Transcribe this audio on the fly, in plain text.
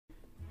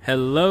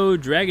Hello,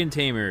 Dragon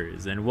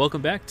Tamers, and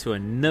welcome back to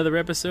another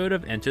episode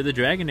of Enter the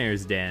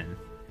Dragonaire's Den.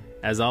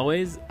 As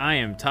always, I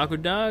am Taco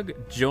Dog,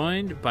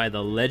 joined by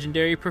the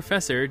legendary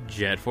Professor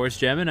Jet Force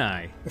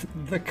Gemini.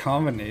 The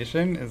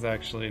combination is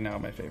actually now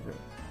my favorite.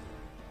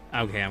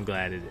 Okay, I'm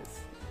glad it is.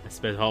 I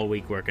spent the whole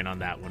week working on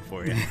that one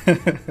for you.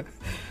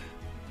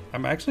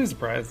 I'm actually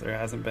surprised there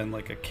hasn't been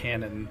like a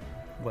canon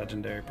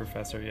legendary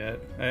professor yet.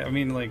 I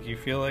mean, like, you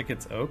feel like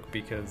it's Oak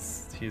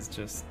because he's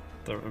just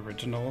the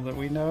original that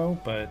we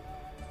know, but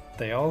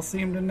they all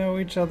seem to know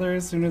each other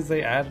as soon as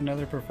they add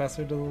another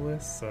professor to the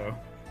list, so...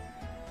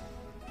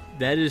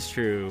 That is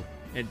true.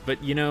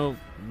 But, you know,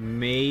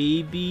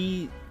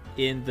 maybe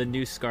in the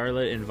new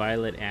Scarlet and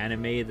Violet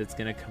anime that's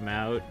going to come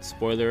out,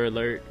 spoiler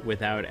alert,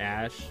 without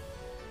Ash,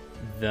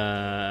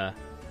 the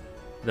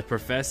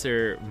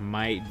professor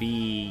might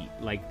be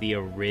like the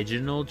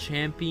original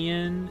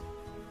champion,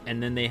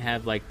 and then they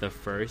have like the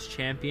first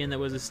champion that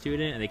was a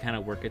student, and they kind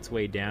of work its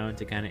way down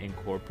to kind of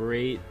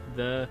incorporate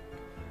the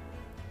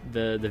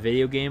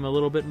video game a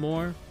little bit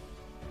more.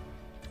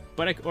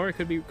 But or it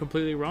could be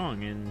completely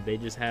wrong, and they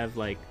just have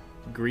like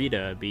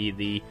Greta be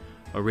the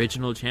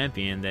original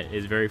champion that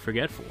is very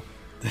forgetful.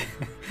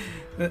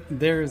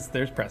 There's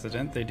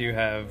precedent. They do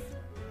have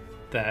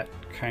that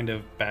kind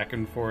of back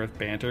and forth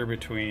banter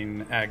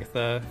between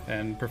Agatha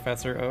and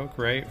Professor Oak,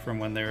 right? From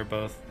when they were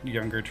both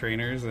younger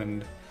trainers,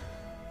 and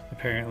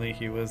apparently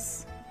he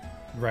was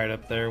right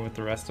up there with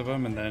the rest of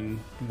them, and then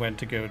went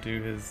to go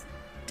do his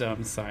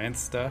dumb science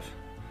stuff.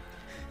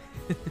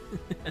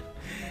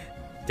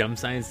 Dumb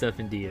science stuff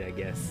indeed, I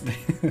guess.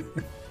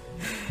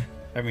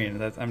 I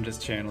mean, I'm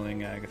just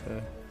channeling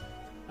Agatha.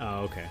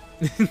 Oh, okay.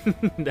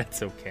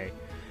 That's okay.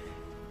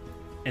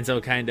 And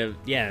so kind of,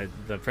 yeah,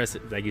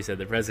 like you said,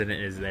 the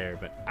president is there,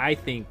 but I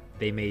think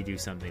they may do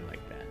something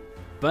like that.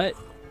 But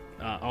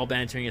all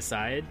bantering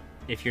aside,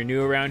 if you're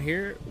new around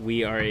here,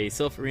 we are a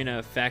Sylph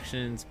Arena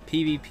Factions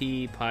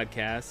PvP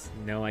podcast.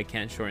 No, I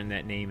can't shorten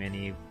that name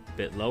any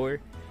bit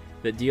lower.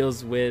 That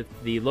deals with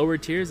the lower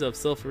tiers of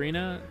Sylph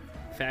Arena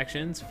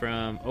factions,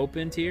 from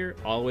open tier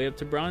all the way up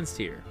to bronze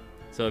tier.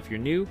 So if you're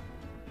new,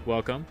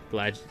 welcome.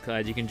 Glad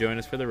you can join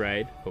us for the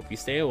ride. Hope you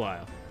stay a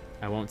while.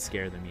 I won't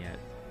scare them yet.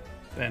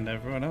 And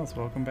everyone else,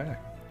 welcome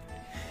back.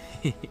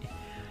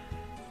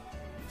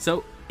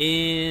 So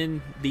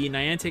in the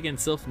Niantic and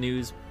Sylph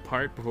news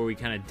part, before we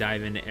kind of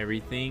dive into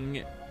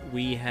everything,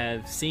 we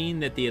have seen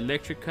that the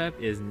Electric Cup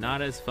is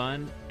not as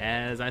fun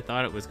as I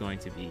thought it was going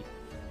to be.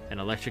 And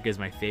Electric is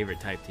my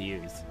favorite type to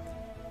use.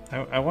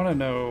 I want to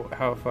know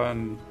how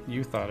fun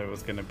you thought it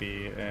was going to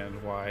be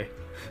and why.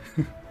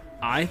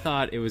 I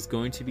thought it was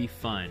going to be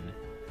fun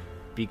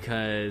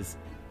because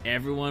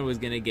everyone was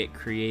going to get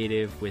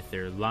creative with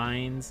their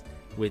lines,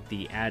 with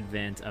the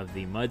advent of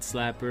the Mud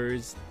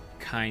Slappers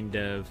kind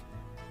of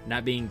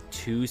not being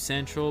too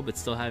central, but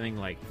still having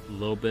like a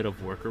little bit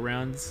of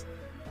workarounds.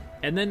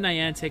 And then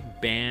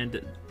Niantic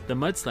banned the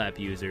Mud Slap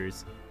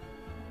users,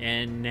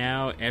 and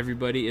now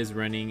everybody is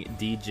running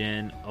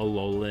Degen,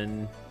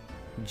 Alolan,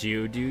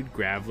 Geodude,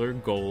 Graveler,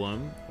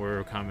 Golem, or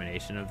a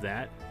combination of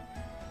that,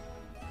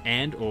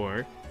 and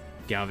or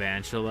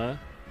Galvantula,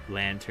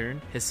 Lantern,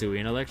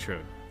 Hisuian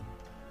Electrode.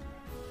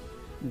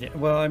 Yeah,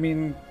 well, I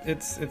mean,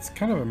 it's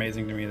kind of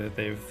amazing to me that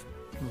they've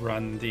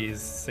run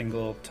these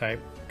single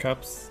type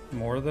cups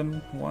more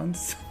than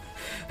once.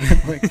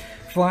 Like,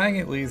 flying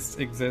at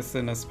least exists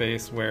in a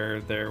space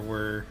where there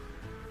were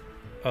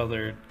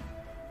other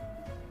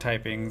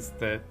typings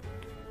that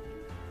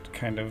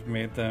kind of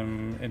made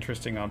them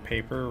interesting on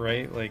paper,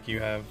 right? Like, you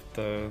have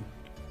the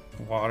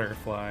water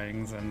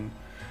flyings and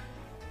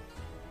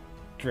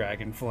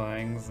dragon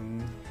flyings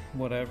and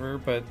whatever,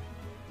 but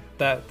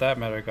that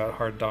meta got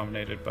hard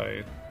dominated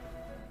by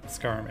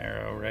Scarm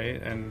Arrow,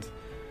 right? And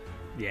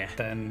yeah,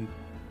 then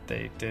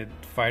they did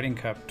Fighting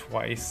Cup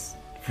twice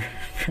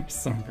for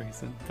some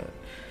reason,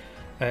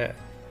 but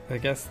I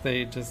guess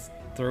they just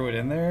threw it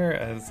in there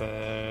as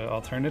a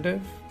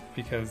alternative,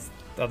 because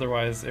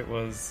otherwise it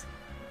was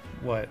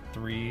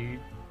 3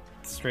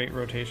 straight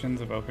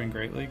rotations of Open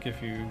Great League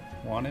if you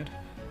wanted.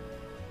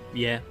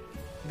 Yeah,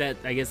 that,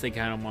 I guess they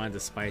kind of wanted to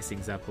spice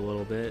things up a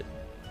little bit.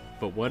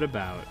 But what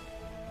about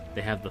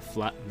they have the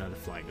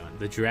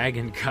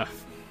Dragon Cup,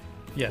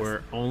 yes,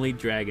 where only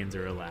dragons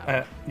are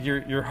allowed.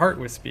 Your heart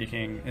was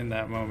speaking in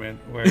that moment,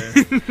 where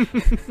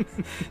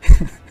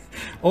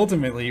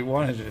ultimately you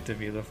wanted it to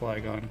be the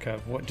Flygon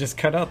Cup. Just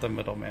cut out the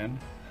middleman.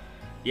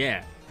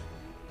 Yeah,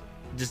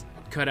 just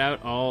cut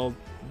out all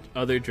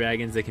other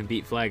dragons that can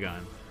beat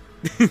Flygon.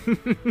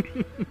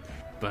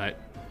 But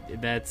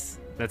that's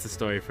a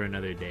story for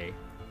another day.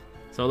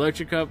 So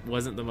Electric Cup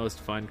wasn't the most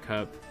fun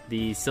cup.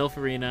 The Sylph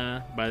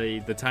Arena,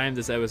 by the time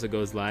this episode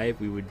goes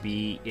live, we would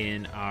be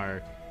in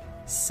our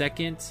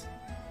second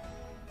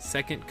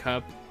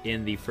cup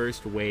in the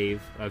first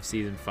wave of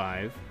Season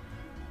 5.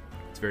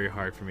 It's very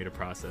hard for me to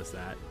process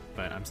that,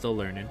 but I'm still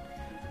learning.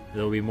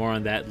 There'll be more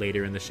on that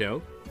later in the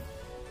show.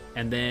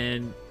 And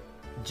then,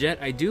 Jet,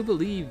 I do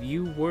believe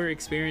you were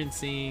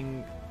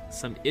experiencing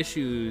some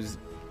issues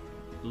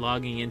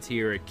logging into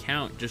your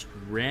account just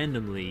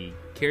randomly.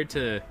 Care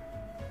to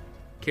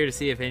care to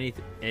see if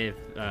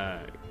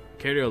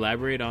care to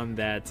elaborate on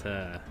that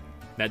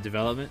that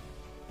development?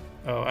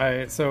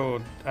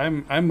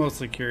 I'm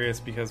mostly curious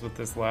because with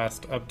this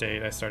last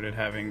update, I started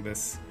having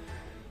this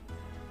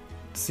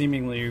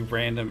seemingly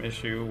random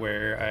issue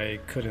where I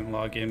couldn't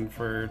log in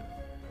for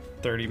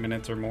 30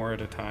 minutes or more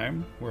at a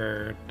time,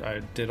 where I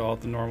did all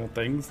the normal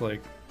things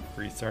like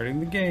restarting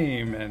the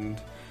game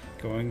and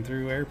going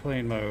through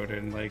airplane mode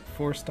and like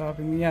force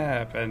stopping the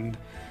app, and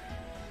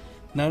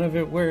none of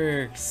it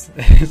works.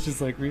 It's just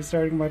like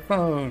restarting my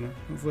phone.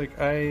 It's like,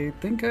 I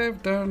think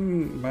I've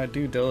done my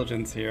due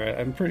diligence here.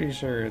 I'm pretty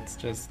sure it's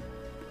just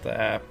the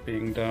app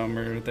being dumb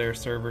or their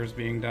servers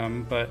being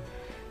dumb, but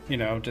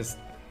just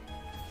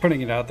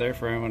putting it out there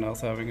for anyone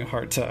else having a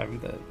hard time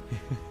that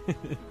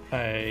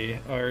I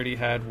already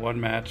had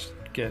one match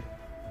get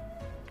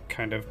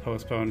kind of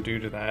postponed due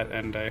to that,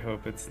 and I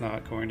hope it's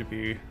not going to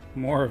be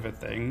more of a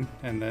thing,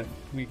 and that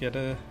we get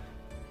a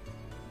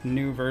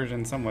new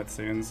version somewhat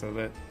soon so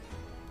that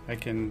I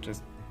can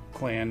just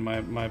clan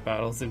my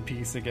battles in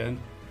peace again.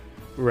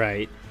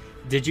 Right.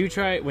 Did you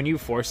try, when you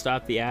force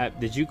stopped the app,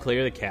 did you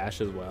clear the cache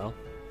as well?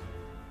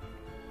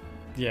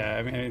 Yeah,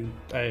 I mean,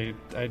 I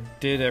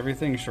did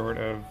everything short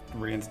of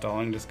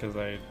reinstalling just because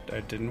I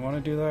didn't want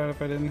to do that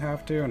if I didn't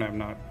have to, and I'm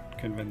not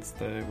convinced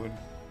that it would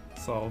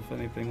solve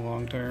anything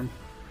long term.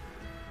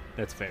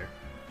 That's fair.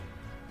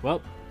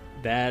 Well,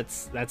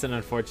 that's an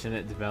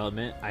unfortunate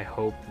development. I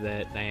hope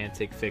that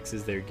Niantic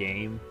fixes their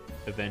game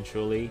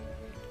eventually.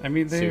 I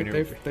mean,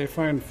 they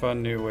find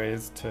fun new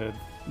ways to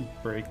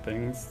break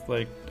things.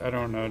 Like, I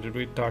don't know, did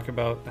we talk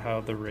about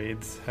how the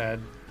raids had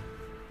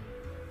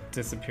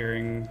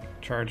disappearing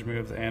charge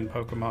moves and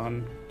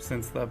Pokemon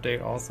since the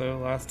update also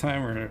last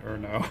time, or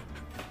no?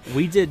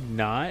 We did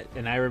not,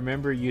 and I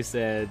remember you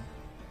said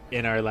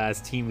in our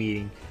last team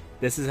meeting,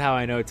 this is how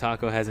I know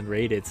Taco hasn't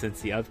raided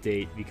since the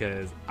update,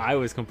 because I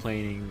was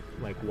complaining,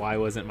 like, why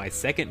wasn't my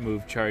second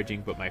move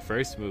charging, but my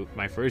first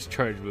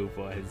charge move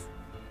was.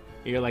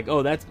 You're like,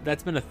 oh,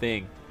 that's been a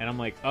thing, and I'm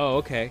like, oh,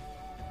 okay.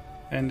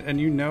 And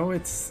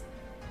it's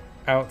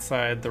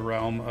outside the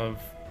realm of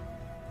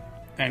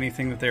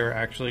anything that they were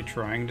actually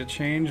trying to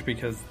change,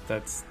 because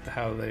that's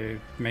how they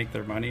make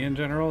their money in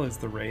general, is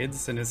the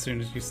raids. And as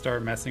soon as you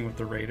start messing with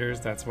the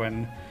raiders, that's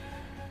when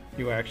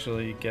you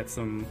actually get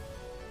some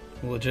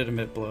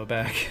legitimate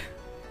blowback.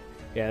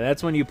 Yeah,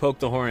 that's when you poke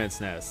the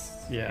hornet's nest.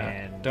 Yeah,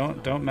 and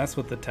don't mess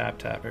with the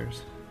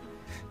tappers.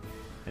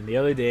 And the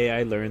other day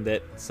I learned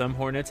that some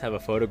hornets have a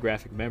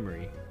photographic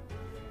memory,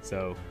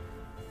 so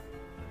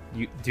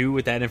you do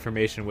with that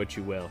information what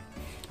you will.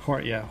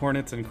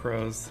 Hornets and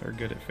crows are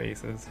good at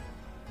faces.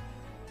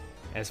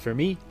 As for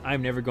me,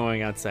 I'm never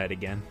going outside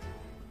again.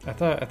 I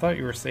thought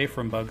you were safe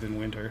from bugs in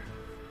winter.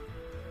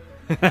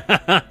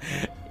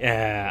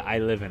 Yeah, I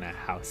live in a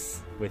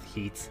house with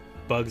heat.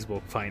 Bugs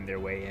will find their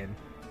way in.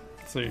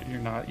 So you're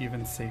not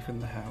even safe in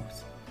the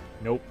house?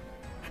 Nope.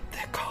 The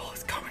call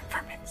is coming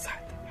from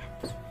inside the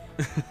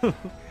house.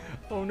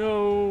 Oh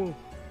no.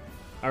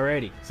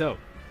 Alrighty, so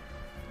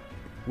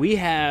we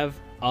have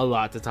a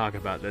lot to talk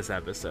about this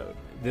episode.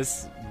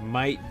 This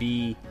might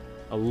be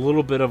a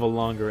little bit of a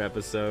longer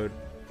episode.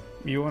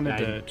 You wanted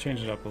to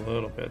change it up a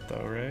little bit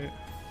though, right?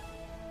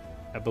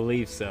 I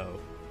believe so.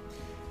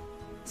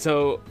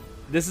 So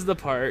this is the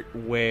part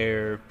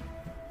where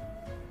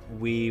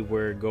we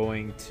were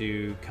going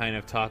to kind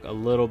of talk a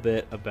little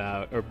bit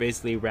about, or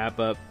basically wrap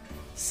up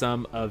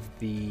some of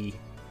the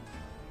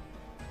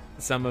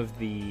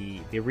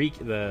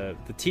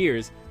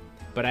tiers,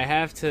 but I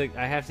have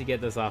to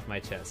get this off my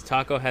chest.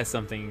 Taco has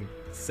something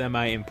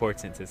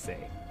semi-important to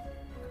say,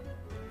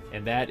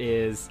 and that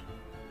is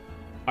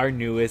our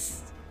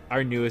newest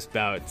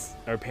bouts.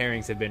 Our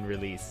pairings have been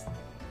released,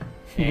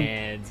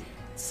 and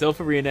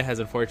Silph Arena has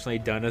unfortunately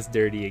done us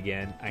dirty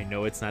again. I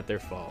know it's not their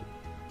fault.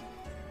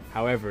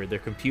 However, their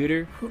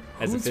computer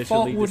has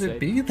officially decided. Whose fault would it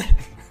be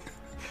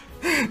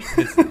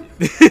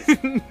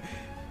then?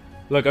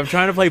 Look, I'm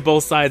trying to play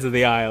both sides of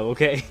the aisle,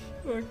 okay?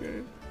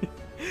 Okay.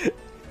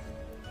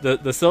 The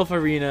Silph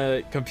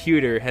Arena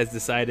computer has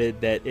decided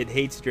that it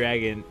hates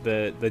Dragon,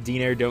 the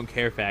Dinair Don't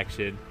Care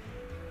faction,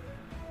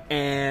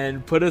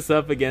 and put us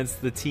up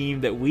against the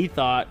team that we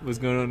thought was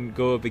going to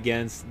go up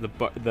against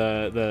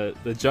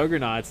the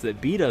Juggernauts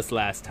that beat us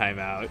last time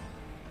out.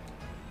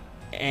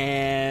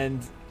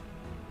 And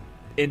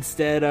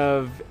instead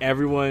of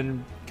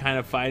everyone kind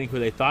of fighting who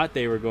they thought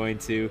they were going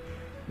to,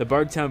 the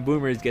Barktown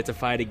Boomers get to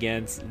fight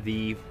against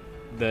the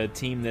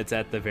team that's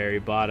at the very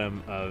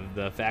bottom of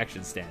the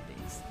faction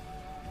standings.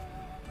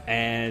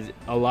 And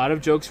a lot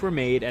of jokes were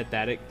made at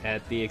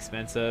the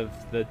expense of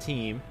the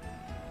team.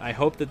 I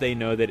hope that they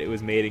know that it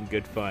was made in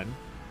good fun.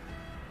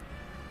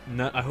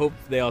 I hope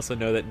they also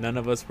know that none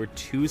of us were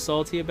too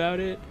salty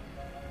about it.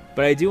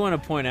 But I do want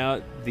to point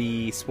out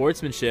the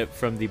sportsmanship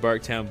from the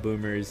Barktown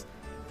Boomers.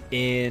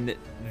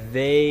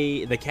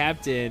 The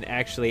captain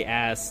actually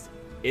asked,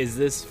 "Is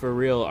this for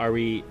real?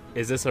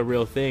 Is this a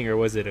real thing, or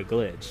was it a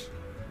glitch?"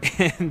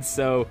 And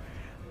so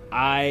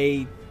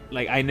I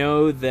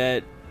know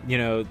that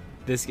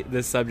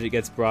this subject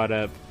gets brought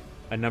up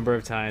a number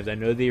of times. I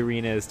know the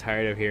arena is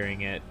tired of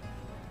hearing it.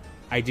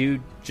 I do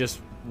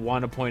just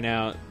want to point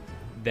out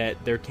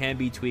that there can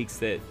be tweaks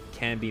that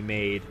can be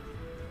made,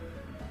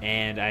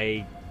 and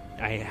I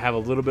have a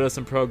little bit of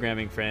some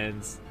programming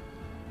friends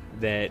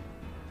that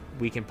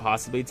we can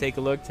possibly take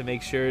a look to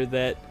make sure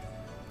that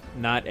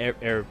not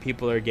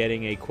people are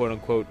getting a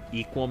quote-unquote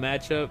equal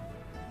matchup,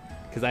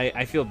 because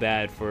I feel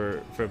bad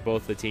for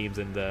both the teams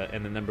in the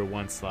number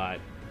one slot.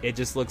 It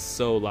just looks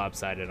so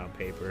lopsided on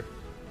paper.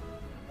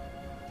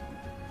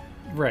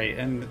 Right,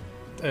 and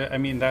I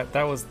mean that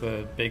was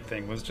the big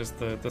thing, was just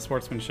the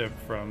sportsmanship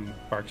from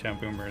Barktown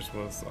Boomers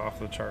was off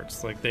the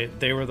charts. Like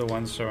they were the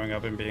ones showing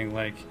up and being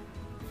like,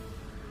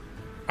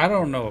 I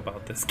don't know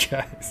about this,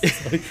 guys.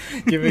 Like,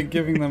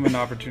 giving them an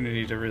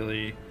opportunity to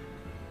really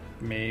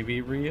maybe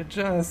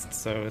readjust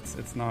so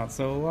it's not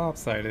so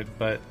lopsided.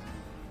 But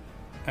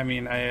I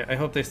mean, I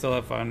hope they still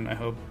have fun. I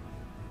hope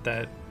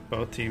that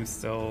both teams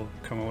still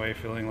come away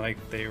feeling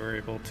like they were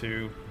able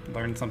to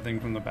learn something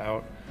from the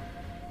bout.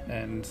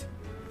 And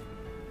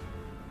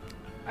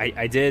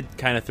I did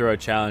kind of throw a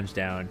challenge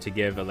down to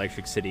give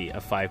Electric City a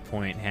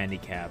 5-point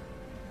handicap.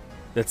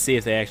 Let's see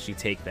if they actually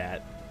take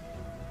that.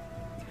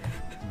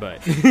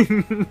 But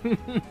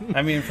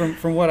I mean,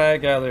 from what I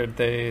gathered,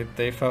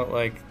 they felt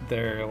like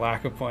their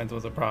lack of points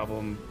was a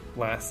problem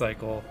last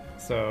cycle.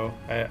 So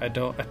I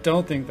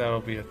don't think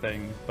that'll be a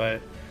thing.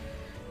 But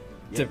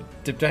yeah.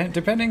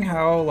 Depending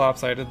how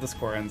lopsided the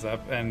score ends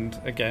up, and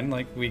again,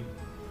 like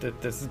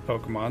this is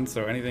Pokemon,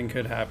 so anything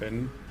could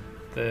happen.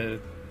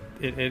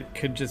 It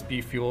could just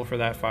be fuel for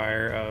that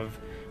fire of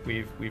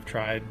we've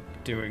tried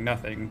doing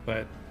nothing,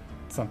 but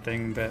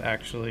something that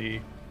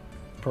actually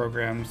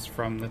programs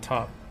from the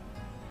top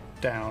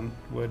down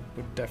would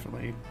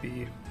definitely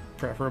be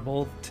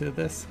preferable to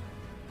this.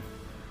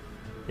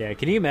 Yeah,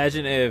 can you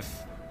imagine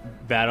if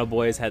Battle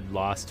Boys had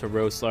lost to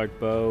Roselark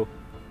Bow,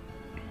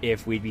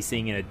 if we'd be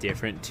singing a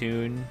different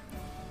tune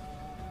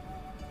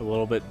a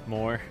little bit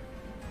more?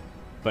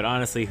 But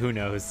honestly, who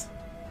knows?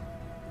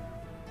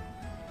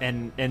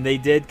 And they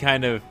did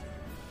kind of,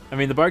 I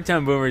mean, the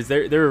Barktown Boomers,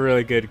 they're a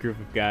really good group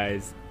of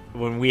guys.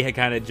 When I had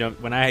kind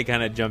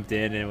of jumped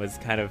in and was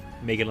kind of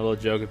making a little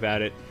joke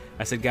about it,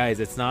 I said, guys,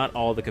 it's not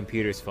all the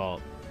computer's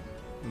fault.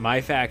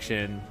 My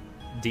faction,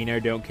 Dinar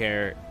Don't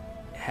Care,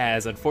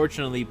 has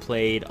unfortunately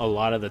played a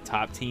lot of the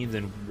top teams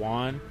and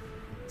won.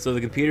 So the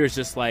computer is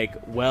just like,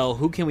 well,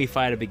 who can we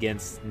fight up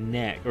against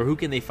next? Or who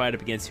can they fight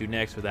up against who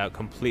next without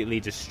completely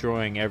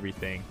destroying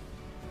everything?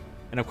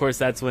 And of course,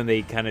 that's when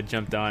they kind of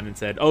jumped on and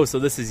said, oh, so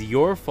this is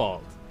your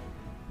fault.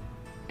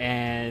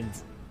 And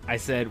I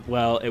said,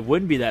 well, it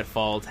wouldn't be that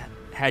fault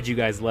had you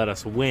guys let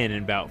us win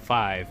in bout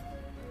 5.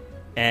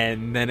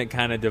 And then it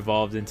kind of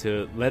devolved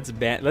into let's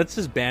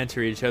just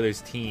banter each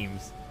other's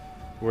teams,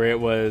 where it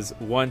was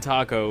one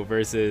taco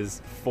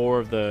versus four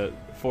of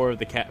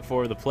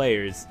the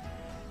players,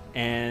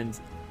 and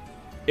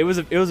it was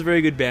a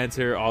very good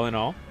banter all in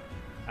all.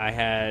 I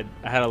had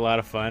a lot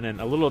of fun, and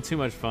a little too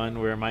much fun,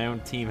 where my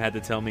own team had to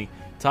tell me,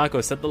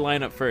 Taco, set the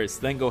lineup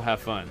first, then go have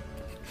fun.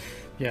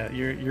 Yeah,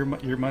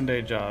 your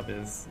Monday job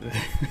is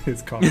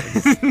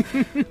cards.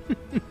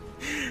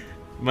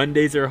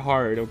 Mondays are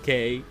hard,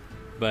 okay?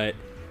 But,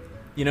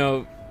 you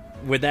know,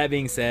 with that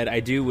being said, I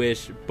do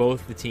wish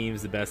both the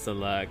teams the best of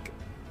luck.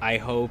 I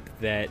hope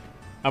that...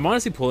 I'm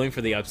honestly pulling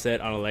for the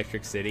upset on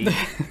Electric City.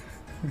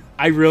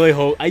 I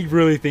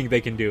really think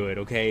they can do it,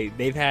 okay?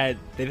 They've had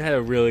a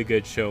really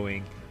good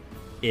showing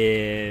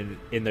in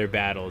their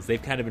battles.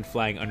 They've kind of been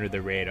flying under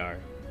the radar.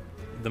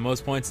 The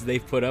most points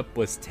they've put up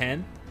was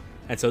 10,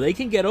 and so they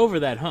can get over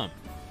that hump.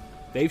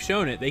 They've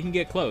shown it. They can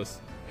get close.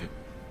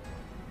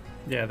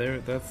 Yeah,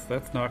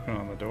 that's knocking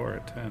on the door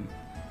at 10.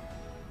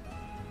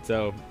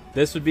 So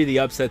this would be the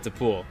upset to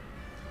pull.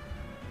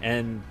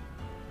 And,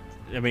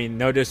 I mean,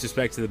 no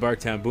disrespect to the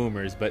Barktown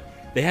Boomers, but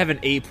they have an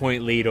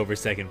 8-point lead over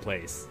second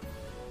place.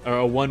 Or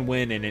a 1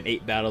 win and an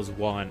 8 battles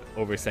won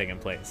over second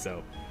place.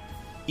 So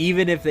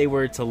even if they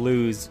were to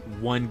lose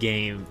one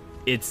game,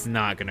 it's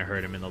not going to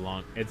hurt them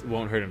it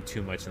won't hurt them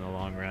too much in the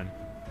long run.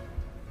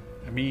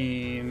 I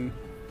mean,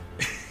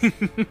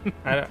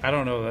 I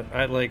don't know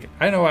that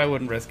I know I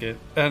wouldn't risk it.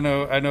 I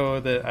know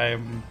that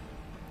I'm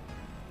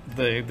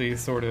the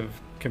sort of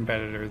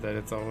competitor that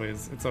it's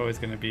always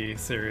going to be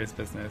serious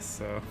business.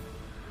 So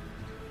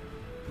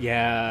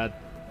yeah,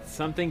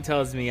 something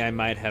tells me I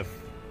might have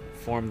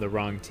formed the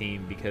wrong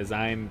team, because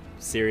I'm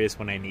serious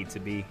when I need to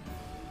be.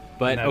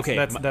 But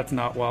that's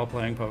not while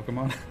playing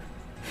Pokemon.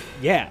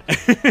 Yeah.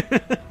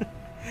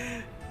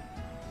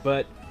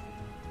 But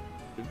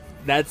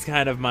that's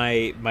kind of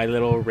my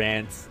little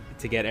rant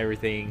to get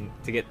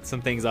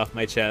some things off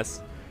my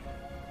chest.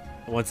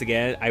 Once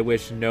again, I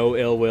wish no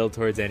ill will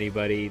towards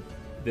anybody.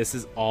 This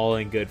is all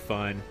in good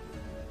fun.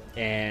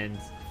 And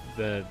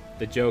the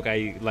joke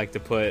I like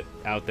to put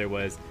out there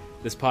was,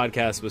 this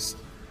podcast was,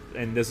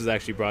 and this was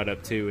actually brought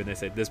up too, and they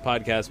said this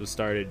podcast was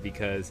started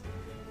because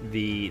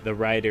the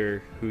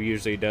writer who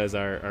usually does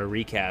our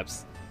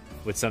recaps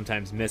would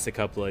sometimes miss a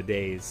couple of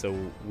days, so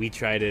we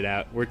tried it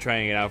out. We're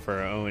trying it out for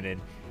our own, and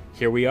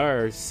here we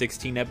are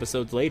 16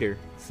 episodes later.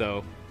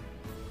 So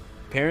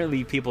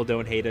apparently people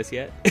don't hate us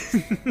yet.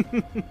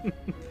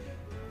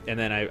 And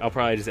then I'll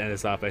probably just end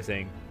this off by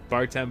saying,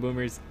 Barktown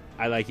Boomers,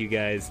 I like you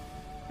guys.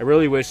 I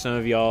really wish some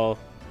of y'all,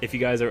 if you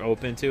guys are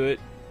open to it,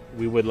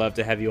 we would love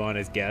to have you on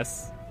as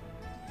guests.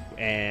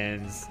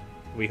 And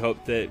we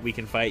hope that we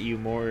can fight you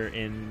more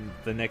in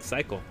the next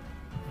cycle.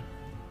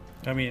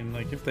 I mean,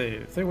 like, if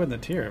they win the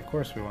tier, of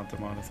course we want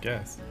them on as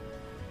guests.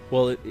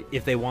 Well,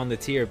 if they won the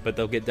tier, but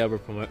they'll get double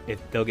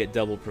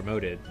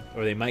promoted,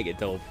 or they might get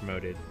double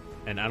promoted,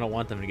 and I don't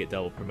want them to get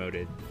double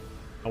promoted.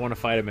 I want to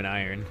fight them in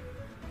Iron.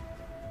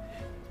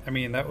 I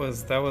mean, that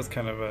was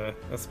kind of a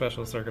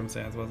special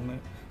circumstance,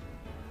 wasn't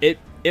it?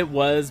 It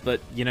was,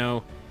 but you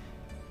know,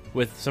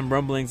 with some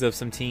rumblings of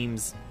some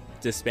teams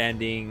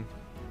disbanding,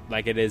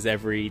 like it is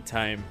every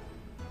time,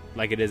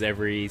 like it is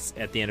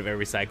at the end of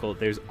every cycle,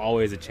 there's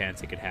always a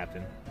chance it could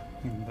happen.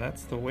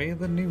 That's the way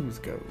the news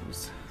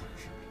goes.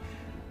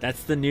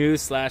 That's the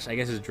news / I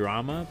guess is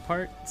drama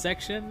part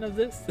section of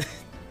this.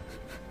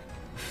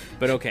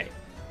 But okay.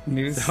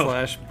 News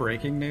 /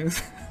 breaking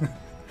news.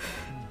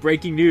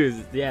 Breaking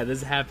news. Yeah,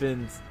 this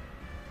happened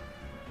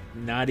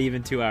not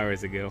even 2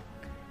 hours ago.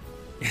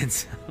 And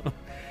so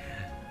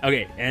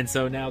okay, and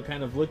so now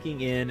kind of looking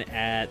in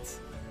at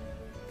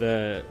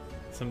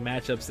some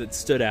matchups that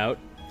stood out.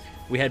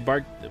 We had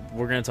we're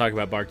going to talk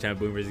about Barktown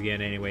Boomers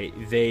again anyway.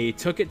 They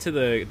took it to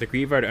the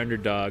Grievard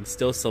underdog,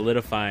 still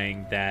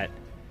solidifying that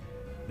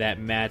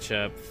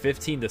matchup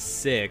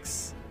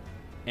 15-6,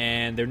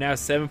 and they're now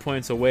 7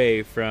 points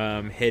away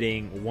from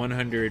hitting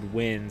 100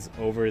 wins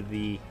over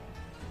the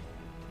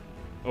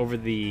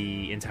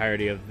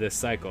entirety of this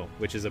cycle,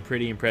 which is a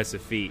pretty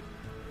impressive feat.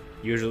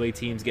 Usually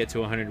teams get to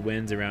 100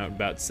 wins around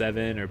about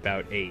 7 or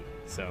about 8,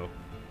 so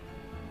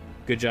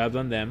good job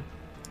on them.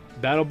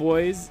 Battle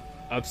Boys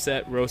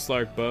upset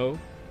Roslark Bow,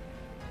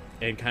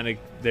 and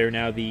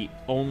they're the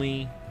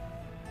only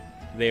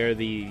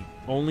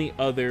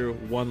other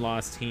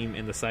one-loss team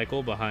in the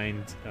cycle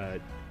behind,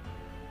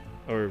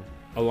 or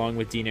along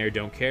with Dean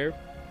Don't Care.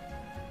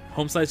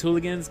 Homeslice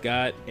Hooligans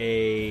got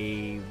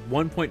a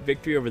 1-point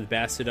victory over the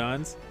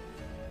Bastodons.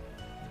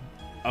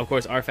 Of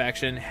course, our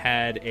faction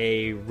had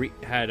a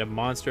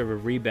monster of a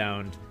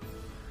rebound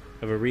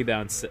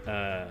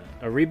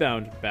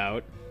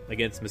bout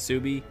against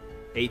Masubi,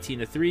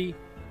 18-3.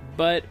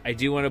 But I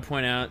do want to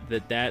point out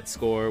that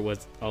score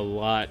was a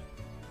lot.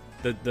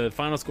 The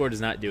final score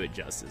does not do it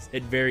justice.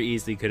 It very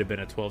easily could have been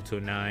a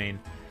 12-9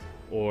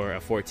 or a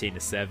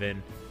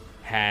 14-7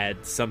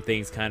 had some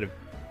things kind of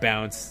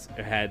bounced,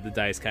 or had the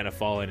dice kind of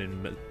fallen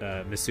in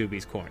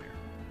Masubi's corner.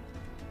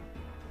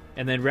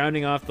 And then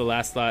rounding off the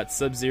last slot,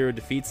 Sub-Zero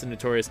defeats the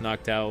Notorious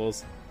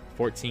Noctowls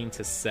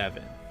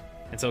 14-7.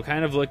 And so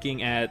kind of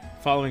looking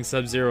at following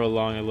Sub-Zero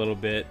along a little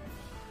bit,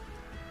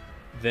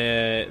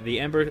 the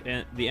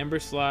Ember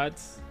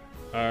slots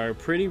are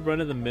pretty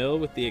run-of-the-mill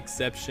with the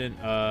exception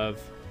of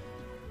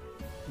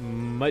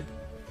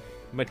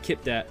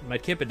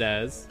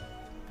Mudkippadaz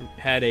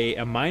had a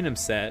Minum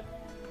set,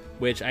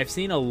 which I've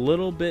seen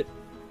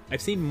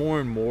more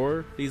and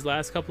more these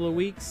last couple of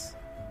weeks,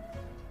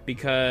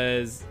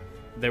 because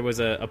there was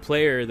a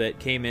player that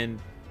came in.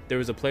 There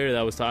was a player that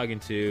I was talking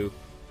to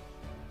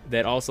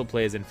that also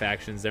plays in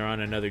factions. They're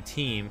on another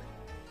team.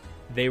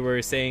 They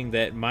were saying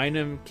that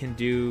Minum can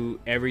do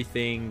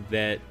everything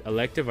that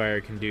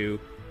Electivire can do,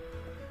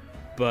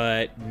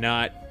 but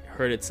not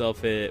hurt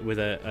itself with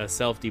a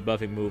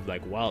self-debuffing move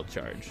like Wild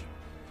Charge.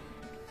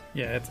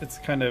 Yeah, it's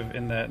kind of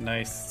in that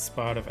nice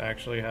spot of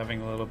actually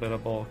having a little bit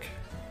of bulk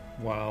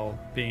while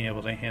being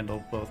able to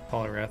handle both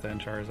Poliwrath and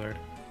Charizard.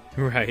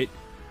 Right.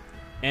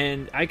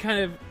 And I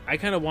kind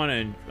of want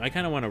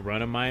to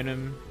run a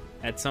Minum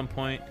at some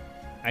point.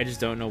 I just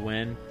don't know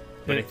when.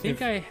 But I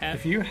think I have.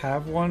 If you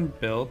have one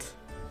built,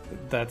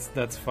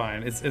 that's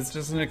fine. It's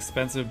just an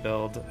expensive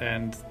build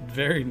and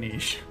very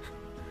niche.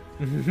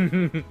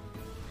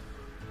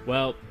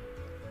 Well,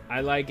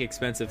 I like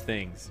expensive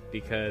things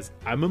because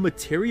I'm a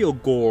material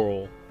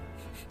girl.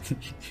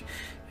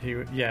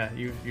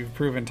 You've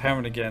proven time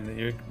and again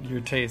that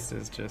your taste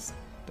is just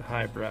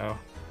highbrow.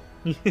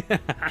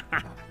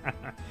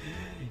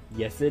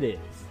 Yes, it is.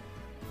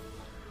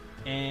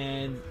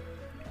 And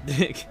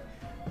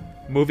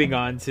moving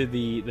on to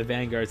the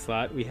Vanguard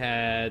slot, we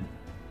had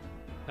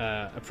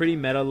a pretty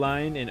meta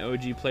line in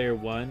OG Player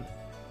 1,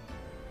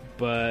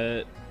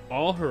 but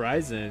All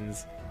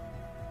Horizons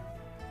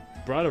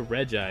brought a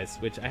Regice,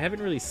 which I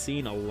haven't really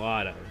seen a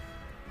lot of,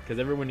 because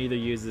everyone either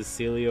uses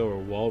Celio or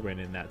Walrein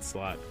in that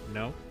slot.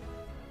 No?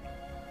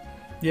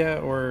 Yeah,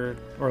 or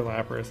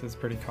Lapras is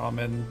pretty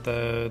common.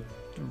 The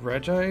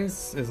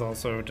Regice is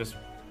also just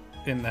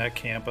in that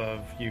camp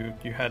of you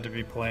had to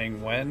be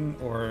playing when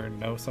or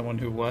know someone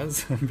who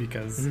was,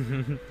 because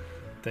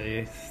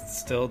they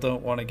still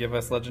don't want to give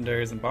us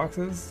legendaries in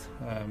boxes.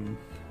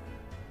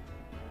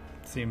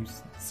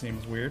 Seems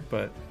weird,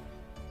 but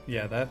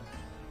yeah,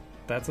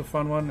 that's a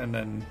fun one. And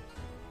then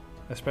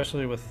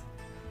especially with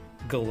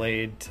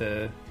Gallade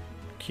to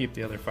keep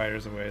the other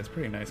fighters away, it's a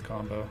pretty nice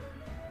combo.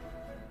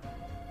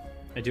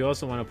 I do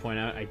also want to point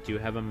out I do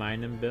have a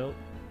Minun built,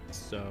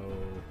 so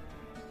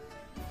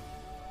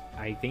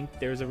I think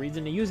there's a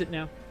reason to use it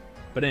now.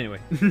 But anyway.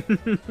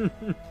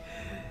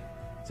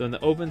 So in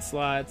the open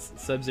slots,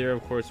 Sub-Zero,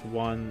 of course,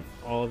 won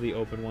all of the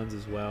open ones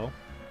as well.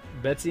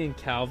 Betsy and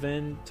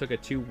Calvin took a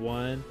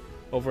 2-1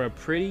 over a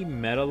pretty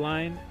meta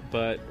line,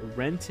 but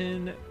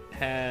Renton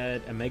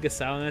had a Mega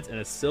Salamence and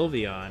a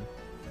Sylveon,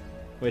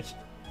 which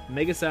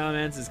Mega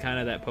Salamence is kind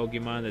of that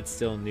Pokemon that's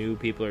still new.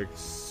 People are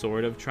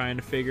sort of trying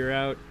to figure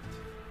out.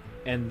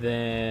 And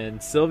then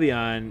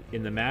Sylveon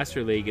in the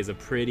Master League is a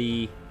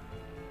pretty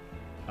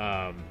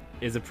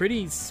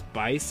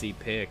spicy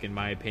pick, in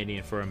my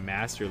opinion, for a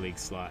Master League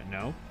slot,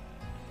 no?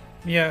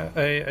 Yeah,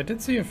 I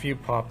did see a few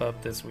pop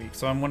up this week,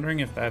 so I'm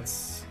wondering if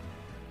that's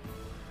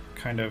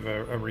kind of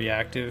a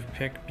reactive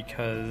pick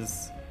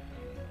because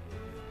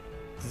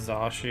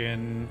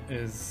Zacian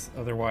is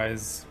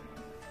otherwise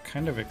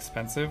kind of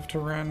expensive to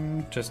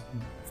run just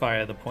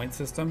via the point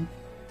system.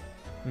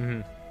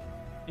 Mm-hmm.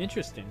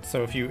 Interesting.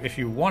 So if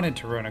you wanted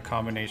to run a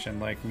combination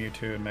like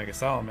Mewtwo and Mega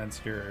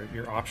Salamence,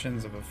 your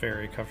options of a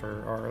fairy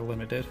cover are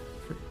limited.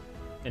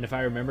 And if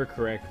I remember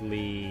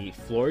correctly,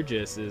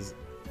 Florges is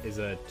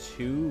a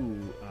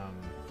 2-point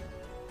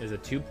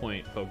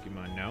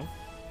Pokemon, no?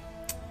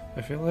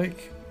 I feel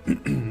like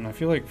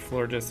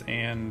Florges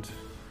and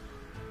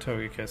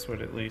Togekiss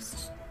would at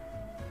least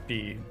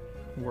be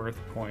worth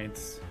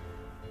points,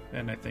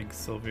 and I think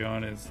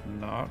Sylveon is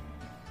not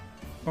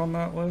on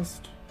that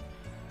list.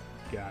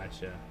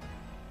 Gotcha.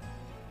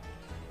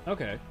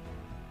 Okay.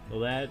 Well,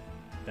 that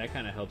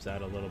kind of helps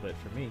out a little bit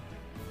for me.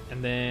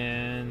 And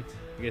then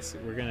I guess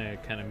we're gonna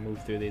kind of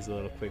move through these a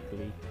little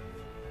quickly.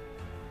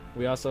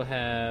 We also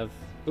have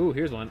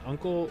here's one.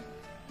 Uncle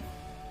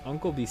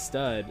B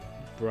Stud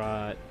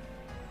brought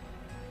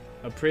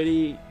a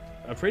pretty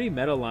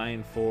meta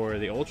line for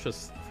the Ultra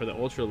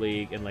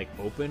League and like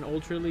Open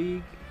Ultra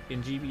League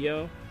in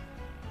GBO,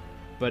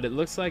 but it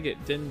looks like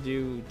it didn't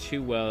do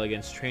too well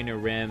against Trainer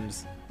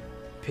Rem's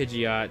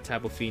Pidgeot,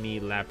 Tapu Fini,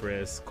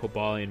 Lapras,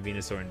 Cobalion,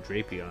 Venusaur, and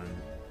Drapion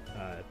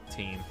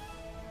team.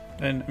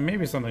 And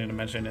maybe something to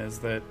mention is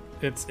that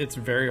it's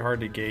very hard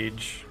to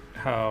gauge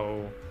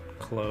how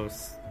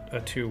close a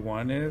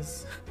 2-1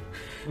 is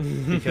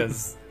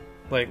because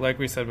like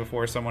we said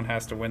before, someone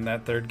has to win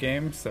that third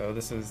game. So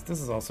this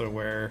is also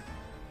where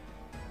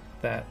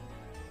that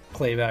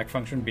playback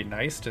function would be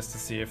nice, just to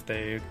see if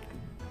they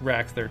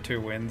racked their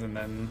 2 wins and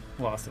then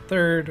lost a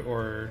third,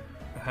 or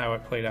how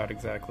it played out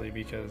exactly,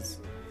 because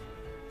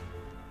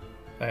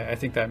I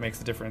think that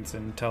makes a difference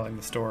in telling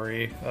the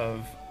story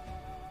of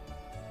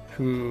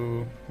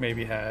who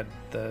maybe had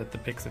the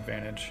picks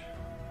advantage.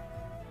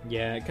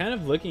 Yeah, kind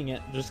of looking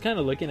at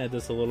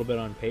this a little bit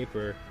on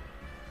paper,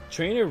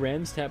 Trainer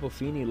Ren's Tapu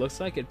Fini looks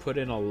like it put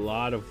in a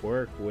lot of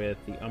work with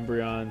the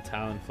Umbreon,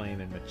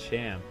 Talonflame, and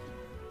Machamp.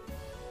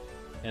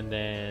 And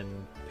then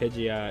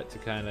Pidgeot to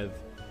kind of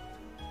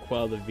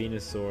quell the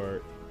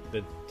Venusaur,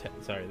 the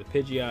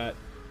Pidgeot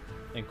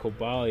and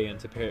Cobalion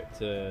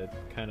to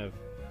kind of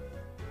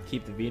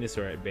keep the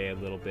Venusaur at bay a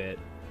little bit.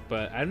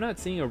 But I'm not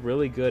seeing a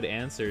really good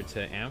answer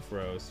to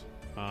Ampharos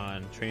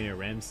on Trainer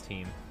Ren's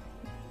team.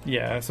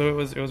 Yeah, so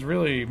it was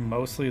really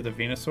mostly the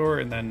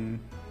Venusaur, and then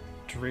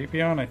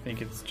Drapion, I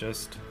think it's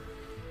just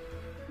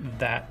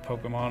that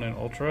Pokemon in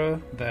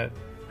Ultra that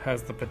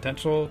has the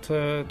potential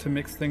to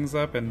mix things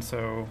up, and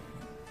so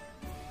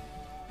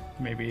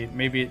maybe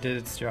it did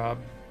its job.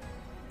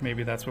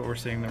 Maybe that's what we're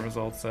seeing the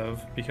results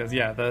of, because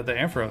yeah, the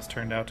Ampharos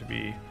turned out to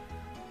be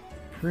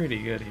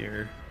pretty good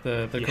here.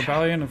 The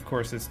Cobalion, of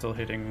course, is still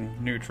hitting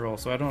neutral,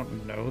 so I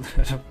don't know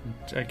that.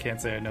 I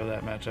can't say I know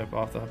that matchup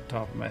off the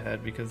top of my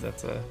head, because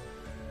that's a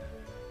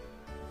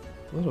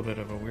little bit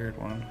of a weird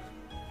one.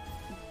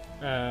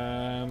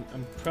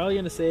 I'm probably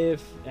going to say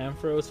if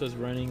Ampharos was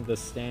running the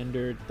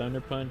standard Thunder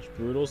Punch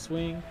Brutal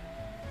Swing,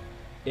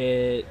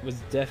 it was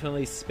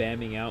definitely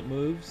spamming out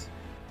moves.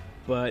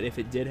 But if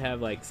it did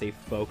have, like, say,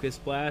 Focus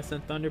Blast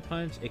and Thunder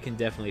Punch, it can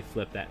definitely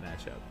flip that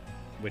matchup.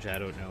 Which I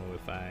don't know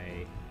if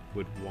I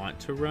would want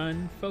to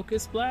run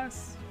Focus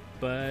Blast,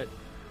 but,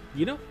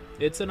 you know,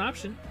 it's an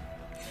option.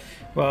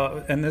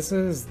 Well, and this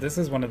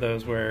is one of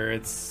those where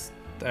it's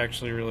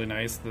actually really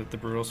nice that the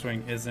Brutal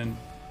Swing isn't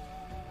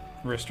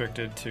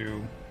restricted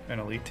to an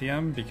Elite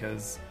TM,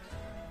 because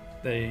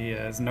they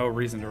has no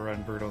reason to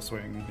run Brutal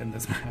Swing in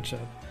this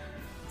matchup.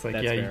 It's like,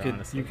 that's yeah,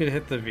 fair, you could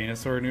hit the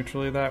Venusaur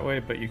neutrally that way,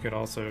 but you could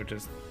also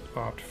just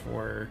opt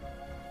for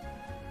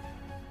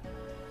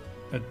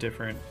a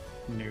different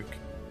nuke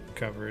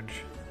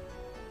coverage.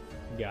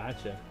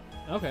 Gotcha.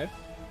 Okay,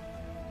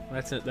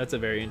 that's a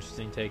very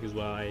interesting take as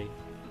well.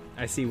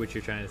 I see what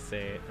you're trying to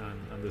say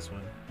on this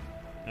one.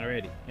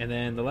 Alrighty, and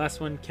then the last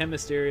one,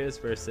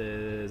 Chemisterius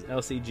versus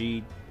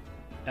LCG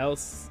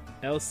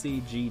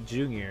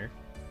Junior.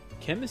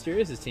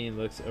 Chemisterius' team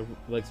looks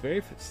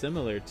very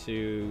similar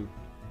to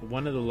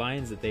one of the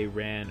lines that they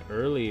ran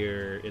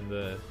earlier in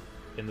the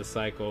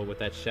cycle with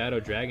that Shadow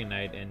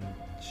Dragonite and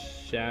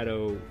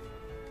Shadow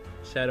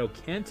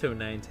Kanto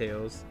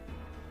Ninetales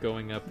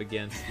going up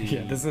against the...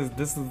 Yeah, this is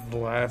the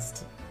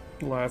last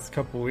last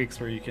couple weeks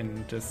where you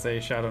can just say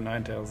Shadow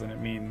Ninetales and it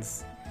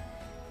means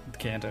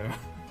Kanto.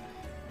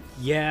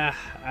 Yeah,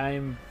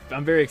 I'm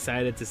very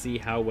excited to see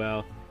how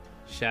well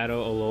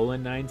Shadow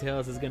Alolan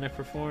Ninetales is going to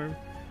perform.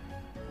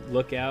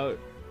 Look out,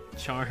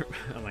 Charm.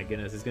 Oh my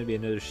goodness, it's going to be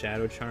another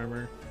Shadow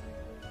Charmer.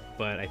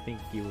 But I think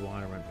you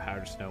want to run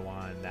Powder Snow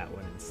on that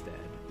one instead.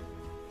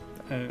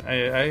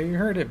 I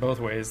heard it both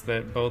ways,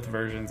 that both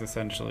versions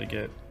essentially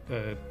get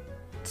a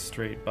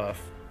straight buff.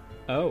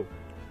 Oh.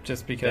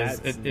 Just because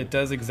it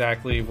does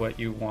exactly what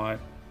you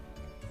want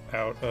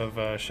out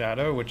of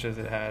Shadow, which is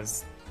it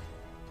has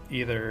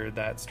either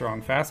that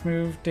strong fast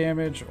move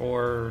damage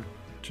or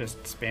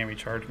just spammy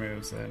charge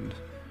moves, and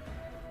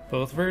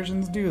both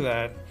versions do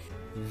that.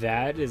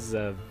 That is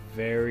a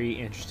very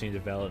interesting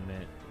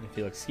development. If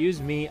you'll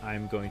excuse me,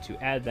 I'm going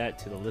to add that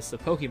to the list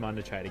of Pokemon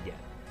to try to get.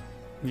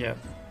 Yeah,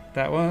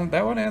 that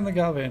one and the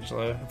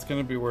Galvantula. It's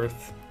going to be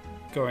worth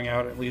going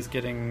out, at least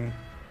getting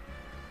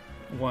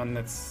one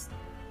that's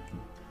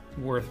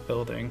worth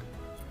building.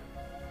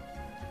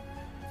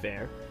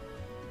 Fair.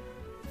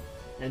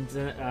 And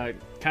to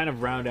kind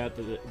of round out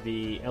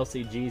the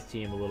LCG's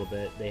team a little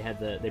bit, they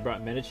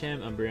brought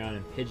Medicham, Umbreon,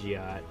 and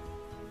Pidgeot,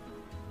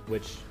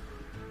 which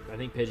I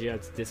think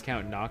Pidgeot's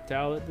discount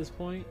Noctowl at this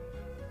point.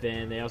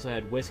 Then they also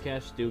had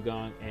Whiscash,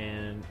 Dugong,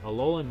 and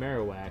Alolan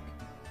Marowak.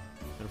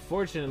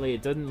 Unfortunately,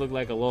 it doesn't look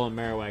like Alolan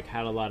Marowak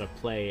had a lot of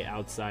play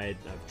outside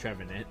of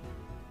Trevenant.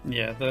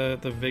 Yeah,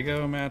 the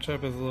Vigo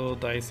matchup is a little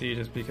dicey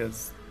just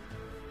because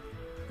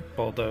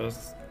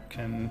Bulldoze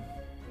can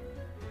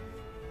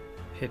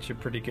hit you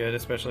pretty good,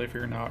 especially if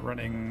you're not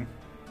running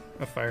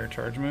a fire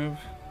charge move,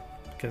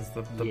 because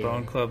the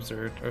Bone Clubs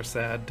are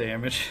sad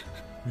damage.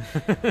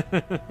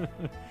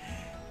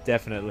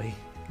 Definitely.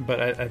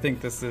 But I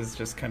think this is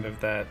just kind of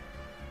that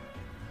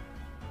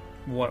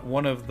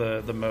one of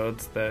the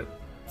modes that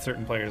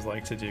certain players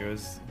like to do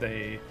is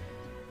they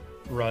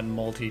run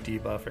multi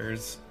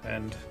debuffers,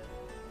 and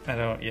I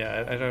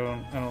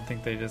don't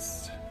think they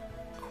just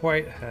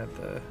quite had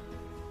the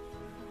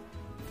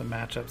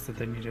matchups that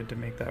they needed to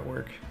make that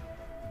work.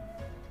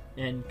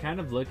 And kind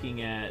of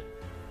looking at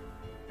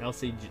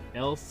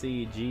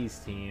LCG's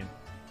team,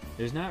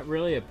 there's not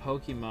really a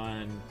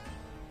Pokemon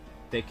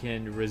that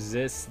can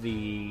resist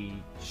the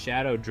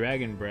Shadow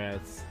Dragon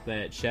Breaths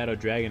that Shadow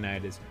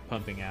Dragonite is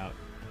pumping out.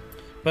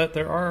 But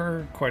there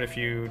are quite a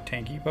few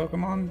tanky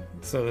Pokemon,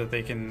 so that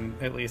they can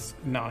at least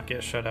not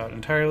get shut out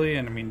entirely.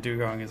 And I mean,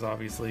 Dugong is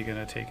obviously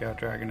going to take out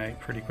Dragonite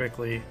pretty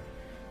quickly.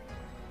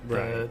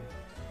 Right. The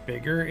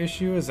bigger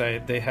issue is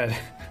they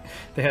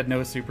had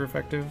no super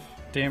effective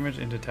damage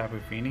into Tapu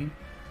Fini.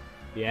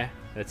 Yeah,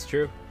 that's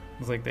true. It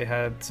was like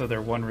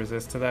their one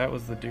resist to that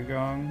was the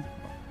Dugong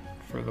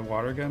for the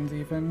water guns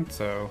even,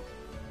 so.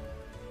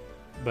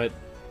 But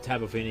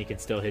Tapu Fini can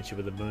still hit you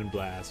with a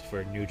Moonblast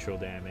for neutral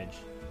damage.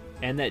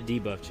 And that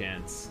debuff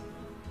chance.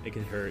 It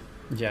can hurt.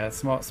 Yeah,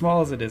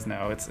 small as it is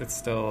now, it's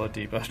still a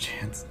debuff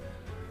chance.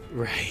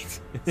 Right.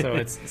 so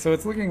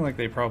it's looking like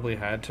they probably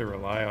had to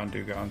rely on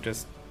Dugong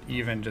just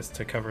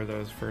to cover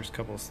those first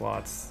couple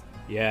slots.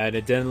 Yeah, and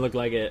it didn't look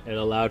like it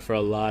allowed for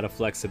a lot of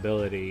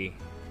flexibility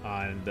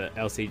on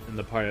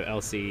the part of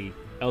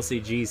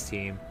LCG's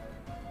team.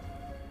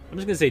 I'm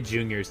just gonna say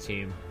Junior's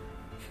team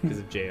because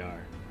of JR.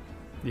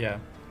 Yeah.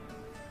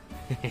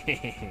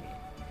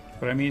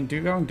 But I mean,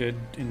 Dugong did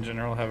in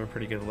general have a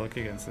pretty good look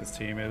against this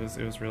team. It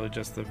was really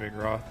just the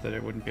Vigoroth that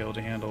it wouldn't be able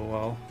to handle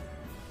well.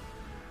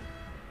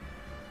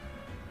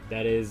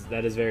 That is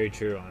very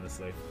true,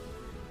 honestly.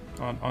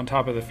 On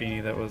top of the Fini,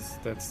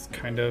 that's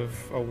kind of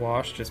a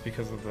wash just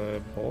because of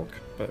the bulk,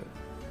 but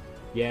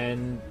yeah,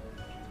 and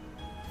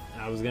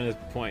I was gonna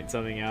point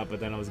something out, but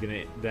then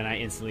I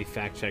instantly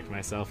fact checked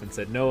myself and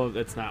said no,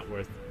 that's not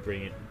worth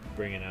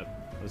bringing up.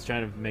 I was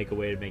trying to make a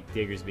way to make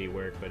Diggersby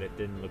work, but it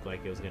didn't look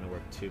like it was going to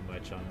work too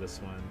much on this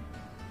one.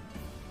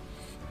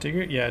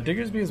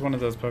 Diggersby is one of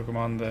those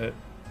Pokemon that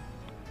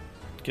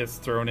gets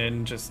thrown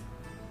in just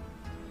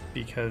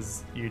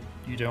because you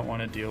don't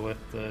want to deal with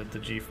the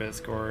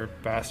G-Fisk or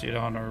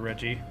Bastiodon or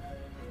Reggie.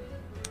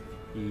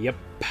 Yep.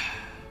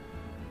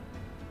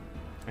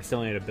 I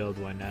still need to build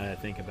one now that I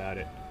think about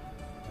it.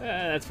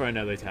 That's for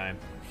another time.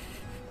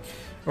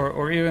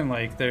 Or even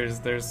like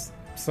there's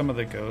some of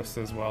the ghosts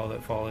as well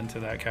that fall into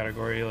that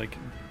category, like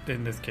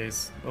in this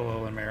case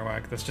Alolan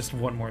Marowak. That's just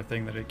one more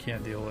thing that it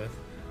can't deal with.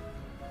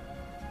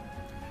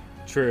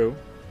 True,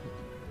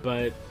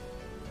 but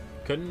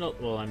you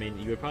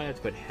would probably have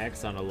to put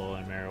Hex on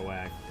Alolan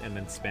Marowak and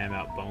then spam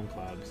out Bone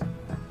Clubs,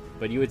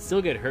 but you would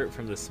still get hurt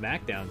from the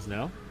Smackdowns,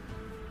 no?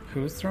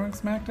 Who's throwing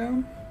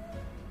Smackdown?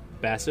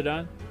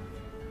 Bastiodon?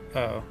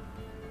 Oh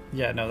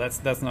yeah, no,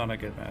 that's not a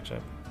good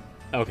matchup.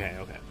 Okay,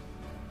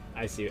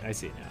 I see it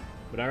now.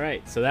 But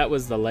alright, so that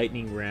was the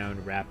lightning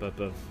round wrap-up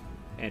of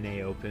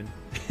NA Open.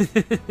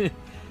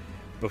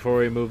 Before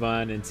we move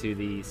on into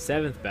the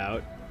 7th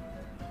bout,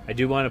 I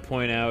do want to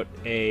point out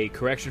a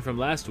correction from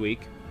last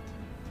week.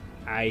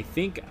 I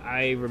think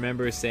I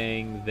remember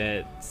saying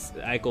that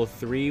Cycle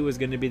 3 was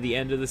going to be the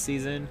end of the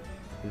season.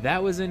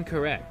 That was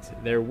incorrect.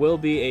 There will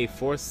be a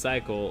 4th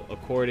cycle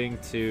according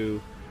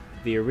to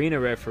the arena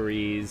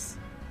referees,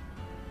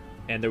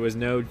 and there was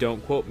no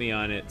 "don't quote me"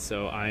 on it,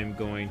 so I'm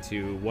going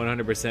to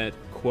 100%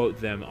 quote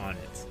them on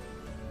it.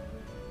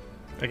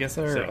 I guess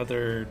our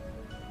other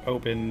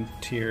open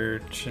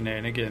tier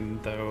shenanigan,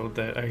 though,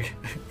 that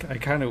I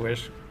kind of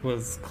wish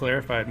was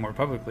clarified more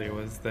publicly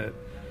was that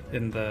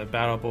in the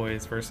Battle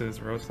Boys versus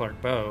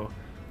Roselark Bow,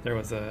 there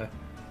was a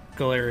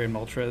Galarian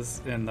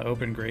Moltres in the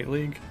Open Great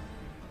League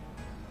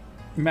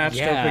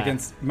matched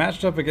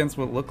up against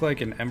what looked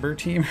like an Ember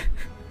team.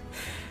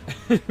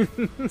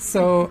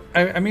 So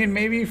I mean,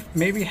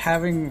 maybe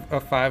having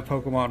a 5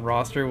 Pokemon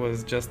roster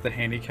was just the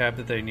handicap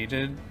that they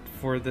needed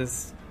for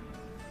this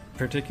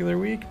particular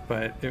week,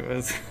 but it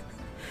was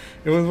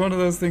one of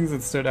those things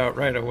that stood out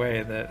right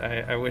away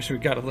that I wish we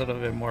got a little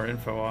bit more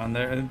info on.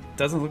 There, it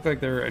doesn't look like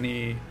there were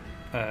any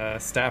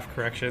staff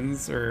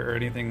corrections or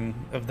anything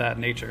of that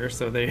nature,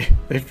 so they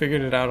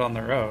figured it out on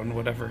their own,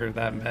 whatever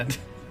that meant.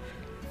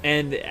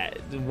 And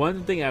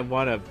one thing I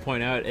want to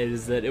point out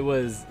is that it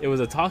was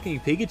a talking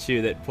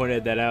Pikachu that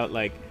pointed that out.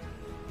 Like,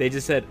 they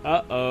just said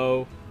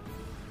 "uh-oh,"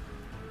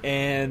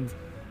 and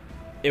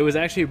it was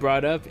actually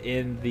brought up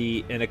in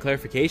a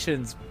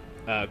clarifications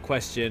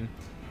question,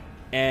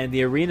 and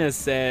the arena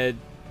said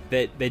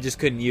that they just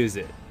couldn't use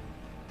it.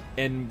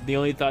 And the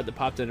only thought that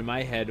popped into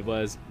my head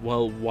was,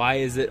 well, why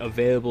is it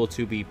available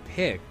to be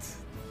picked?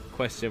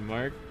 Question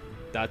mark. ...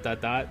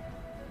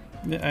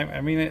 I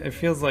mean, it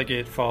feels like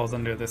it falls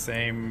under the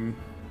same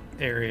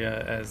area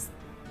as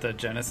the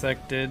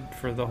Genesect did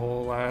for the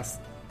whole last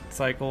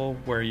cycle,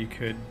 where you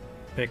could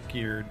pick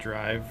your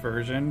drive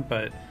version,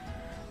 but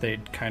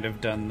they'd kind of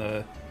done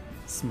the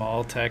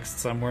small text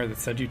somewhere that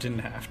said you didn't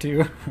have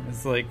to.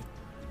 It's like,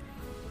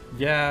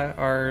 yeah,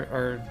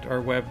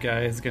 our web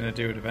guy is going to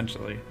do it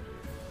eventually.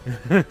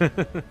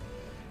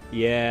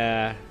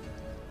 Yeah.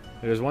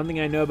 There's one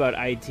thing I know about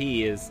IT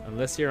is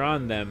unless you're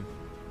on them,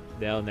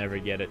 they'll never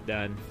get it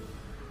done.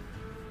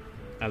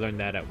 I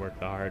learned that at work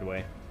the hard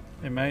way.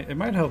 It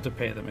might help to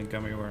pay them in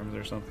gummy worms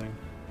or something.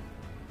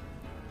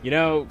 You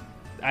know,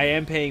 I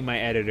am paying my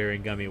editor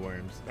in gummy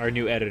worms, our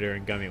new editor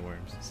in gummy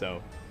worms,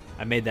 so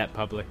I made that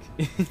public.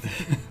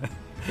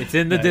 It's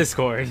in the Nice.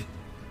 Discord.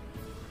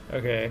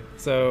 Okay,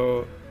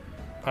 so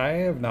I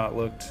have not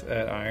looked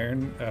at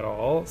Iron at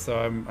all, so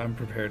I'm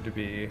prepared to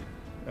be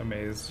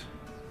amazed.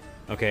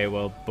 Okay,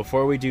 well,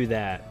 before we do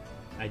that,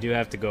 I do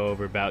have to go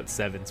over Bout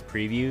 7's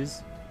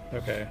previews.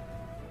 Okay.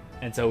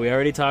 And so we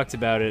already talked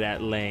about it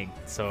at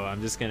length, so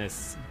I'm just going to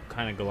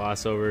kind of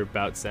gloss over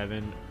Bout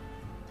 7.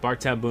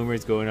 Barktown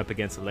Boomers going up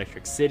against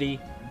Electric City.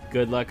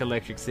 Good luck,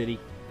 Electric City.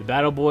 The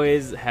Battle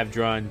Boys have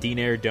drawn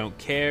Dinair Don't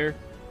Care.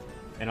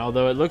 And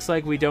although it looks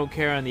like we don't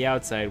care on the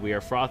outside, we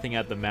are frothing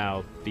at the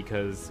mouth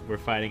because we're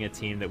fighting a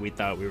team that we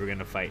thought we were going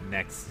to fight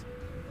next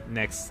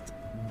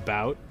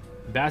bout.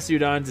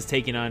 Bastiodons is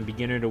taking on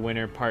Beginner to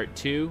Winner Part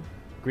 2.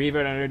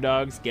 Graveyard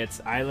Underdogs gets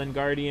Island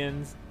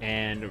Guardians,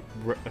 and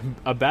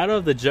a Battle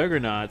of the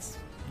Juggernauts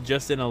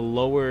just in a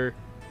lower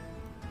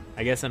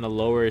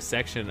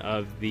section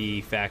of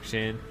the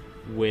faction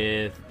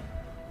with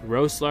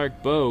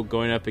Roselark Bow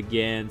going up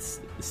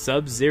against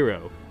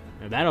Sub-Zero.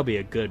 Now that'll be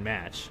a good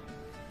match.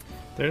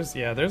 There's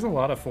a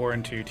lot of 4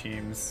 and 2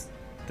 teams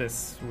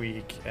this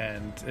week,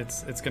 and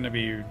it's going to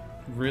be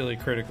really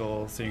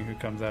critical seeing who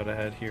comes out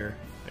ahead here.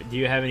 Do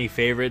you have any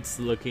favorites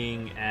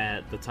looking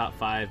at the top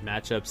 5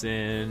 matchups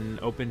in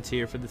open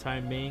tier for the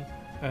time being?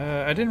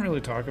 I didn't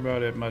really talk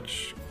about it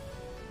much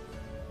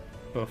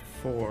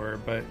before,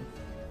 but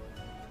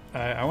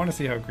I want to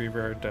see how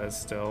Graveyard does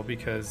still,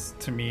 because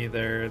to me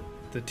they're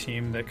the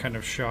team that kind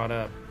of shot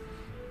up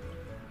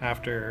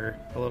after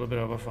a little bit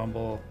of a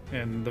fumble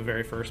in the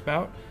very first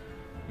bout.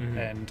 Mm-hmm.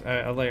 And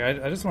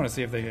I just want to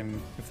see if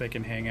they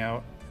can hang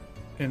out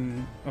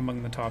in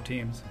among the top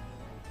teams.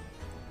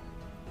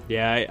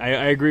 Yeah,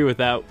 I agree with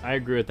that. I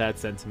agree with that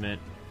sentiment.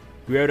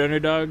 Graveyard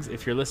Underdogs,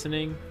 if you're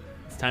listening,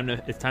 it's time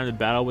to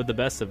battle with the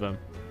best of them.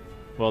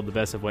 Well, the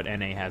best of what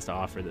NA has to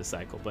offer this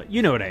cycle, but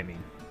you know what I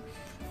mean.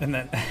 And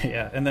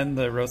then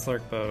the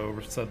Roselark Bow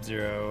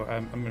Sub-Zero.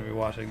 I'm going to be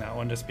watching that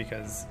one just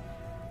because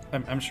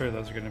I'm sure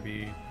those are going to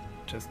be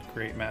just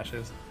great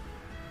matches.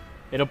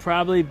 It'll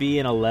probably be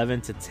an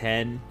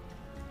 11-10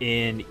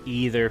 in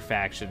either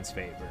faction's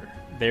favor.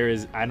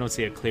 I don't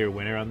see a clear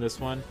winner on this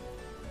one.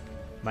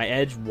 My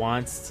edge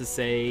wants to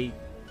say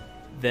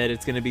that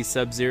it's going to be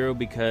Sub-Zero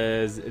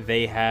because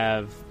they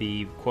have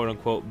the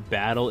quote-unquote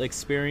battle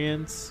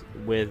experience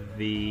with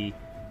the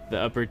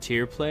upper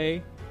tier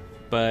play,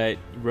 but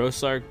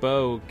Roselark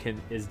Bow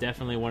is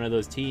definitely one of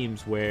those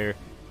teams where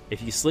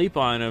if you sleep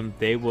on them,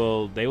 they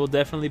will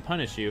definitely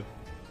punish you.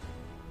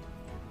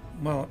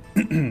 Well,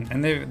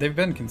 and they've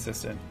been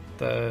consistent.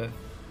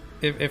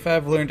 If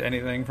I've learned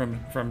anything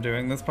from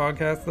doing this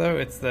podcast, though,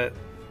 it's that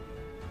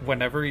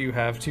whenever you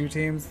have 2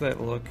 teams that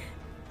look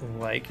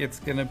like it's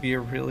going to be a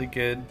really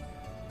good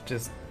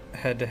just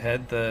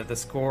head-to-head, the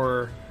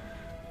score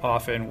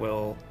often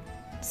will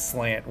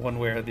slant one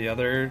way or the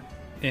other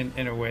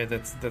in a way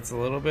that's a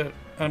little bit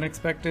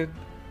unexpected.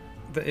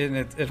 And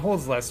it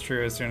holds less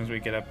true as soon as we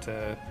get up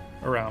to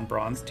around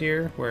bronze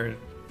tier, where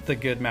the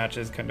good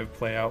matches kind of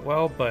play out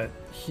well, but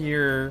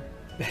here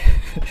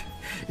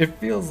it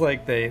feels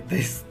like they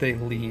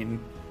lean.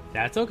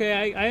 That's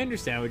okay. I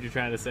understand what you're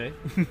trying to say.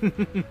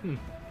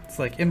 It's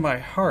like, in my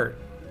heart,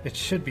 it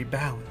should be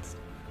balanced.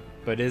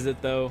 But is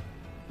it though?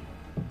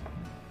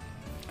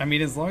 I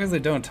mean, as long as they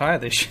don't tie,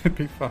 they should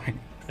be fine.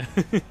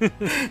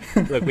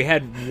 Look, we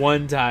had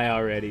one tie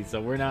already,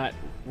 so we're not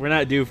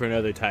due for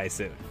another tie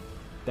soon,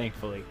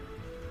 thankfully.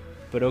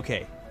 But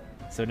okay,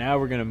 so now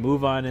we're gonna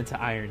move on into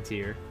Iron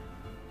Tier,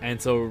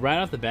 and so right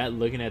off the bat,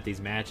 looking at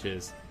these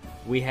matches,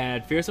 we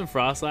had Fearsome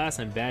Frostlass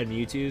and Bad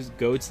Mewtwo's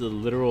go to the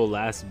literal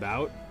last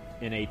bout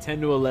in a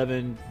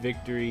 10-11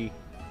 victory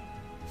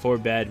for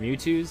Bad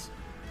Mewtwo's.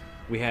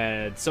 We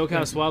had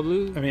SoCal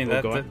Swablu. I mean,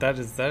 that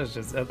is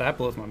just that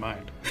blows my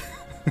mind.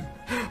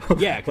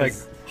 Yeah, like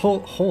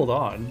hold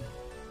on.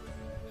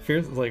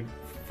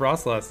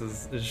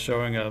 Frostlass is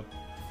showing up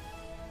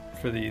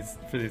for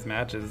these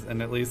matches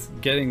and at least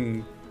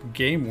getting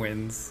game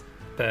wins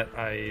that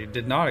I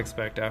did not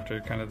expect after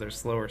kind of their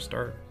slower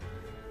start.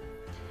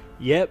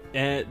 Yep,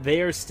 and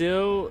they are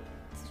still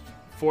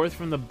fourth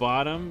from the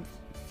bottom,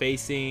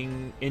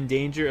 facing in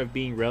danger of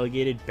being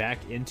relegated back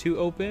into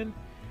Open.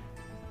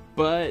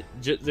 But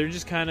they're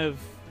just kind of,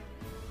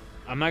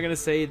 I'm not gonna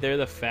say they're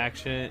the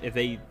faction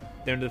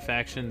they're the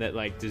faction that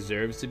like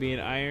deserves to be in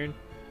Iron.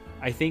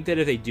 I think that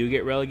if they do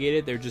get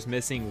relegated, they're just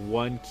missing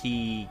one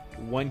key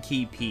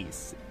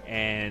piece,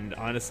 and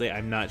honestly,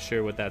 I'm not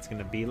sure what that's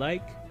gonna be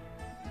like.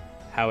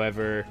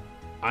 However,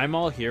 I'm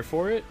all here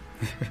for it.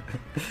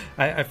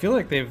 I feel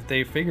like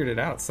they figured it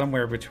out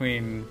somewhere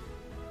between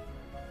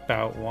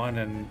bout 1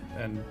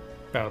 and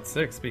bout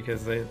 6,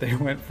 because they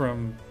went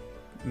from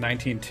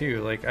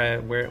 19-2. Like,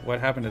 what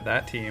happened to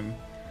that team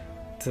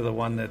to the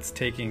one that's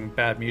taking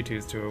Bad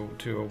Mewtwo's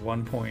to a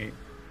 1-point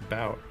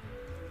bout?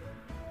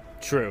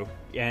 True,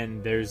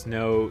 and there was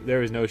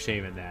no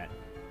shame in that.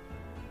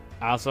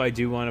 Also, I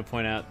do want to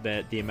point out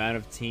that the amount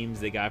of teams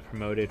that got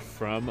promoted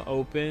from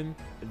Open,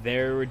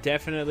 there were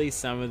definitely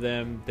some of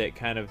them that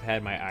kind of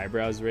had my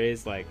eyebrows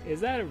raised. Like,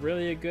 is that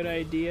really a good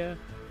idea?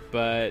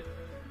 But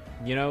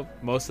you know,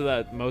 most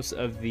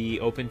of the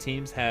Open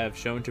teams have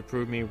shown to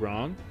prove me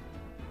wrong,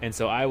 and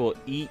so I will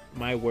eat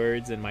my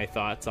words and my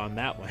thoughts on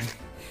that one.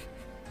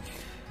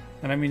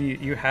 And I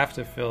mean, you have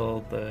to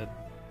fill the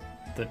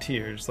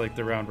tiers, like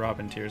the round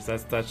robin tiers.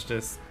 That's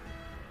just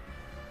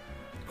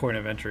point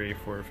of entry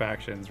for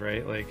factions,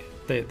 right? Like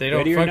they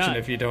don't function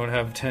if you don't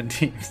have 10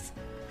 teams.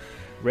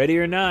 Ready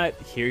or not,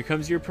 here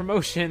comes your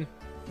promotion.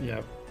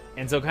 Yep.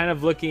 And so kind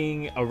of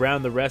looking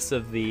around the rest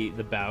of the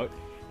bout,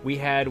 we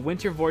had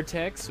Winter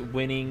Vortex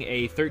winning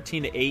a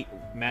 13-8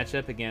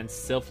 matchup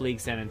against Sylph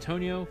League San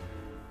Antonio.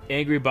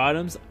 Angry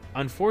Bottoms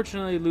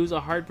unfortunately lose a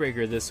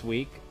heartbreaker this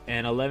week,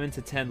 an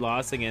 11-10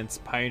 loss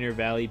against Pioneer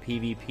Valley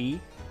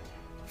PvP.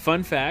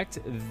 Fun fact,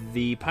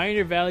 the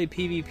Pioneer Valley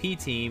PvP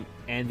team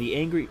and the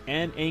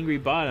Angry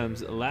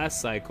Bottoms last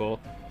cycle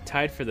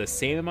tied for the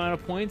same amount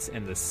of points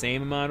and the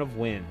same amount of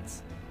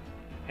wins.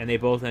 And they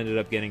both ended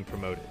up getting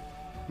promoted.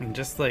 And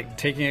just like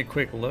taking a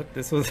quick look,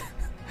 this was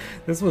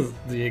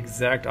the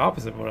exact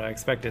opposite of what I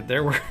expected.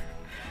 There were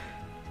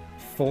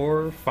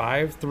 4,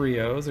 5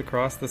 3-0s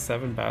across the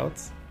 7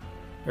 bouts.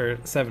 Or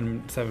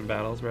seven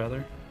battles,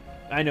 rather.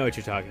 I know what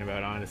you're talking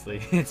about,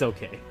 honestly. It's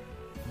okay.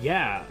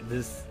 Yeah,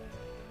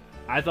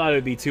 I thought it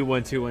would be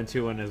 2-1, 2-1,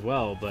 2-1 as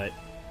well, but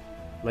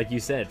like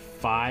you said,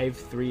 5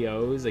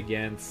 3-0s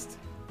against,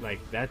 like,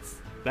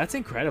 that's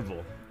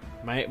incredible.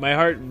 My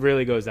heart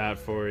really goes out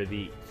for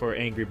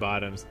Angry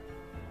Bottoms.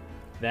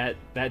 That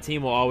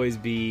team will always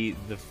be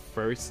the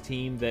first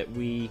team that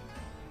we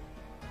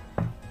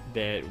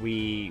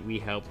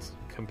helped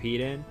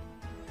compete in,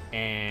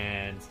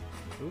 and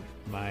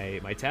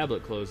my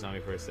tablet closed on me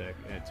for a sec.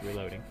 It's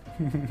reloading.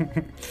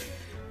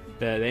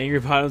 The Angry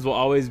Bottoms will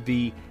always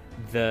be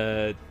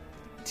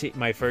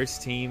my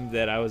first team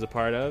that I was a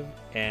part of,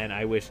 and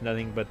I wish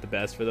nothing but the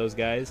best for those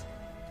guys.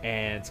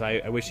 And so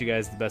I wish you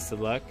guys the best of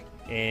luck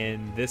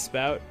in this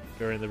bout,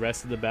 or in the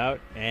rest of the bout,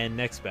 and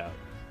next bout.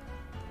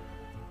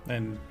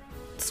 And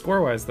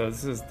score-wise, though,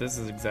 this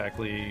is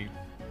exactly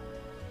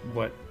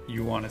what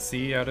you want to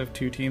see out of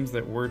two teams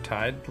that were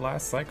tied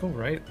last cycle,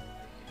 right?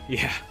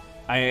 Yeah.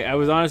 I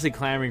was honestly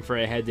clamoring for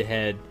a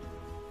head-to-head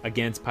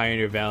against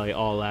Pioneer Valley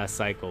all last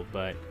cycle,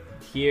 but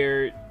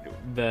here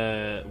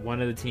one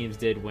of the teams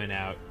did win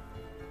out.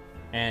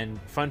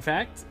 And fun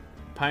fact,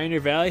 Pioneer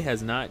Valley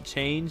has not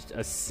changed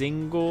a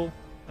single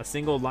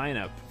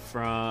lineup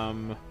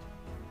from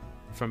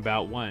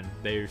bout 1.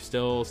 They're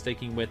still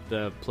sticking with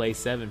the play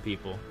 7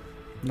 people.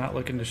 Not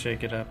looking to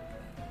shake it up.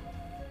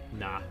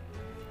 Nah.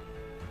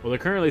 Well, they're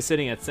currently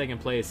sitting at second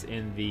place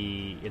in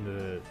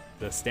the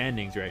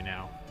standings right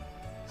now.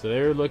 So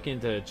they're looking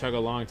to chug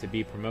along to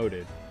be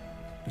promoted.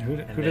 Who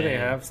do they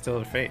have still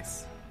to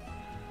face?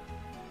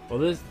 Well,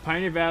 this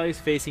Pioneer Valley's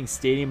facing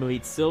Stadium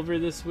Elite Silver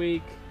this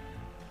week.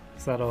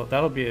 So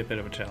that'll be a bit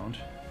of a challenge.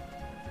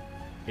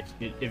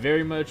 It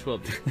very much will.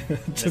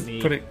 Just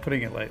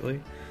putting it lightly.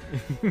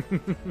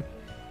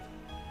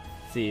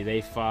 see,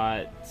 they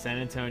fought San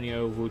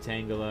Antonio, Wu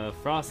Tangela,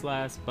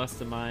 Frostlass,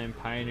 Bustamine,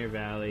 Pioneer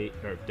Valley,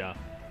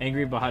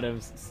 Angry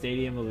Bottoms,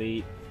 Stadium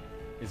Elite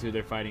is who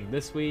they're fighting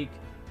this week.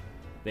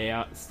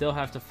 They still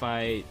have to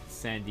fight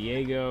San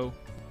Diego.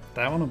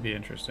 That one will be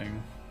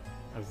interesting.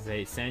 I was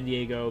going to say San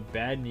Diego,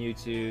 Bad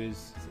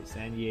Mewtwo's. So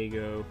San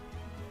Diego,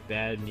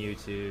 Bad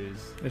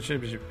Mewtwo's. It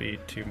should be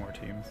 2 more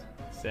teams.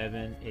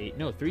 7, 8,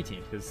 no, 3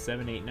 teams, because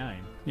 7, 8, 9.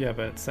 Yeah,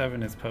 but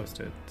 7 is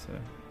posted, so.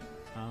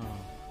 Oh.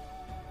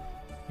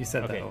 You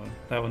said that one.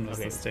 That one was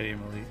the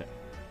Stadium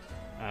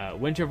Elite.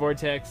 Winter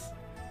Vortex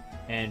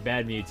and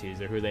Bad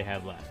Mewtwo's are who they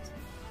have left.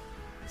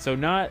 So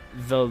not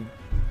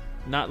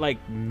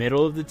like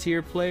middle of the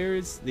tier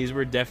players. These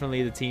were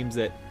definitely the teams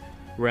that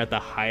were at the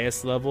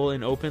highest level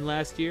in Open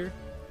last year.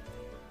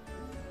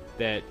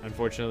 That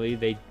unfortunately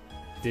they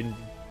didn't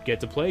get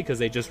to play because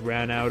they just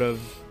ran out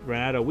of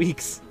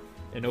weeks.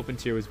 And Open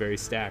tier was very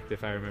stacked,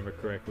 if I remember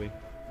correctly.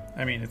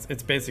 I mean,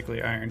 it's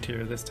basically Iron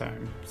tier this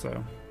time,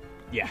 so.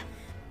 Yeah.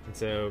 And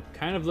so,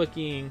 kind of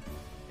looking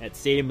at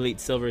Stadium Elite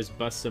Silver's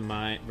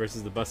Bustamine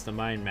versus the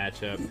Bustamine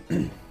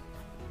matchup.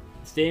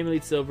 Stadium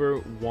Elite Silver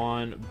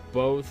won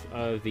both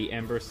of the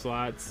Ember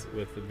slots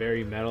with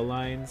very metal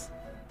lines,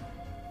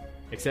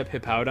 except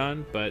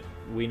Hippowdon, but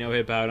we know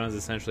Hippowdon's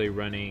essentially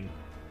running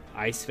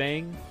Ice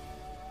Fang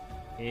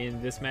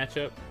in this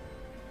matchup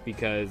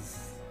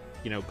because,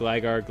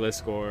 Gligar,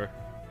 Gliscor,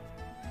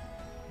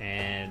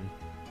 and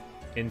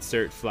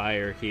insert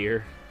flyer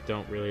here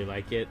don't really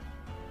like it.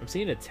 I'm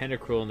seeing a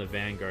Tentacruel in the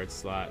Vanguard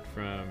slot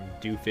from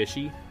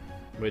Doofishy,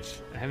 which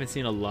I haven't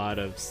seen a lot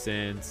of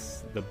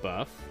since the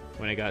buff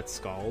when I got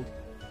Scald.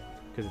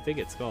 Because it did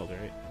get Scald,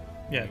 right?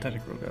 Yeah,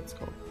 Tentacruel got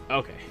Scald.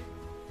 Okay.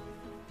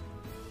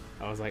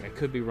 I was like, I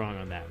could be wrong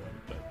on that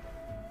one,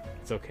 but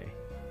it's okay.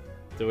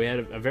 So we had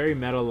a very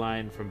metal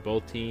line from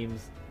both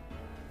teams.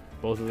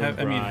 Both of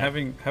them.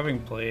 Having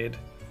played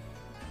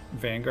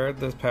Vanguard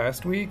this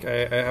past week,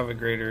 I have a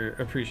greater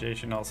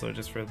appreciation also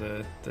just for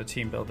the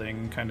team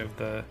building, kind of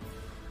the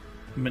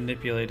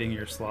manipulating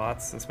your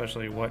slots,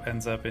 especially what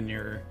ends up in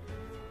your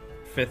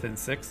 5th and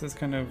 6th is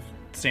kind of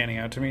standing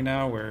out to me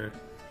now, where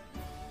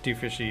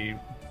Doofishy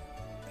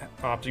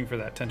opting for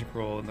that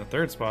Tentacruel in the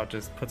 3rd spot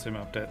just puts him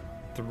up to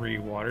 3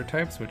 water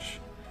types, which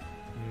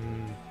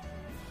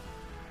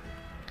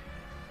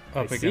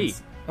up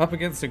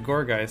against a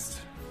Gourgeist.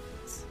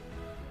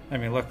 I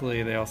mean,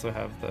 luckily they also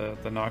have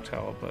the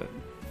Noctowl,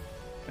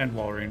 and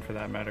Walrein for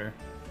that matter.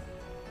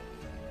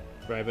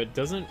 Right, but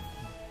doesn't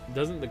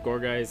the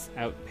Gourgeist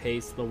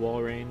outpace the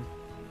Walrein,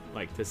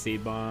 like to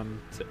Seed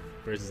Bomb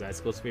versus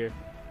Icicle Sphere?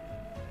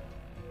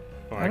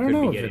 I don't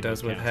know if it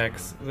does with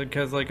Hex,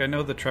 because I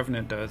know the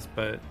Trevenant does,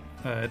 but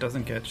it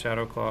doesn't get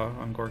Shadow Claw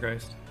on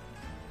Gourgeist.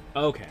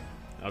 Okay.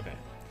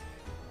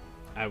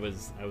 I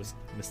was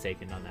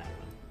mistaken on that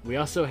one. We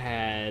also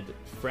had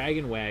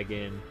Frag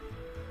Wagon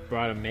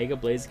brought a Mega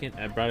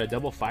Blaziken, brought a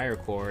double Fire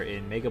Core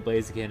in Mega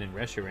Blaziken and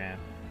Reshiram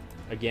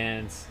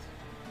against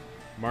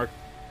Mark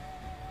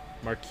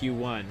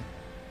Q1,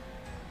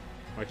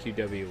 Mark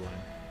QW1,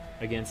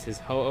 against his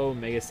Ho-Oh,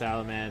 Mega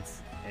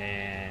Salamence,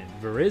 and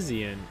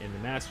Virizion in the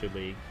Master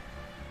League.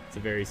 It's a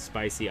very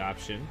spicy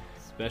option,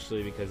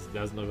 especially because it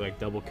doesn't look like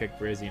Double Kick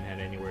Virizion had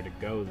anywhere to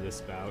go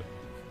this bout.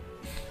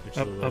 Which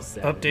is a little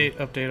sad.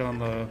 Update on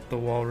the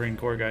Walrein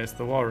Gourgeist.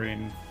 The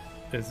Walrein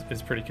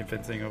is pretty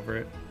convincing over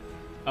it.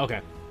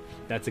 Okay,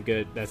 that's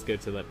good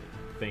to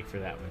think for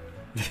that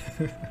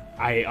one.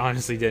 I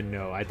honestly didn't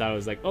know. I thought it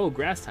was like, oh,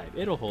 Grass type,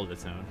 it'll hold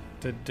its own.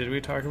 Did we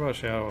talk about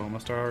Shadow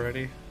Omastar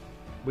already?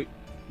 Wait,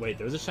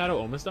 there was a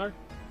Shadow Omastar?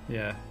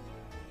 Yeah,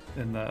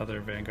 in the other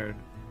Vanguard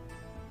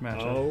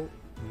matchup. Oh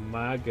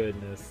my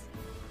goodness,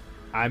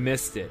 I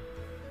missed it.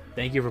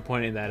 Thank you for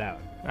pointing that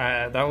out.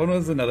 That one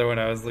was another one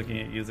I was looking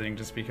at using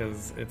just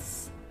because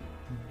it's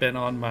been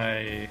on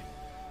my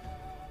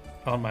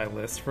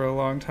list for a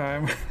long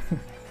time.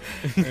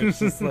 It's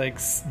just like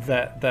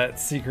that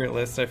secret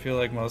list I feel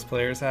like most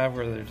players have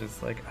where they're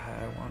just like,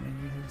 I want to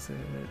use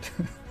it.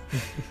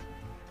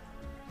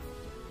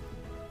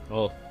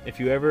 Well, if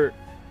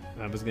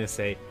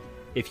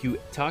you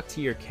talk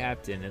to your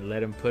captain and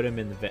let him put him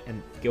in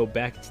and go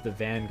back to the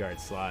Vanguard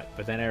slot,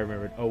 but then I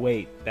remembered, oh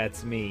wait,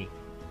 that's me.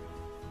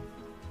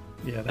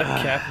 Yeah,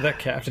 that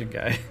captain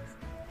guy.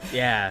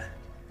 Yeah,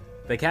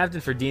 the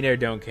captain for Dino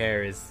Don't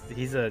Care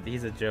he's a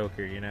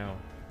joker,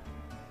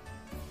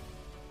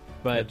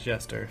 But a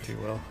jester, if you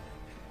will.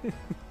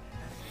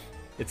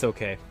 It's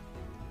okay.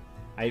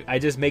 I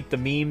just make the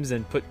memes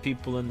and put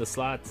people in the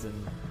slots,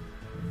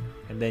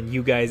 and then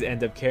you guys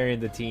end up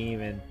carrying the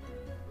team and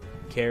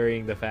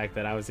carrying the fact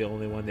that I was the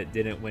only one that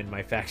didn't win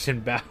my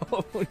faction bout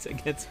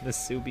against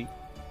Masubi.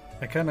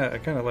 I kind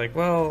of like.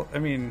 Well, I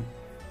mean,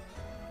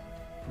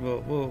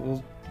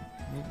 we'll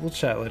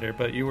chat later.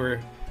 But you were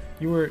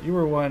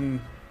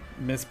one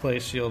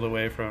misplaced shield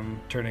away from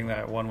turning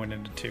that 1 win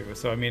into 2.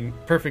 So I mean,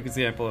 perfect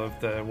example of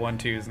the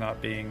 1-2s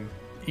not being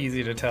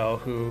easy to tell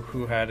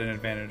who had an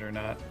advantage or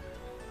not.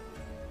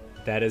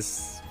 That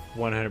is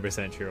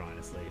 100% true,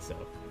 honestly. So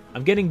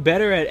I'm getting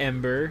better at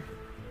Ember,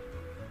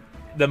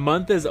 the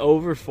month is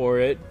over for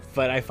it,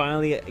 but I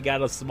finally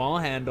got a small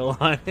handle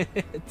on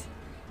it.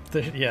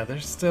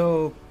 There's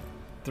still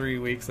 3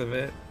 weeks of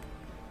it.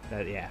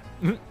 Yeah.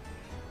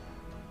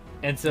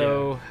 And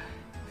so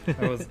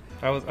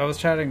I was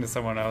chatting to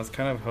someone. I was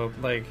kind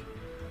of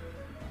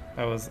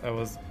I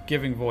was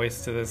giving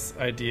voice to this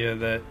idea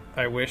that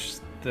I wish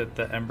that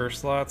the Ember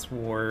slots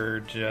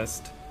were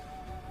just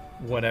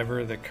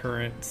whatever the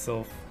current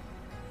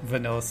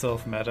vanilla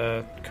Sylph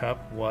meta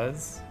cup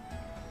was.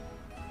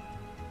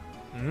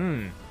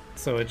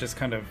 So it just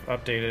kind of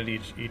updated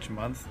each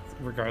month,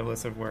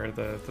 regardless of where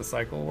the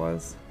cycle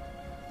was.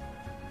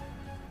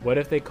 What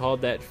if they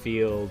called that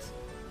field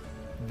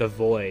the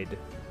Void,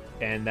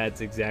 and that's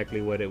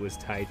exactly what it was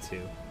tied to?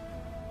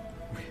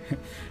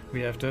 we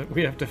have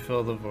to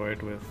fill the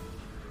void with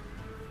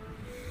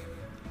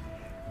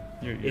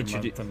your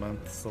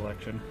month-to-month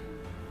selection.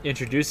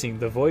 Introducing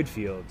the Void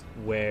field,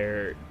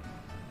 where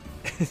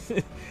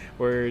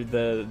where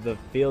the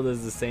field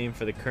is the same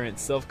for the current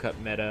Sylph Cup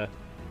meta,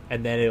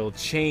 and then it'll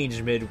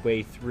change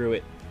midway through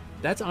it.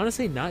 That's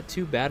honestly not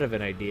too bad of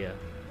an idea.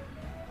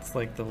 It's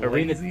like the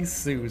Lazy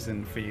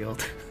Susan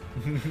field.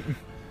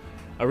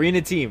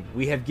 Arena team,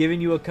 we have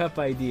given you a cup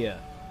idea.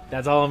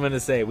 That's all I'm going to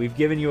say. We've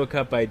given you a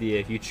cup idea.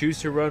 If you choose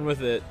to run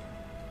with it,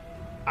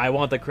 I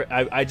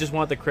just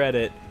want the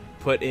credit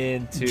put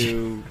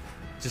into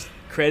just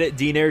credit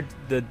DNair,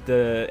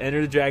 the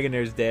Enter the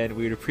Dragonair's Den.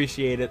 We would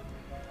appreciate it.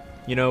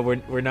 You know,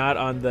 we're not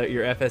on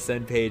your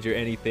FSN page or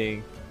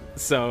anything.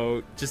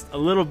 So just a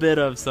little bit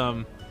of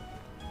some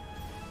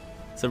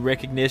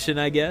recognition,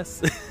 I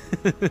guess.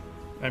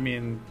 I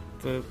mean,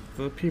 the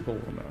people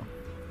will know.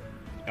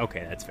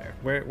 Okay, that's fair.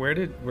 Where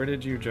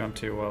did you jump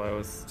to while I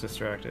was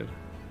distracted?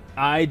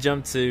 I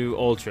jumped to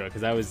Ultra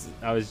because I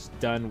was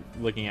done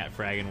looking at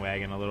Frag and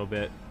Wagon a little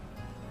bit,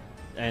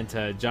 and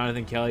to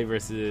Jonathan Kelly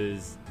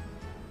versus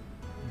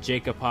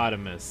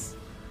Jacopotamus.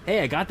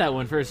 Hey, I got that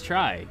one first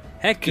try.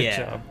 Heck Good yeah!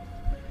 job.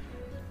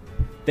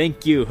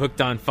 Thank you,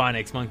 Hooked on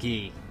Phonics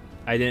Monkey.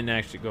 I didn't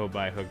actually go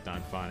by Hooked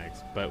on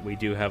Phonics, but we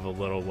do have a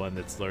little one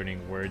that's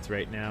learning words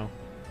right now,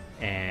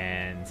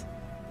 and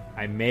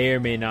I may or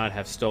may not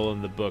have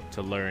stolen the book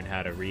to learn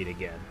how to read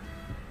again.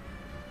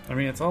 I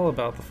mean, it's all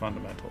about the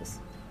fundamentals.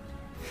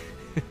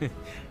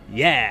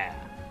 Yeah!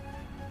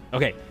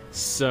 Okay,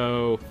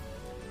 so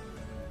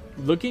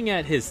looking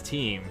at his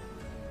team,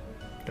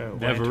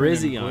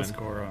 Virizion.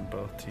 Score on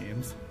both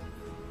teams.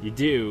 You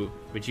do,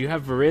 but you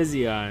have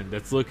Virizion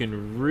that's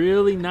looking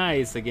really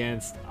nice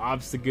against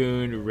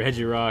Obstagoon,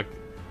 Regirock,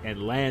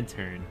 and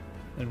Lantern.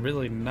 And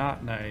really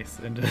not nice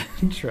into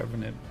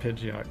Trevenant,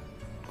 Pidgeot,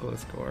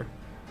 Gliscor.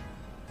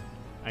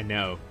 I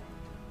know.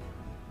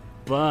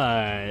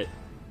 But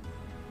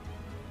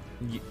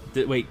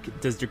wait,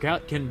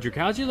 can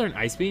Dracaulgy learn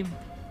Ice Beam?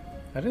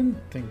 I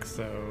didn't think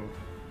so.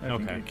 I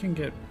think Okay. it can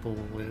get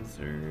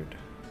Blizzard.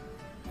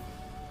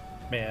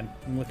 Man,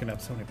 I'm looking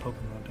up so many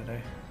Pokemon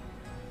today.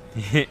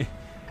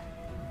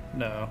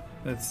 No,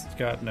 it's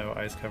got no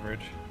ice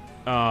coverage.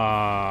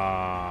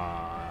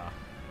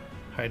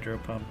 Hydro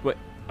Pump. What?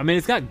 I mean,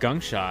 it's got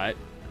Gunk Shot.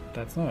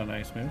 That's not an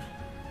ice move.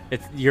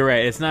 You're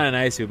right. It's not an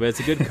Ice move, but it's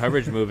a good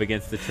coverage move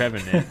against the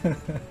Trevenant.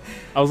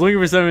 I was looking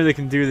for somebody that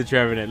can do the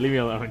Trevenant. Leave me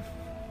alone.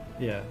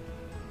 Yeah.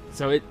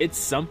 So it's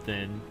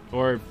something,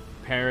 or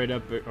pair it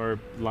up, or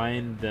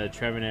line the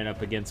Trevenant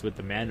up against with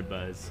the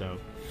Mandibuzz. So,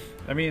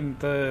 I mean,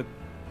 the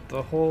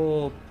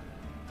whole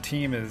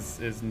team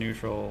is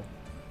neutral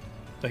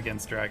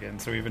against Dragon,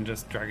 so even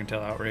just Dragon Tail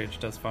Outrage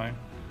does fine.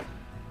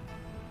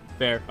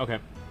 fair. Okay.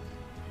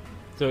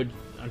 So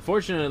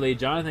unfortunately,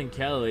 Jonathan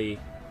Kelly,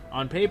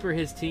 on paper,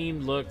 his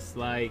team looks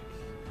like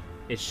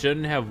it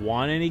shouldn't have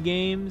won any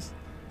games,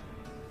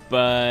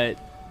 but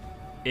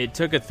it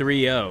took a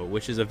 3-0,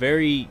 which is a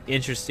very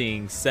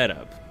interesting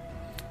setup.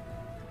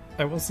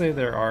 I will say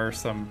there are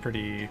some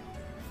pretty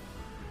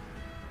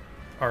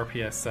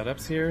RPS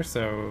setups here,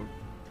 so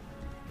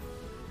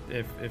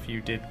if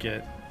you did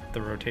get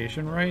the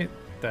rotation right,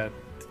 that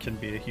can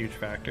be a huge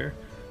factor.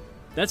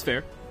 That's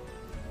fair.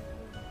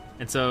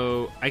 And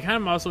so I kind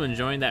of also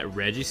enjoying that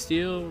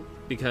Registeel,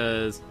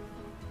 because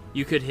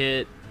you can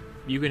hit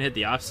the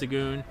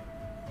Obstagoon,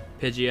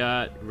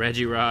 Pidgeot,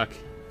 Regirock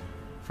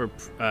for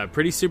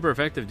pretty super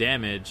effective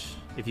damage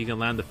if you can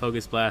land the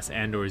Focus Blast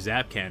and or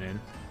Zap Cannon.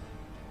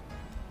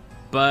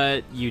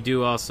 But you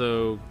do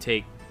also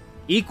take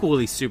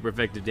equally super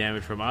effective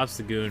damage from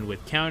Obstagoon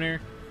with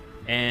counter,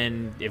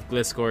 and if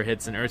Gliscor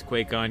hits an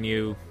Earthquake on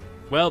you,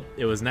 well,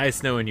 it was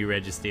nice knowing you,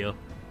 Registeel.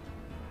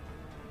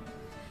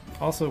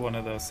 Also one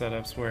of those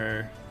setups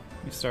where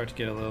you start to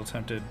get a little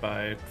tempted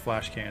by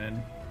Flash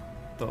Cannon,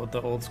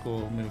 the old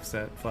school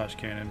moveset, Flash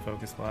Cannon,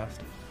 Focus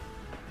Blast.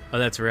 Oh,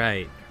 that's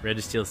right.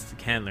 Registeel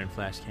can learn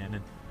Flash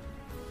Cannon.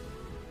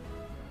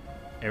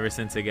 Ever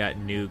since it got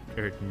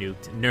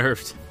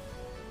nerfed,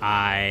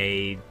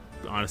 I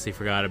honestly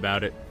forgot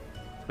about it,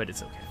 but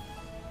it's okay.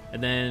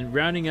 And then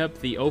rounding up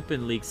the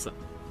Open League slot,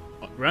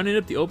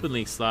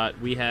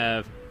 we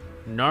have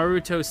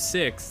Naruto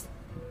 6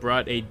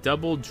 brought a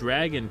double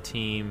dragon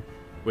team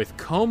with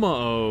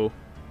Komao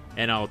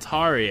and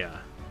Altaria.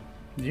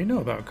 You know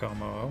about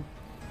Como.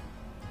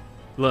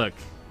 Look,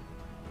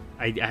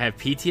 I have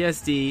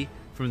PTSD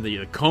from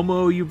the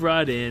Como you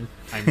brought in.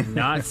 I'm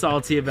not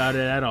salty about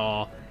it at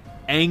all.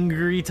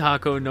 Angry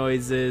taco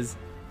noises.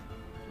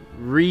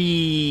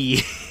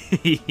 I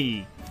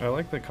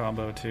like the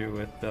combo too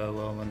with the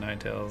Alolan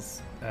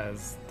Ninetales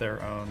as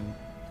their own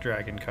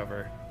dragon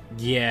cover.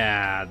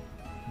 Yeah,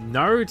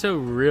 Naruto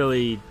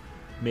really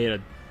made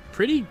a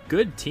pretty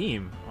good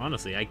team,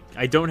 honestly.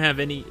 I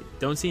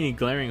don't see any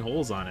glaring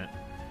holes on it.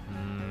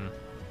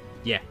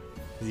 Yeah,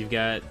 'cause you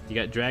got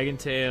Dragon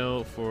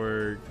Tail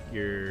for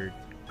your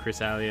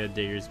Chrysalia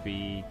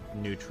Diggersby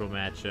neutral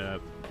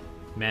matchup,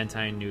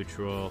 Mantine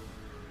neutral.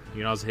 You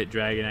can also hit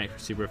Dragonite for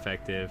super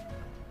effective,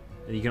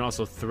 and you can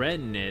also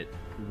threaten it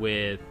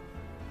with.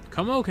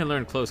 Como can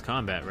learn close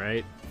combat,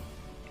 right?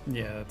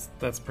 Yeah,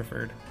 that's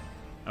preferred.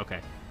 Okay.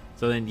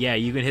 So then, yeah,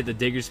 you can hit the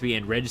Diggersby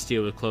and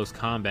Registeel with close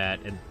combat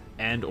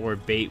and or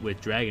bait with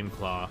Dragon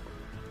Claw.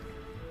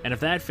 And if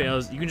that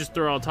fails, you can just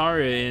throw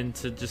Altaria in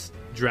to just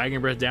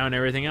Dragon Breath down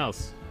everything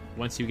else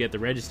once you get the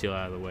Registeel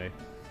out of the way.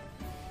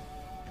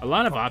 A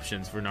lot of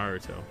options for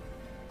Naruto.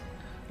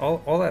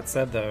 All that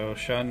said, though,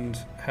 Shund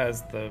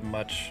has the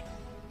much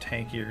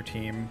tankier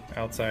team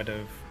outside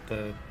of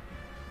the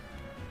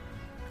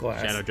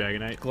Shadow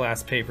Dragonite.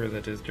 Glass paper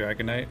that is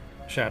Dragonite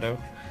Shadow.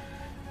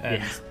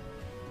 And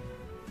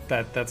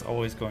that's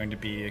always going to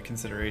be a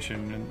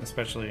consideration,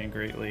 especially in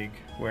Great League,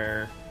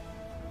 where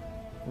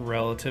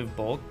relative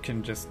bulk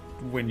can just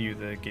win you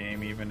the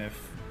game, even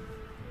if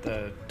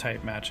the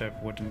type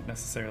matchup wouldn't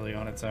necessarily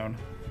on its own.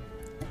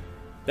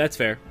 That's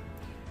fair.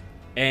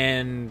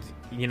 And,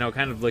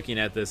 kind of looking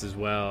at this as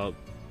well,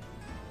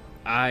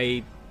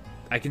 I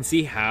can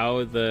see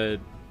how the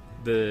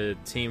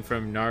team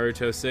from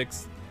Naruto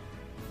 6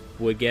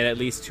 would get at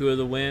least 2 of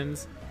the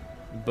wins,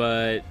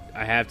 but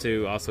I have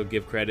to also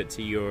give credit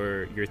to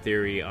your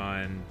theory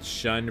on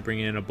Shun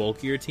bringing in a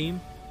bulkier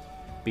team,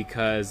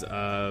 because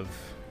of,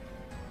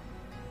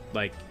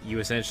 you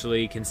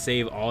essentially can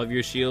save all of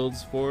your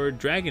shields for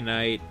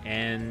Dragonite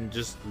and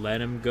just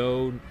let him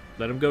go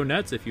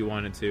nuts if you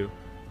wanted to.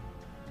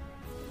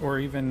 Or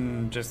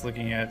even just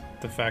looking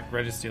at the fact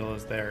Registeel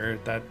is there,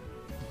 that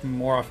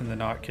more often than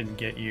not can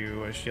get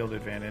you a shield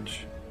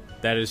advantage.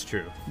 That is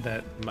true.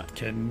 That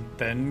can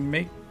then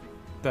make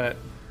that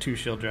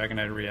 2-shield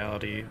Dragonite a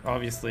reality.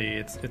 Obviously,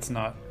 it's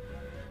not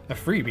a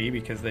freebie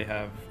because they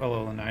have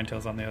Alolan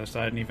Ninetales on the other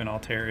side, and even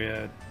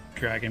Altaria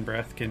Dragon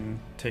Breath can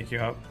take you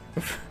out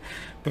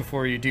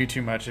before you do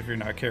too much if you're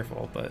not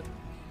careful. But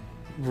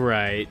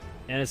right,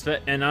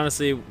 and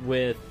honestly,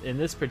 in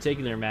this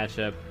particular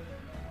matchup,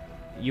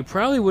 you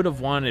probably would have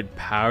wanted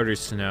Powder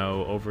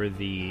Snow over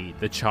the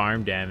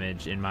charm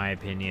damage, in my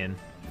opinion.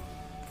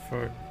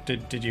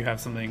 Did you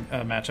have a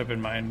matchup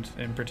in mind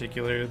in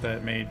particular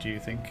that made you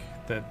think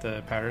that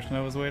the Powder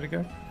Snow was the way to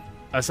go?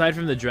 Aside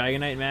from the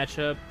Dragonite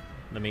matchup,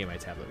 let me get my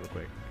tablet real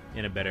quick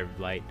in a better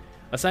light.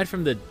 Aside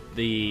from the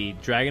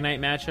Dragonite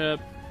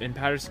matchup in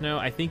Powder Snow,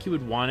 I think you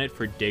would want it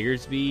for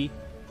Diggersby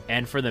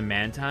and for the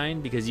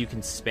Mantine, because you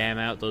can spam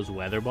out those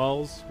Weather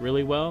Balls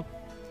really well.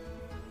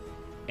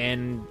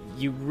 And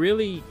you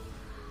really...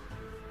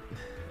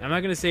 I'm not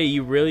going to say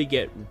you really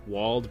get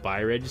walled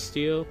by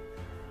Registeel,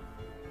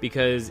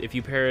 because if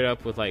you pair it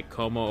up with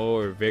Como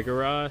or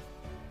Vigoroth,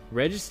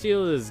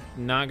 Registeel is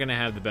not going to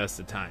have the best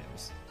of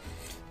times.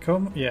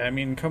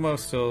 Como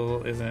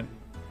still isn't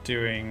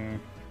doing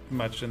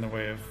much in the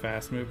way of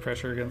fast move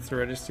pressure against the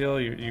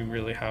Registeel. You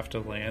really have to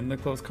land the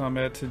close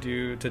combat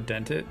to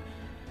dent it.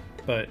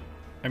 But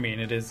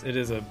it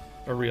is a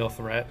real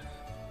threat.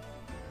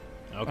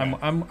 Okay.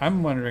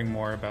 I'm wondering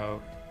more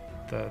about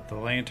the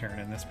Lantern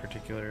in this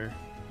particular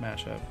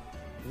matchup.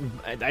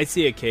 I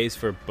see a case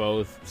for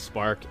both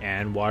Spark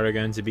and Water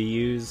Gun to be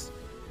used.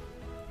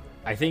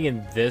 I think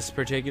in this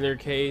particular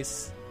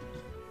case,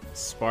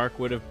 Spark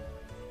would have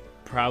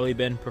probably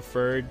been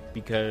preferred,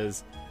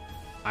 because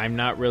I'm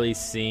not really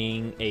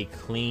seeing a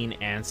clean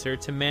answer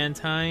to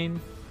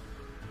Mantine,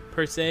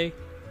 per se.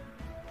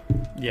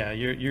 Yeah,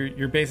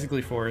 you're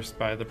basically forced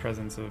by the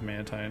presence of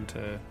Mantine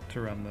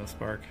to run the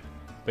Spark.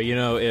 But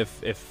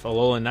if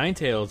Alolan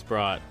Ninetales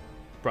brought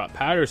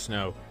Powder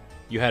Snow,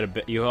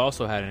 you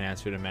also had an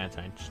answer to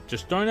Mantine.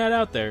 Just throwing that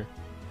out there.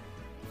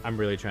 I'm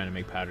really trying to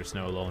make Powder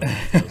Snow Alolan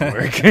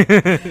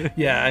Ninetales work.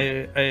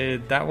 Yeah, I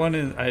that one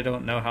is. I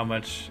don't know how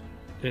much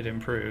it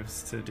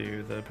improves to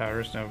do the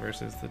Powder Snow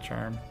versus the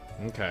Charm.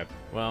 Okay,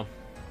 well,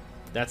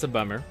 that's a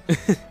bummer.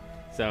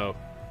 So,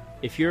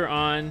 if you're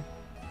on,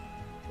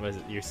 was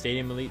it your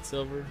Stadium Elite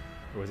Silver,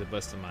 or was it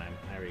Bust of Mine?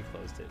 I already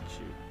closed it.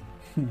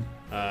 Shoot.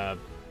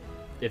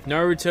 If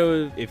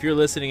Naruto, if you're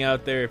listening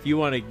out there, if you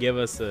want to give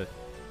us an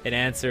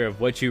answer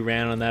of what you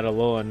ran on that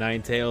Alolan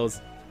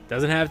Ninetales,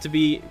 doesn't have to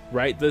be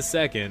right this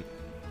second.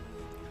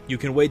 You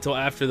can wait till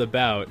after the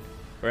bout,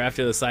 or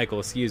after the cycle,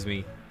 excuse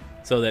me,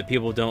 so that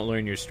people don't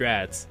learn your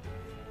strats.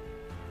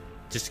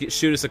 Just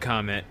shoot us a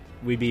comment.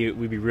 We'd be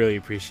really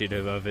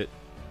appreciative of it.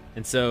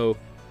 And so,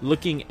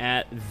 looking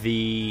at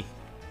the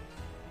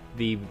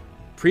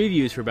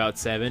previews for Bout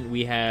 7,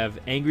 we have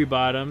Angry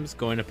Bottoms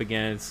going up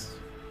against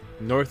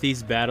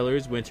Northeast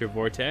Battlers Winter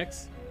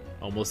Vortex.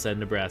 Almost said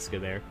Nebraska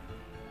there.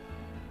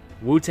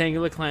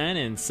 Wu-Tang Clan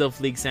and Sylph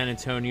League San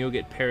Antonio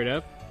get paired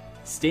up.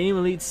 Stadium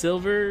Elite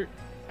Silver,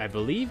 I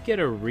believe, get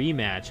a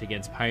rematch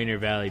against Pioneer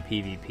Valley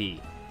PvP.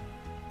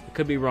 I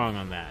could be wrong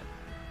on that.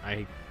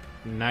 I'm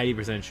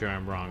 90% sure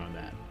I'm wrong on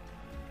that.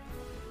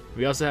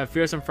 We also have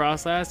Fearsome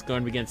Frostlass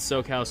going against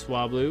SoCal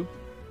Swablu.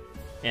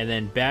 And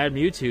then Bad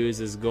Mewtwo's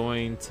is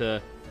going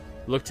to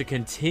look to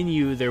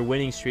continue their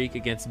winning streak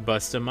against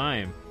Busta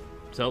Mime.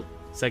 So,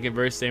 second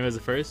verse, same as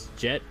the first.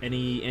 Jet,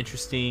 any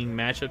interesting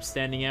matchups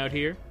standing out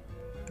here?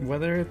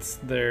 Whether it's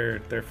their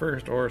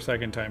first or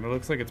second time, it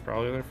looks like it's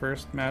probably their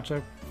first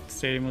matchup.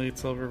 Stadium Elite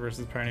Silver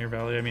versus Pioneer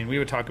Valley. I mean, we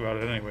would talk about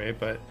it anyway,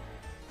 but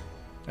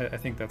I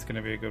think that's going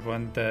to be a good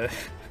one. The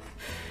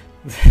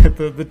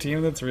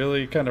team that's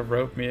really kind of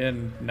roped me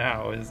in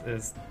now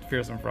is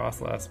Fearsome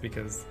Frostlass,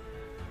 because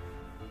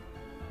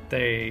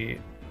they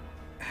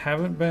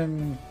haven't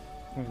been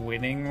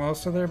winning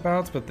most of their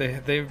bouts, but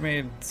they've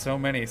made so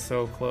many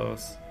so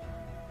close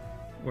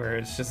where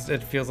it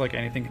feels like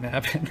anything can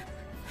happen.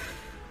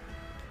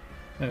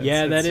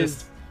 Yeah, that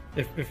is.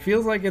 It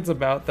feels like it's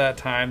about that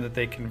time that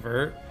they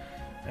convert,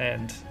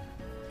 and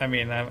I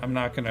mean, I'm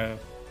not gonna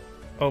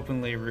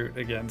openly root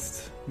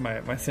against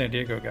my San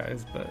Diego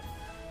guys, but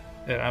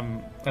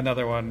I'm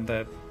another one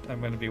that I'm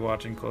going to be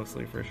watching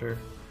closely for sure.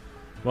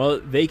 Well,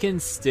 they can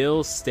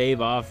still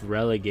stave off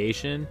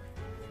relegation,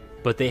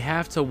 but they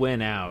have to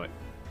win out,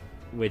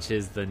 which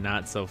is the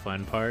not so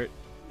fun part,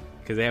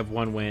 because they have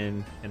one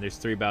win and there's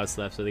 3 bouts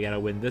left, so they got to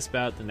win this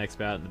bout, the next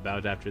bout, and the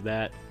bout after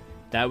that.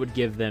 That would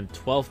give them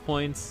 12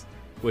 points,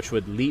 which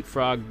would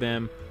leapfrog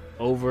them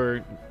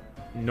over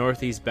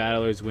Northeast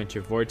Battlers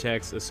Winter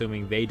Vortex,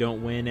 assuming they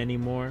don't win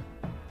anymore.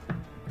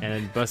 And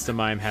then Busta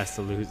Mime has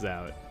to lose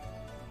out.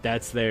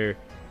 That's their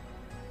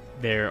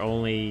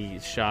only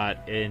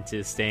shot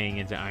into staying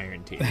into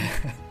Iron Team.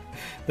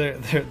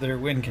 Their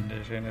win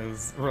condition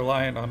is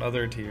reliant on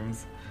other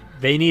teams.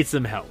 They need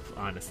some help,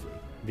 honestly.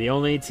 The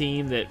only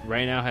team that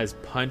right now has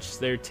punched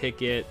their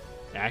ticket...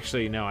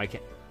 Actually, no, I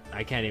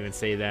can't even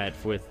say that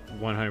with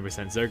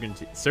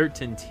 100%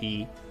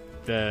 certainty.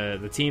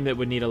 The team that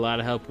would need a lot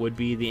of help would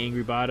be the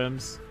Angry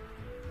Bottoms.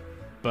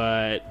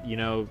 But, you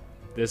know,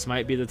 this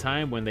might be the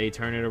time when they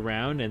turn it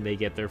around and they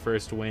get their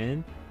first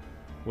win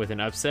with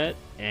an upset,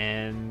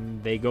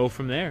 and they go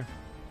from there.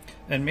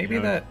 And maybe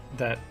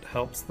that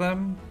helps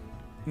them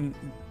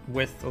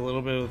with a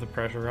little bit of the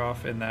pressure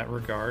off in that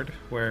regard,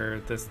 where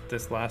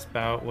this last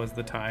bout was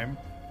the time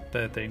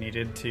that they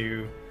needed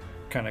to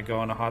kind of go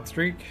on a hot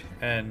streak.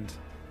 And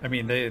I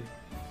mean, they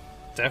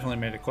definitely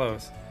made it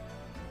close,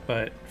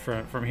 but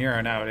from here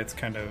on out, it's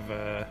kind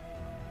of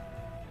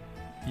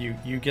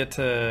you get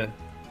to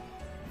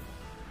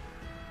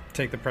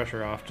take the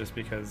pressure off, just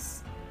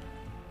because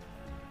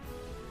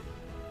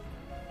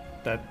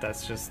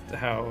that's just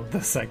how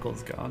the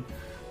cycle's gone.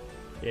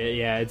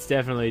 Yeah, it's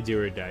definitely do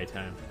or die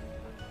time.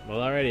 Well,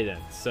 alrighty then.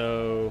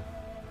 So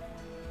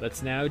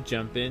let's now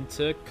jump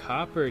into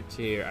Copper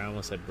Tier. I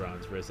almost said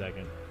Bronze for a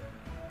second.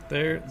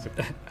 They're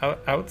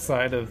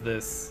outside of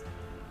this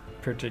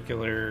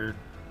particular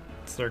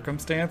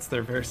circumstance,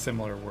 they're very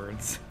similar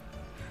words.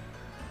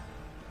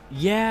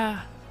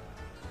 Yeah.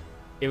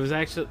 It was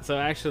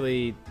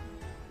actually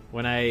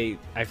when I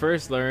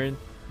first learned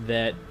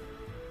that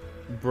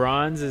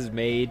bronze is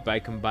made by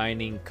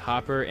combining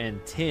copper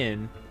and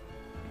tin,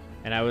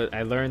 and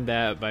I learned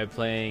that by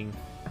playing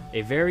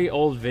a very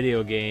old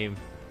video game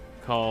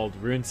called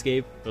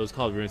RuneScape. It was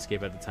called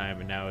RuneScape at the time,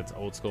 and now it's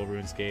old school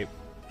RuneScape.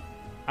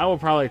 I will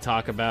probably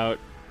talk about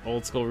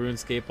old school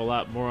RuneScape a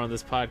lot more on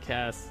this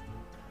podcast.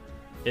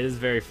 It is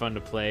very fun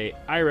to play.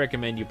 I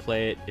recommend you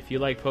play it. If you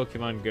like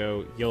Pokemon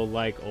Go, you'll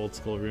like old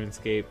school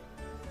RuneScape,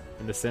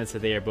 in the sense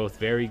that they are both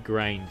very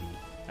grindy.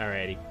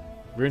 Alrighty.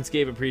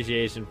 RuneScape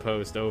appreciation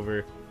post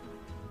over.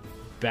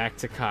 Back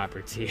to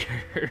Copper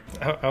Tier.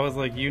 I was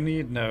like, you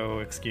need no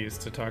excuse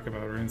to talk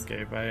about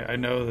RuneScape. I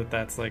know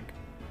that's like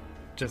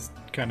just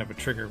kind of a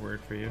trigger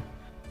word for you.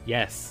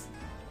 Yes.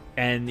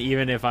 And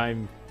even if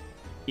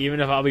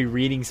I'll be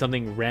reading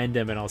something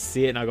random and I'll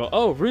see it and I'll go,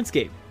 oh,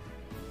 RuneScape.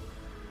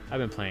 I've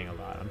been playing a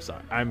lot. I'm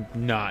sorry. I'm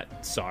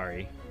not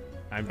sorry.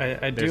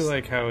 I do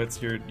like how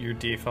it's your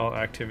default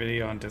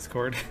activity on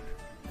Discord.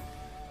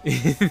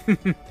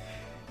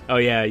 Oh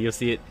yeah, you'll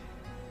see it.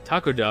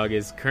 Taco Dog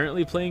is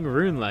currently playing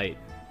RuneLite.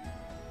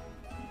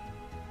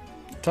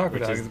 Taco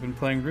Dog has been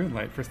playing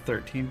RuneLite for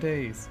 13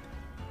 days.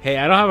 Hey,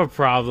 I don't have a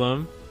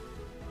problem.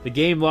 The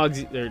game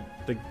logs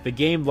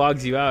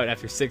you out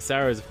after 6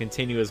 hours of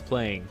continuous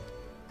playing.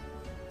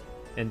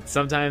 And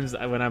sometimes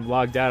when I'm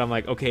logged out, I'm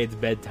like, okay, it's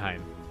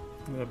bedtime.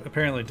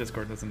 Apparently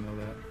Discord doesn't know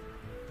that.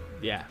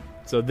 Yeah,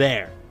 so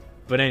there.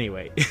 But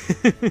anyway.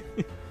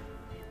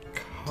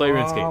 Play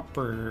RuneScape.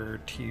 Copper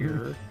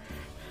Tier.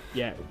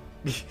 Yeah.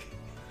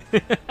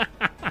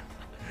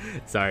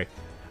 Sorry.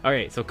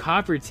 Alright, so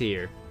Copper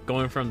Tier,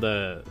 going from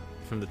the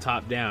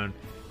top down,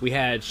 we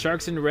had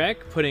Sharks and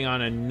Wreck putting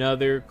on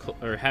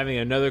having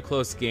another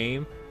close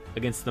game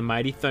against the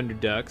mighty Thunder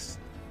Ducks.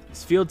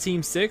 Field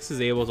Team 6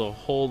 is able to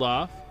hold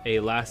off a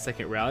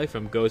last-second rally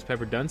from Ghost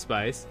Pepper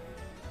Dunspice.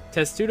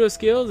 Testudo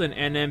Skills and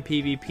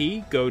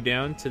NMPVP go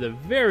down to the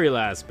very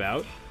last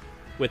bout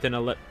with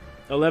an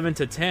 11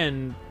 to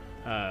 10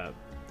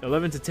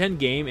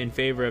 game in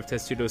favor of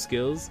Testudo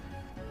Skills.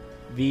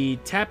 The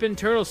Tappin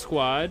Turtle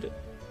Squad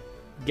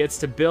gets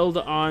to build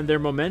on their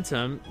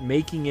momentum,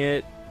 making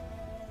it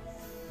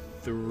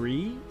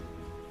three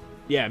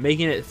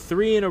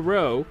in a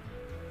row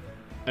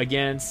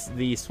against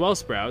the Swell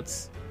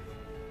Sprouts.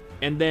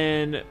 And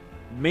then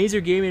Mazer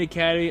Gaming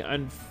Academy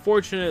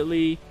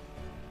unfortunately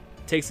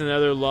takes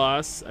another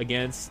loss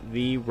against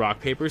the Rock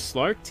Paper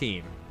Slark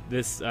team.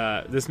 This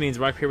means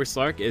Rock Paper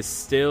Slark is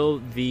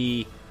still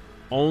the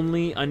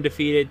only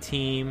undefeated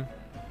team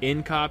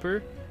in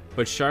Copper,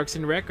 but Sharks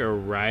and Wreck are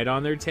right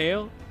on their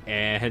tail,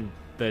 and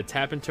the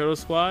Tappin Turtle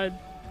Squad,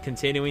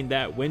 continuing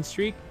that win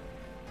streak,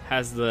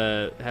 has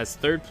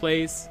third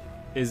place,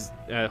 is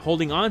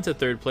holding on to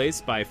third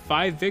place by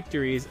 5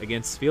 victories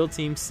against Field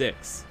Team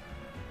 6.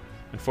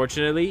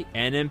 Unfortunately,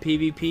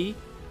 NMPVP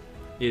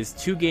is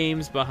 2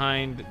 games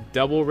behind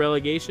double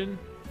relegation.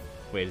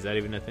 Wait, is that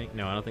even a thing?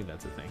 No, I don't think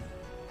that's a thing.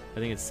 I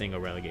think it's single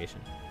relegation.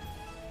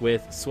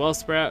 With Swell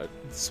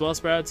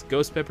Sprouts,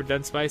 Ghost Pepper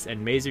Dunspice,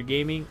 and Mazer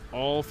Gaming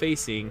all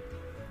facing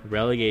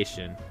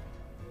relegation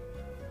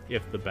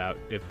if the bout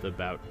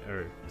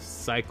or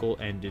cycle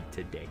ended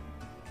today.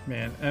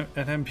 Man,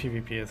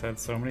 NMPVP has had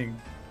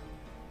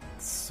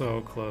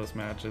so close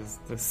matches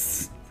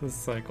this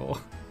cycle.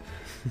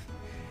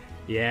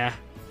 Yeah.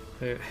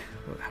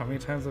 How many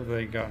times have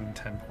they gotten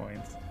 10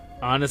 points?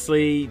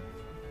 Honestly,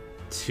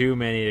 too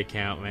many to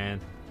count, man.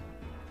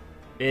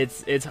 It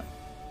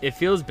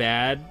feels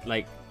bad,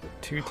 like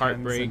 2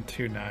 heartbreak. 10s and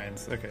 2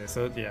 9s. Okay,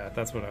 so yeah,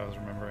 that's what I was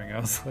remembering. I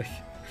was like,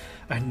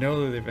 I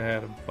know that they've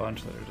had a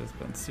bunch that have just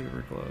been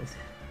super close.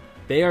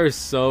 They are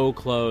so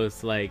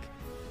close. Like,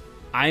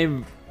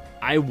 I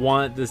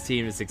want this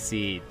team to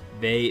succeed.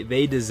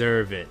 They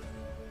deserve it.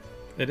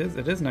 It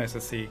is nice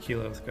to see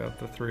Kilo's got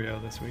the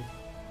 3-0 this week.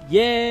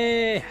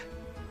 Yeah,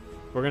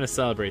 we're gonna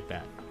celebrate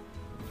that.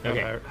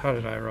 Okay. How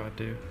did Irod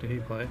do? Did he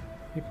play?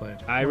 He played.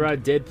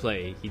 Irod did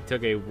play. He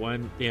took he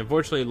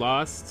unfortunately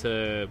lost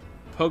to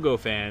Pogo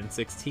Fan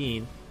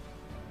 16,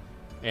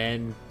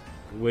 and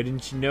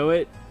wouldn't you know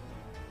it,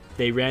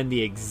 they ran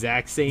the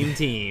exact same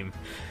team.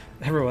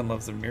 Everyone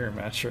loves a mirror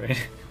match, right?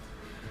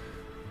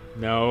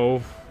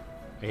 No,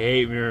 I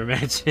hate mirror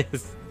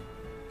matches.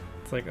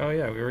 It's like, oh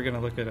yeah, we were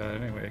gonna look at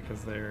it anyway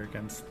because they're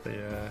against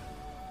the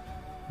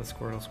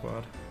Squirtle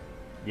Squad.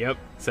 Yep.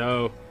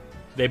 So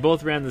they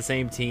both ran the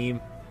same team.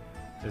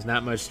 There's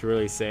not much to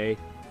really say,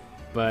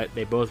 but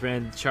they both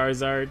ran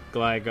Charizard,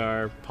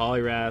 Gligar,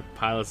 Poliwrath,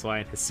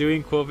 Piloswine,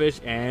 Hisuian Quillfish,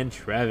 and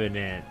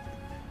Trevenant.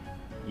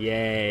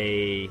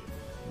 Yay!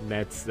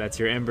 That's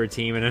your Ember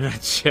team in a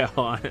nutshell,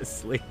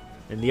 honestly.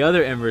 In the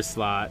other Ember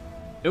slot,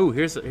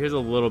 here's a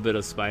little bit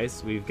of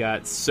spice. We've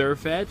got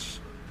Surfetch,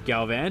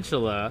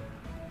 Galvantula,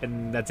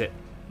 and that's it.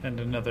 And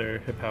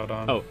another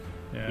Hippowdon. Oh,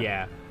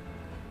 yeah.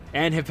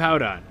 And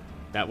Hippowdon.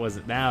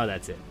 Now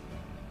that's it.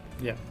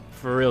 Yeah.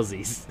 For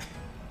realsies.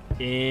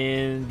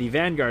 In the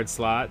Vanguard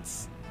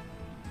slots,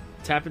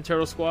 Tappin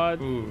Turtle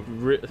Squad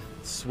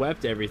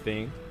swept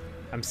everything.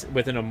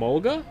 With an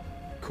Emolga?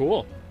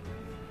 Cool.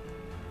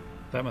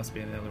 That must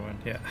be the other one,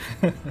 yeah.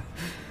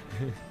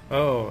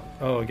 oh,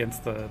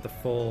 against the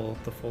full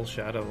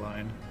Shadow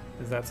line.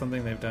 Is that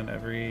something they've done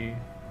every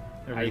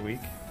week?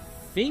 I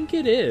think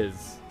it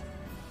is.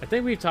 I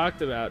think we've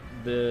talked about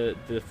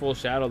the full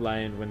Shadow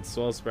line when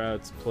Swell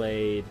Sprouts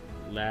played.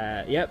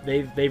 Yep,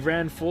 they've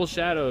ran full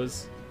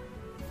Shadows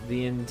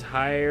the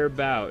entire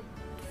bout.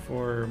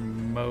 For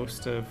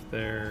most of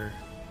their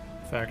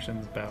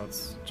factions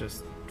bouts,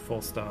 just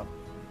full stop.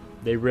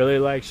 They really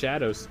like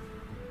Shadows.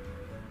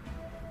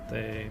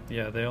 They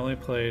only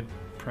played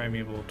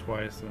Primeval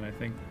twice, and I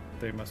think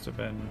they must have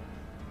been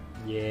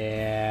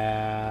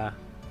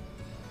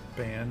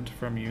banned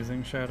from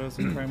using Shadows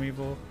in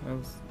Primeval. That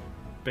was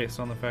based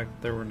on the fact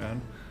that there were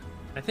none.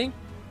 I think.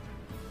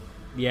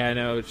 Yeah,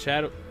 no,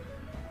 Shadows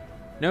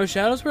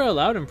were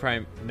allowed in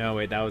Prime. No,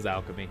 wait, that was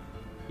Alchemy.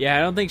 Yeah,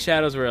 I don't think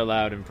Shadows were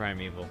allowed in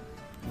Primeval.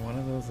 One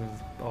of those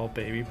is all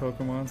baby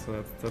Pokemon,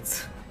 so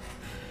that's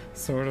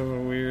sort of a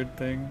weird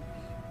thing.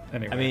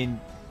 Anyway, I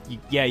mean,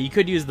 you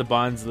could use the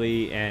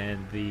Bonsly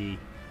and the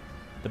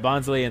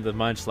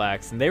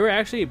Munchlax, and they were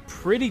actually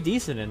pretty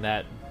decent in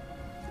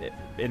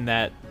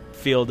that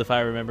field, if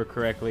I remember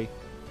correctly.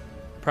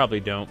 Probably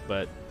don't,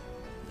 but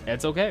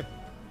it's okay.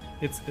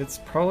 It's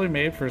probably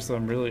made for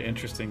some really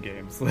interesting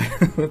games.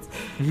 let's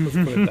put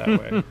it that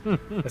way.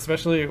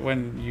 Especially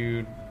when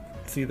you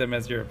see them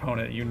as your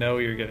opponent, you know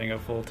you're getting a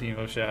full team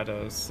of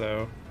Shadows.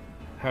 So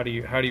how do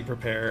you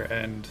prepare?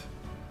 And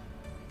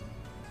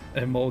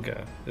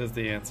Emolga is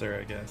the answer,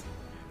 I guess.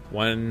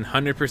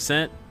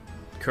 100%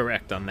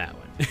 correct on that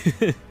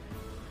one.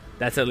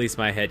 That's at least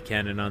my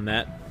headcanon on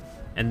that.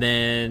 And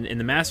then in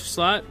the Master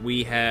slot,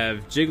 we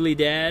have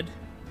Jiggly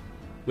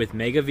with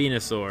Mega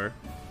Venusaur,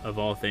 of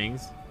all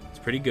things. It's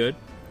pretty good.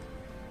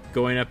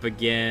 Going up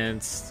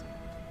against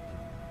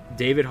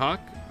David Hawk,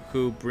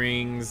 who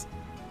brings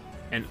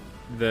an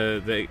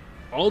the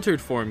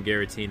altered form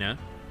Giratina,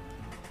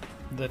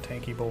 The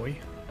tanky boy.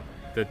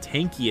 the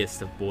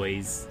tankiest of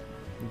boys,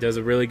 does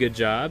a really good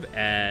job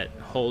at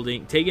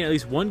taking at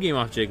least one game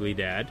off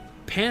Jiggly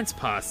Pants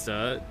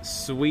Pasta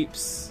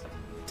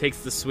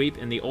takes the sweep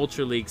in the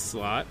Ultra League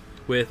slot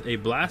with a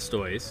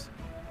Blastoise.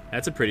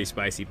 That's a pretty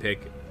spicy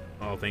pick,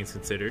 all things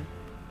considered,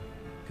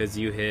 because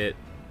you hit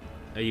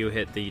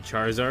the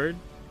Charizard,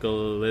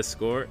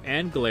 Gliscor,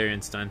 and Galarian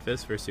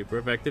Stunfisk for super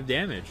effective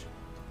damage.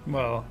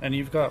 Well, and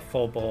you've got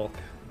full bulk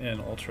in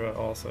Ultra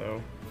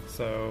also,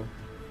 so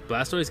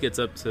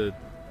Blastoise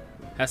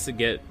has to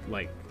get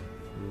like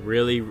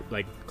really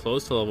like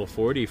close to level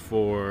 40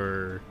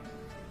 for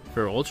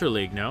Ultra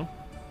League, no?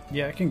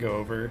 yeah, it can go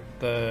over.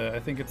 I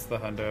think it's the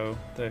Hundo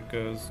that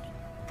goes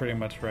pretty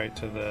much right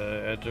to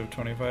the edge of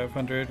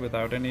 2500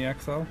 without any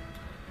XL,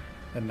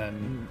 and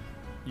then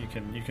you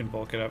can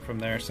bulk it up from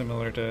there,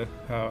 similar to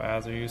how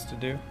Azur used to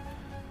do.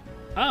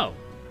 Oh,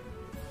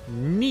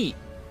 neat.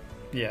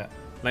 Yeah.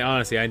 Like,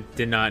 honestly, I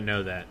did not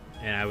know that,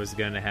 and I was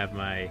gonna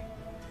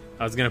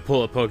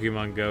pull up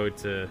Pokemon Go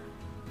to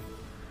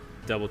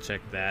double check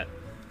that.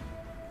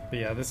 But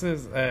yeah,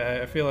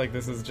 I feel like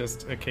this is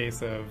just a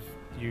case of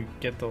you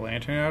get the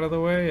Lantern out of the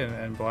way,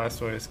 and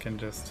Blastoise can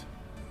just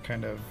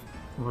kind of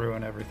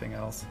ruin everything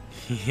else.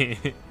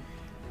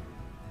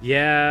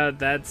 Yeah,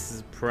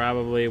 that's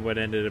probably what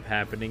ended up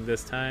happening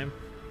this time.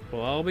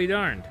 Well, I'll be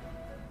darned.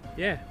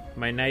 Yeah,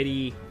 my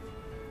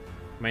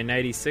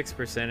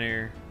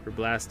 96%er for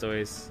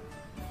Blastoise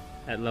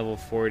at level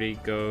 40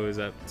 goes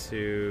up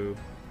to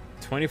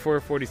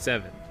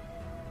 2447.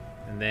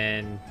 And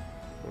then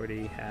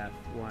 40, half,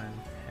 1,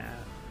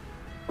 half.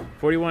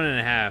 41 and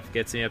a half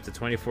gets me up to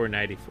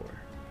 2494.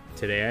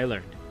 Today I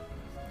learned.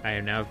 I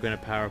am now going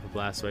to power up a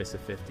Blastoise to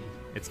 50.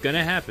 It's going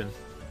to happen.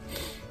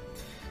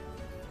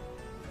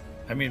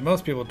 I mean,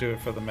 most people do it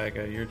for the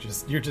Mega. You're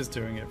just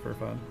doing it for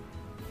fun.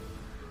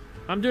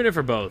 I'm doing it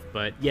for both,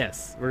 but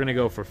yes, we're going to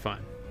go for fun.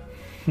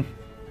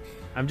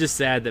 I'm just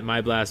sad that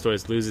my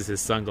Blastoise loses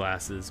his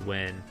sunglasses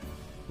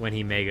when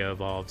he Mega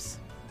Evolves.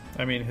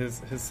 I mean,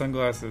 his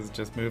sunglasses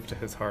just moved to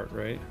his heart,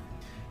 right?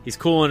 He's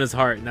cool in his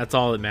heart, and that's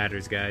all that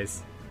matters,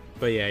 guys.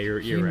 But yeah, you're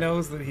right. He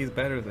knows that he's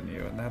better than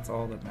you, and that's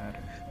all that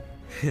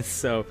matters.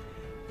 So,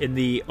 in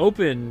the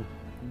open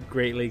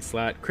Great League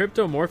slot,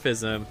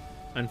 Cryptomorphism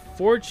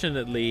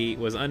unfortunately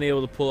was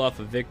unable to pull off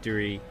a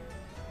victory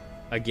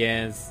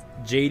against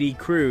JD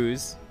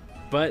Cruz,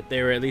 but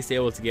they were at least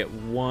able to get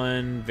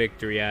one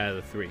victory out of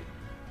the three.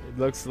 It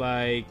looks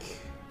like,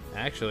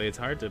 actually, it's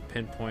hard to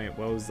pinpoint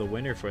what was the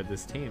winner for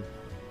this team.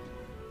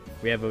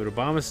 We have a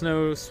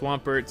Abomasnow,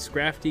 Swampert,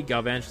 Scrafty,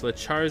 Galvantula,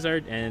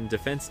 Charizard, and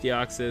Defense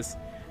Deoxys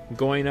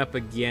going up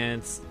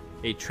against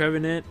a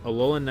Trevenant,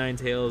 Alolan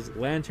Ninetales,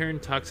 Lantern,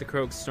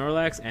 Toxicroak,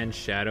 Snorlax, and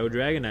Shadow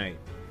Dragonite.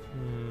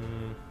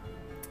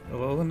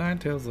 Alolan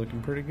Ninetales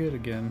looking pretty good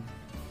again.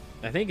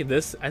 I think in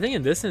this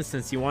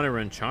instance you want to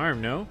run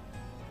Charm, no?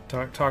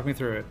 Talk me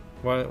through it.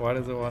 Why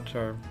does it want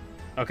Charm?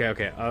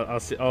 Okay.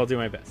 I'll do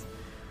my best.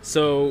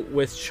 So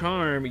with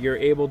Charm, you're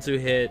able to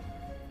hit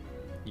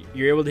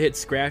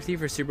Scrafty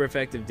for super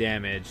effective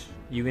damage.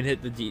 You can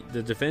hit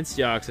the Defense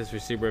Deoxys for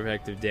super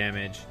effective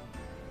damage,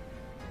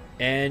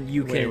 and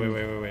you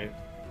can. Wait.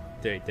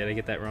 Did I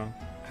get that wrong?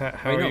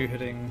 How are you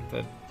hitting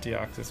the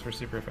Deoxys for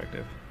super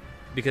effective?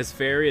 Because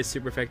Fairy is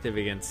super effective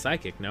against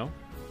Psychic, no?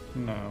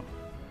 No.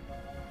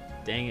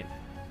 Dang it.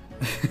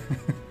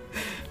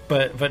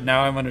 But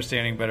now I'm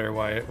understanding better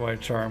why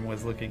Charm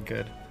was looking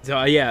good.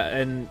 So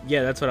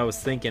that's what I was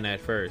thinking at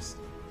first.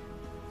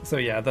 So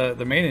yeah,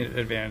 the main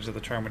advantage of the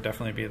Charm would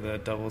definitely be the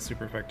double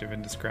super effective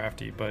into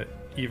Scrafty, but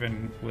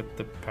even with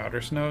the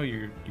Powder Snow,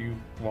 you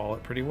wall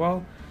it pretty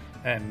well,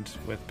 and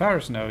with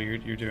Powder Snow,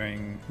 you're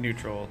doing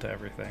neutral to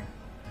everything.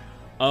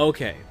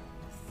 Okay,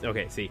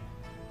 see.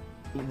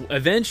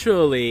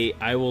 Eventually,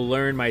 I will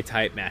learn my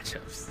type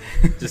matchups.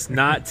 Just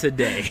not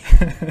today.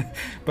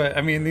 But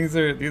I mean, these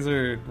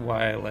are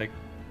why I like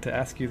to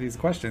ask you these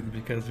questions,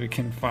 because we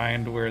can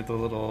find where the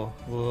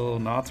little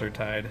knots are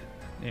tied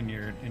in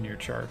your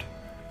chart.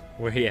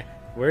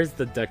 Where's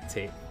the duct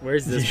tape?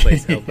 Where's this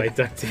place held by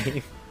duct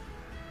tape?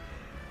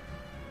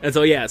 And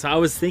so I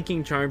was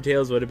thinking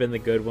Charmtails would have been the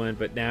good one,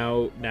 but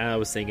now I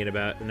was thinking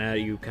about, now that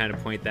you kind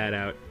of point that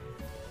out,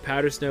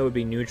 Powder Snow would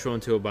be neutral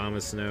into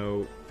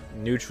Abomasnow,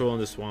 neutral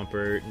into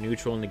Swampert,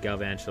 neutral into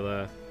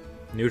Galvantula,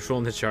 neutral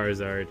into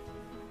Charizard.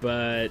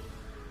 But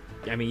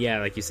I mean, yeah,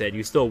 like you said,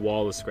 you still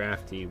wall the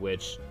Scrafty,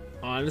 which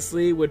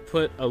honestly would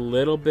put a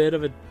little bit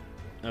of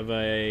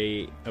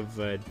a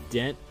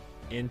dent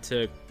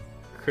into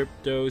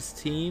Crypto's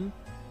team,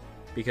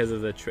 because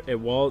of it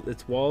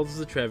walls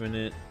the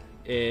Trevenant.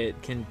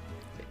 It can,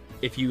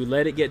 if you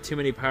let it get too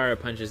many power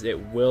punches, it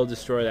will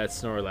destroy that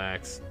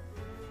Snorlax.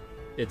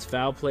 Its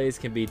foul plays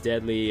can be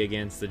deadly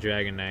against the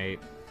Dragonite.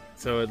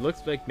 So it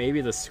looks like maybe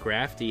the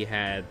Scrafty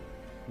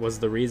was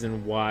the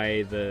reason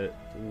why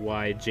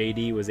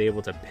JD was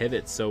able to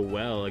pivot so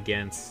well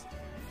against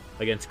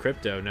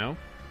Crypto, no?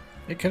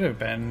 It could have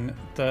been.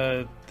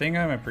 The thing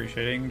I'm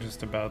appreciating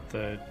just about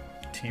the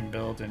team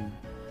build in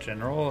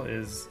general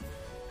is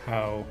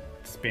how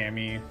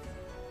spammy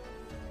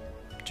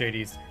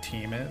JD's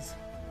team is.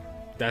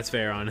 That's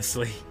fair,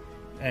 honestly.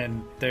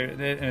 And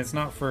it's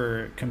not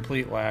for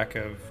complete lack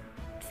of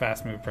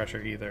fast move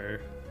pressure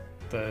either.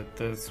 The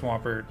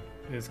Swampert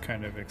is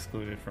kind of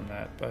excluded from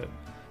that, but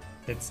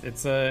it's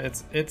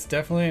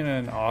definitely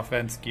an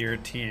offense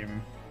geared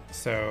team.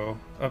 So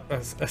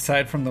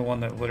aside from the one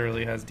that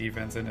literally has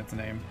defense in its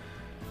name,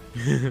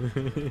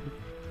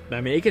 I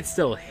mean, it could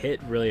still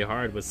hit really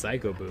hard with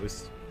Psycho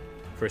Boost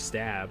for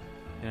stab,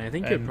 and I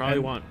think you'd probably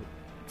want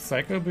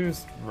Psycho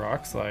Boost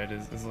Rock Slide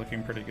is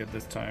looking pretty good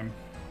this time.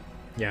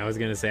 Yeah, I was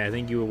gonna say I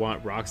think you would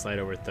want Rock Slide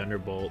over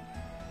Thunderbolt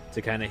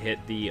to kind of hit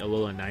the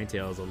Alola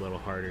Ninetales a little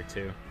harder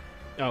too.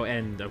 Oh,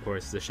 and of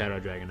course the Shadow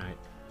Dragonite.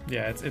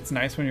 Yeah, it's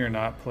nice when you're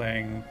not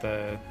playing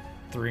the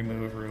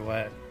 3-move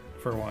roulette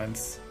for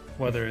once,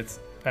 whether it's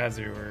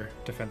Azu or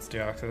Defense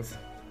Deoxys.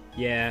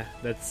 Yeah,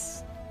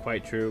 that's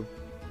quite true.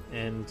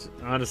 And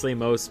honestly,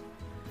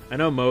 I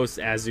know most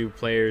Azu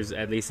players,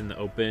 at least in the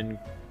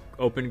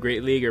Open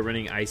Great League, are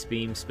running Ice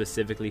Beam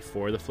specifically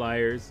for the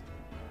Flyers.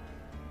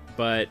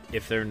 But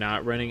if they're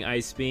not running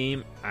Ice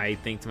Beam, I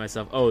think to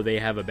myself, oh, they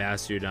have a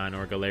Bastiodon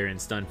or Galarian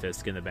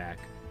Stunfisk in the back.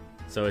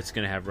 So it's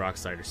going to have Rock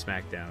Slide or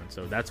Smackdown.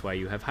 So that's why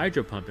you have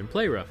Hydro Pump and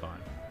Play Rough on.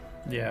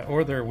 Yeah,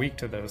 or they're weak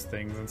to those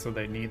things, and so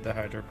they need the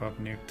Hydro Pump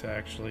nuke to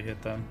actually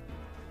hit them.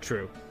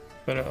 True.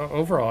 But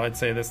overall, I'd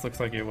say this looks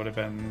like it would have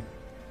been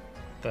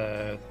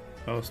the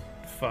most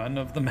fun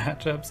of the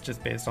matchups,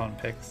 just based on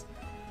picks.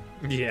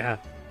 Yeah.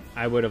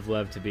 I would have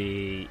loved to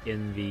be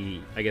in the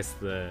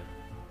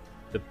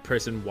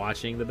person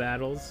watching the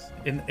battles.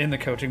 In the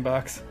coaching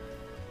box?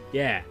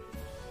 Yeah.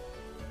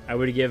 I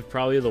would give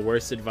probably the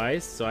worst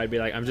advice, so I'd be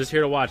like, I'm just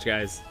here to watch,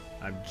 guys.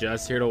 I'm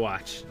just here to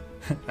watch.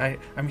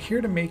 I'm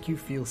here to make you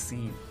feel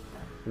seen.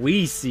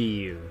 We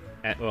see you.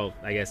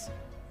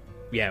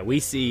 We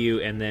see you,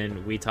 and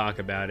then we talk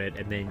about it,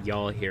 and then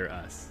y'all hear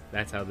us.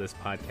 That's how this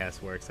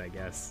podcast works, I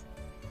guess.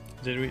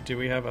 Did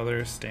we have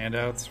other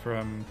standouts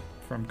from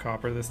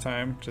Copper this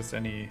time? Just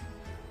any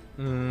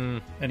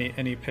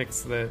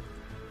picks that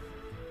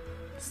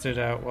stood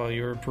out while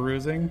you were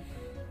perusing?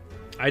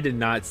 I did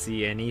not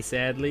see any,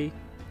 sadly,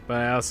 but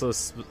I also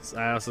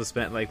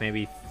spent like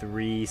maybe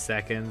 3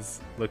 seconds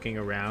looking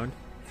around.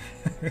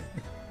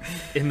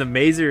 in the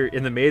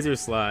Mazer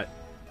slot,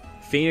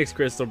 Phoenix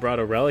Crystal brought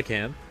a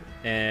Relicanth,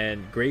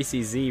 and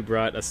Gracie Z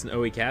brought a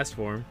Snowy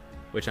Castform,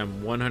 which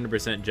I'm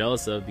 100%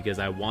 jealous of because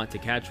I want to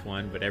catch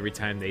one, but every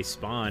time they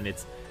spawn,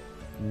 it's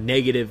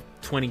negative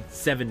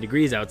 27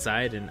 degrees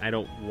outside, and I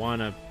don't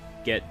want to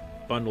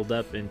get bundled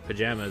up in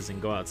pajamas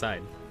and go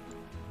outside.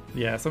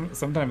 Yeah,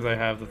 sometimes I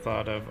have the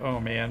thought of, oh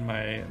man,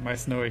 my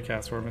Snowy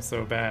Castform is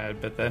so bad,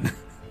 but then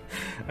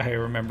I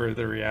remember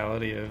the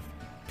reality of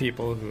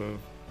people who have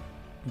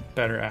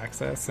better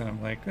access, and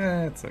I'm like,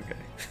 it's okay.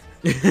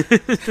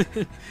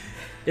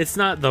 It's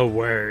not the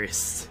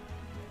worst.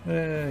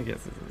 I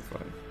guess this is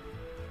fine.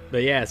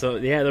 But yeah,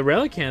 the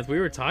Relicanth we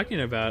were talking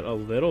about a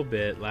little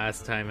bit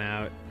last time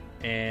out,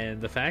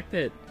 and the fact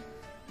that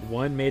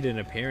one made an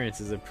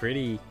appearance is a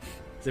pretty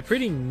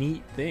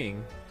neat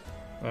thing.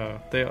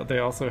 They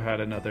also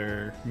had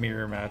another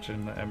mirror match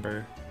in the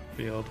Ember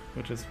field,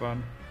 which is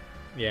fun.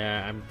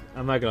 Yeah,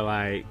 I'm not gonna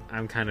lie,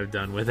 I'm kind of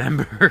done with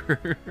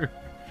Ember.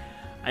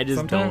 I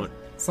just don't.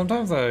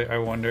 Sometimes I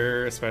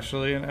wonder,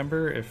 especially in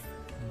Ember, if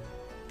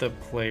the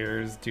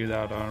players do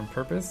that on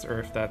purpose, or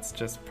if that's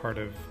just part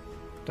of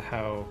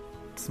how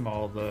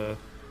small the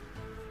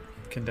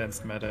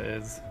condensed meta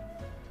is.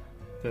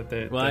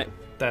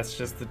 That's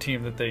just the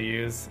team that they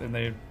use, and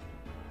they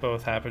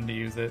both happen to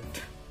use it.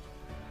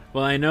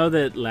 Well, I know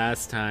that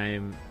last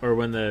time, or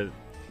when the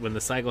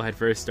cycle had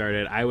first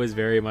started, I was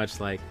very much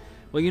like,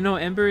 well,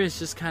 Ember is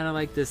just kind of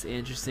like this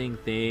interesting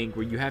thing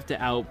where you have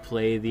to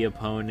outplay the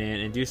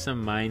opponent and do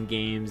some mind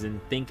games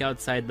and think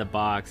outside the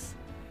box.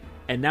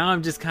 And now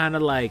I'm just kind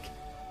of like,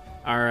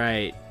 all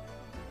right,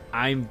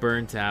 I'm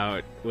burnt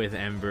out with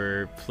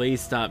Ember.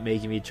 Please stop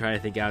making me try to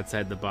think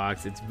outside the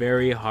box. It's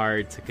very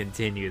hard to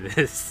continue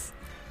this.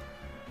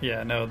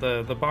 Yeah, no,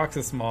 the box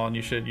is small, and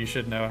you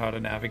should know how to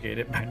navigate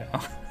it by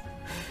now.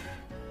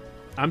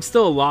 I'm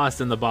still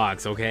lost in the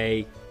box,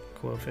 okay?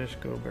 Quillfish,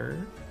 go burr.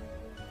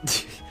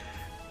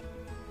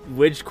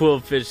 Which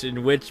Quillfish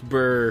and which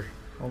burr?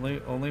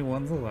 Only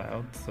one's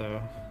allowed,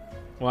 so.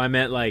 Well, I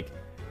meant like,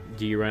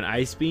 do you run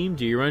Ice Beam?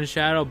 Do you run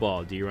Shadow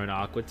Ball? Do you run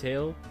Aqua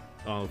Tail?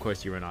 Oh, of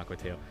course you run Aqua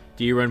Tail.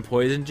 Do you run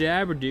Poison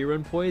Jab or do you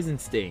run Poison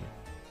Sting?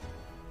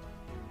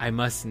 I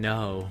must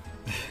know.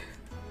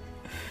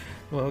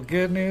 Well,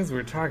 good news,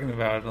 we're talking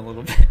about it a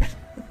little bit.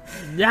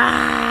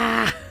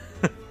 Ah!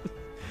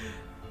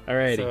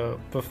 Alrighty. So,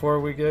 before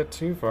we get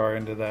too far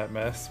into that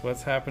mess,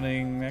 what's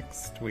happening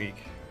next week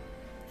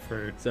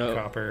for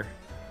Copper?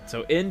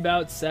 So, in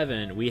Bout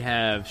 7, we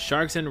have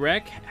Sharks and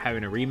Wreck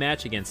having a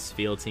rematch against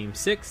Field Team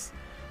 6.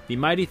 The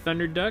Mighty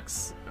Thunder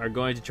Ducks are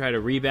going to try to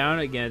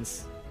rebound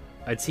against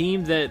a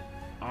team that,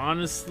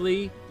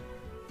 honestly,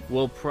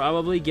 will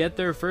probably get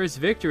their first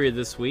victory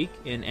this week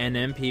in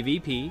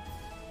NMPVP.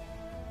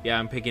 Yeah,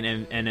 I'm picking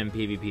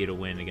NMPVP to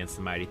win against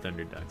the Mighty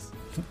Thunder Ducks.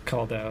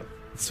 Called out.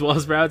 Swell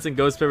Sprouts and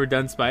Ghost Pepper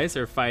Dunspice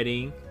are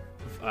fighting.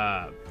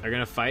 Are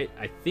gonna fight.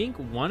 I think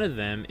one of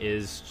them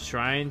is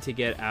trying to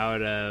get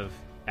out of.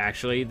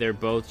 Actually, they're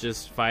both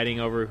just fighting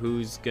over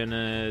who's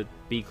gonna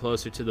be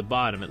closer to the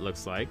bottom. It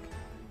looks like,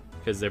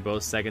 because they're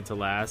both second to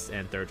last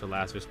and third to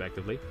last,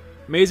 respectively.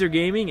 Mazer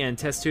Gaming and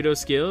Testudo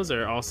Skills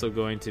are also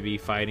going to be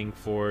fighting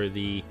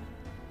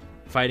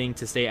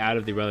to stay out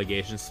of the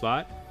relegation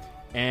slot.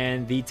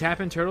 And the Tap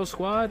and Turtle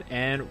Squad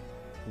and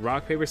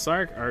Rock Paper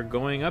Slark are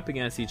going up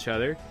against each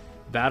other.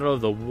 Battle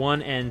of the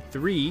 1 and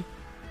 3.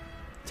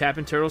 Tap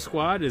and Turtle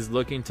Squad is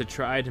looking to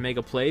try to make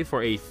a play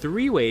for a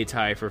 3-way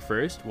tie for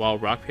first, while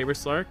Rock Paper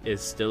Slark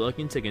is still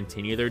looking to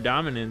continue their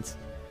dominance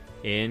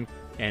in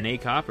NA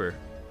Copper.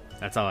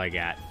 That's all I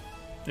got.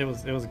 It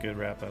was a good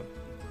wrap up.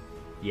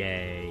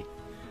 Yay.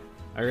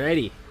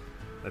 Alrighty.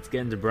 Let's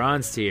get into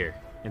bronze tier.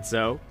 And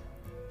so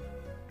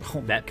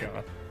Oh my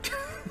god.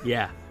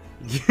 Yeah.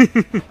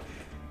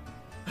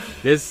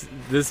 These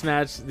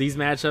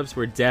matchups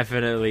were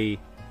definitely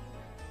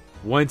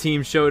one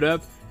team showed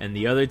up and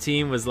the other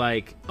team was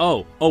like,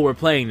 oh, we're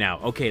playing now.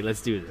 Okay,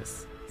 let's do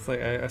this. It's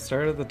like I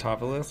started at the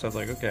top of the list. I was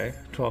like, okay,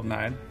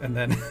 12-9. And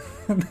then,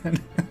 and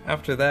then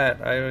after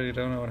that, I really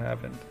don't know what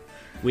happened.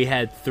 We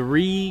had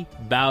 3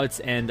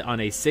 bouts end on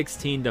a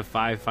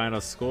 16-5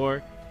 final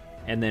score,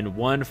 and then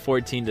one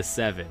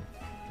 14-7.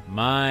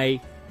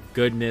 My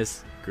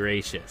goodness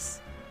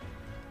gracious!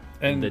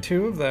 And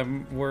 2 of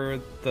them were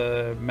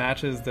the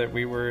matches that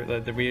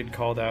we had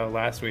called out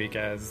last week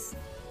as.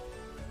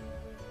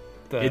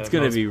 It's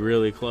going to be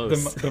really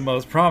close. The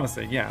most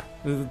promising, yeah.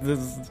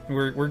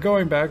 We're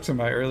going back to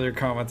my earlier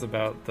comments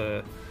about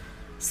the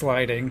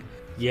sliding.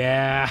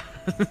 Yeah.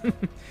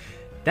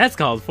 That's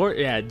called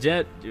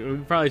Jet, we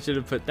probably should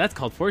have put that's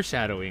called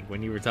foreshadowing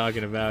when you were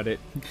talking about it.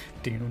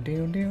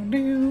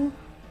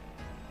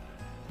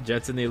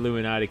 Jets and the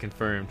Illuminati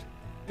confirmed.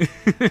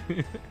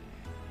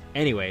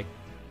 Anyway,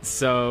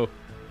 so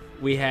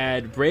we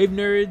had Brave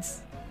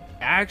Nerds.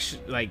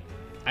 Actually,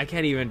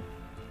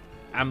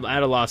 I'm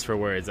at a loss for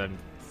words.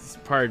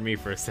 Pardon me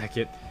for a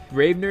second.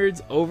 Brave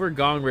Nerds over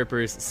Gong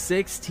Rippers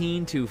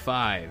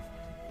 16-5.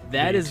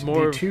 That is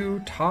more the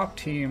 2 top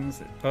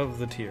teams of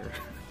the tier.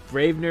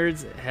 Brave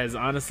Nerds has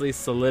honestly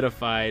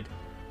solidified.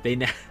 They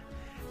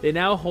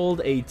now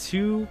hold a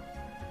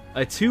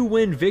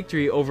 2-win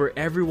victory over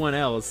everyone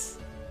else,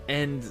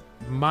 and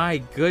my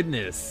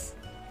goodness.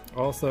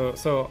 Also,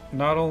 so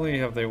not only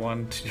have they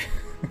won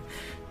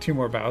 2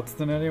 more bouts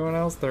than anyone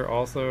else, they're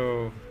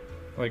also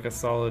like a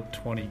solid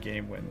 20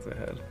 game wins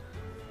ahead.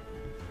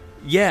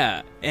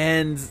 Yeah,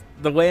 and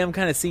the way I'm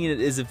kind of seeing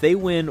it is if they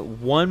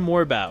win one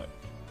more bout,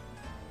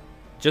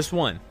 just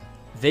one,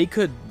 they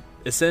could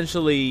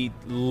essentially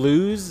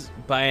lose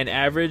by an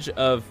average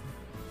of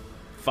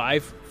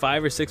 5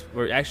 or 6,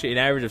 or actually an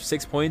average of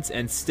 6 points,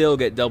 and still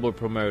get double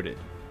promoted.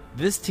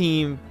 This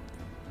team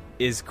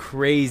is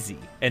crazy,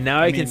 and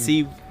now I can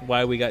see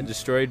why we got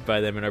destroyed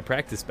by them in our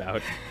practice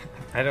bout.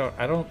 I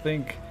don't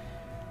think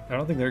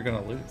they're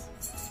gonna lose.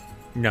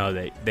 No,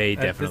 they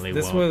definitely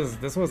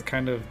won't. This was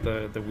kind of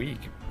the week,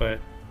 but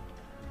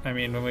I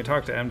mean, when we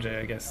talked to MJ,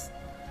 I guess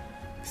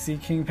Sea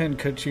Kingpin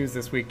could choose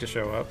this week to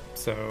show up,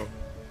 so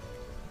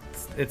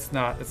it's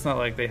not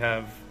like they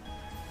have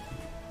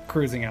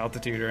cruising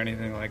altitude or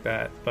anything like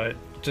that, but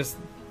just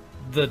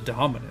the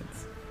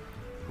dominance.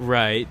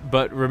 Right,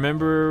 but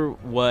remember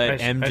what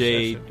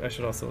MJ... I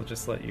should also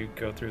just let you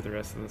go through the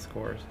rest of the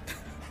scores.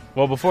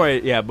 Well, before I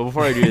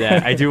do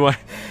that, I do want...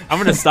 I'm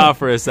going to stop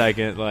for a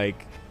second.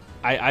 Like,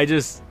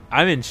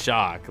 I'm in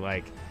shock.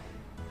 Like,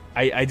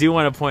 I do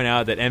want to point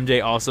out that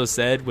MJ also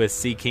said with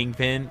Sea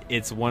Kingpin,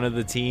 it's one of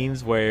the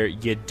teams where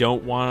you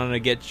don't want to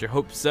get your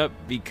hopes up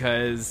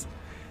because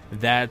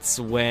that's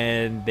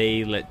when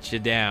they let you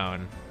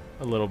down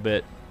a little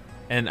bit.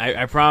 And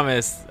I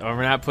promise,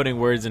 we're not putting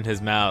words in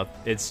his mouth.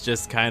 It's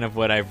just kind of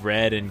what I've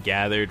read and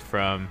gathered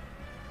from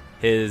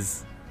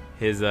his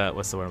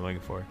what's the word I'm looking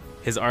for?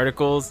 His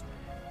articles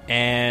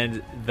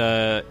and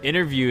the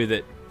interview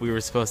that we were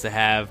supposed to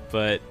have,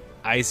 but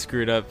I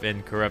screwed up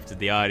and corrupted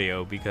the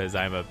audio because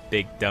I'm a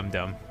big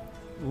dum-dum.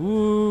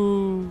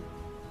 Ooh.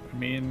 I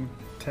mean,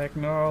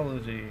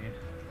 technology.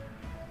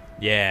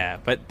 Yeah,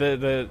 but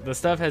the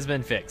stuff has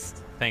been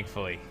fixed,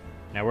 thankfully.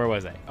 Now, where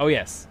was I? Oh,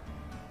 yes.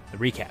 The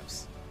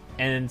recaps.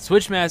 And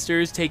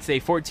Switchmasters takes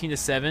a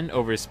 14-7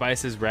 over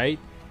Spice's Right.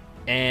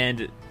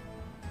 And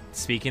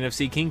speaking of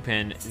Sea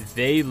Kingpin,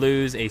 they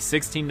lose a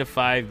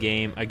 16-5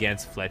 game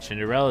against Fletch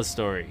Cinderella's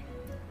Story.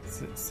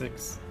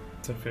 6-15.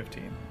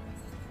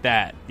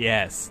 That,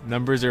 yes.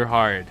 Numbers are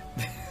hard.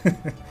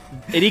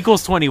 It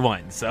equals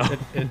 21, so.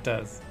 It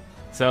does.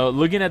 So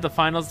looking at the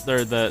finals,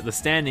 or the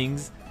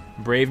standings,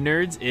 Brave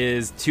Nerds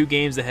is 2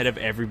 games ahead of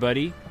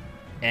everybody.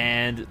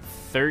 And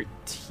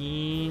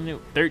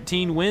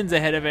 13 wins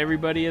ahead of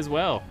everybody as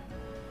well.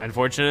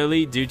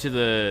 Unfortunately, due to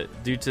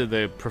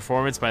the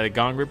performance by the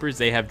Gong Rippers,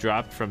 they have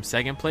dropped from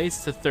 2nd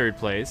place to 3rd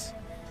place.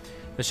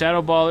 The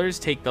Shadow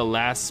Ballers take the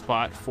last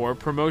spot for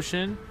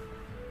promotion,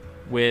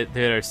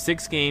 there are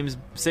 6 games,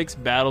 6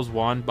 battles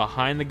won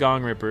behind the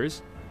Gong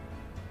Rippers.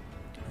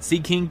 Sea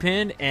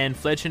Kingpin and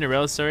Fletch and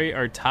Irelisari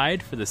are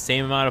tied for the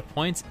same amount of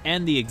points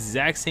and the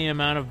exact same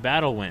amount of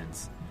battle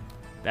wins.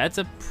 That's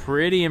a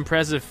pretty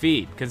impressive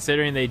feat,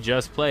 considering they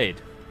just played.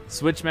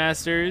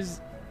 Switchmasters,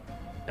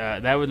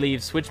 that would leave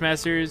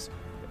Switchmasters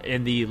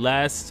in the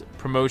last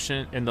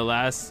promotion, in the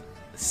last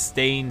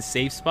staying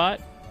safe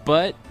spot,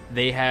 but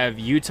they have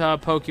the Utah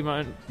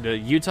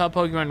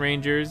Pokemon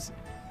Rangers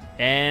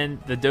and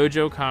the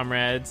Dojo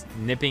Comrades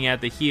nipping at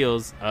the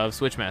heels of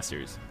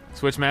Switchmasters.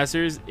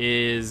 Switchmasters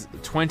is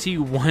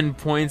 21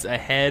 points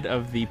ahead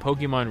of the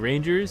Pokemon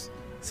Rangers.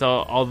 So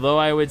although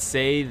I would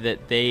say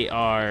that they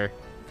are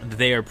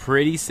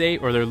pretty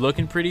safe, or they're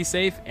looking pretty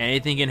safe,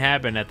 anything can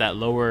happen at that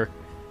lower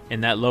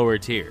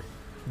tier.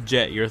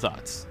 Jet, your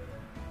thoughts?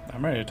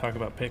 I'm ready to talk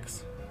about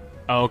picks.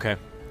 Oh, okay.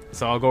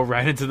 So I'll go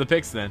right into the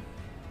picks then.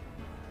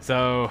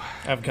 So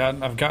I've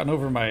gotten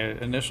over my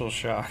initial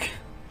shock.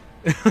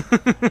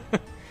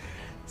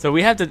 So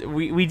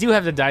we do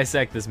have to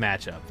dissect this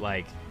matchup.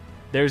 Like,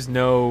 there's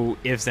no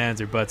ifs,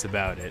 ands, or buts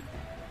about it.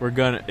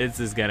 This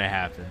is gonna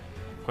happen.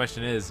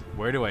 Question is,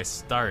 where do I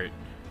start?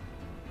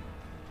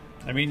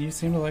 I mean, you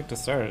seem to like to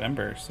start at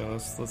Ember, so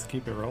let's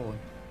keep it rolling.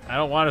 I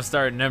don't want to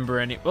start an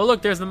Ember Well,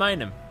 look, there's the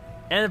Minun,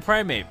 and the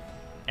Primeape,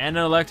 and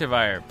an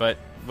Electivire. But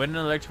wouldn't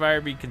an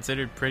Electivire be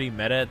considered pretty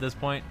meta at this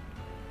point?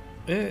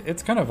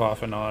 It's kind of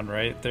off and on,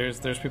 right? There's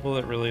people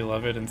that really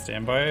love it and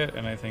stand by it,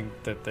 and I think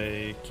that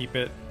they keep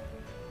it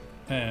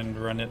and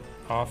run it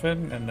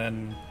often, and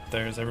then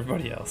there's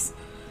everybody else.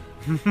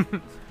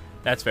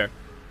 That's fair.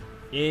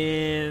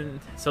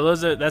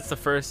 That's the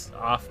first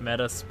off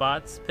meta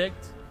spots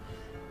picked.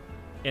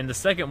 In the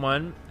second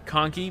one,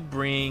 Conky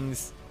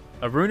brings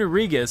a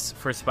Runerigus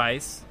for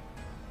Spice,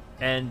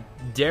 and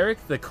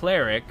Derek the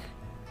Cleric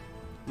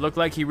looked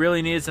like he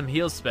really needed some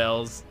heal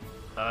spells.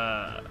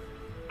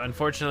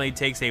 Unfortunately,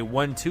 takes a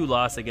 1-2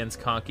 loss against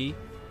Conky.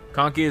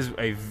 Conky is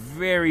a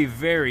very,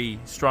 very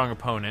strong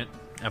opponent.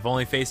 I've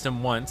only faced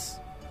him once,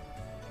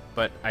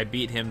 but I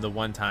beat him the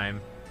one time.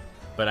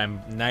 But I'm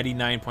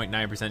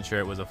 99.9% sure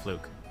it was a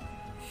fluke.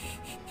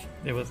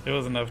 It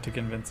was enough to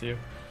convince you.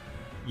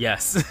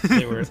 Yes.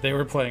 they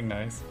were playing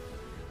nice.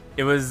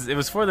 It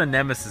was for the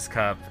Nemesis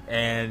Cup,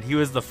 and he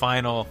was the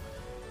final.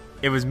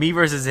 It was me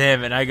versus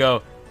him, and I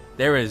go,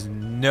 there is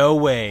no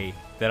way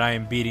that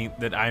I'm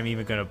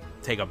even gonna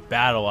take a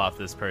battle off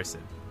this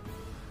person.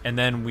 And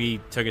then we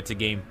took it to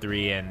game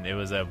 3, and it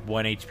was a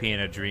 1 HP in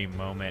a dream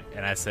moment,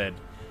 and I said,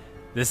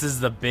 this is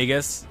the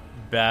biggest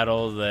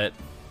battle that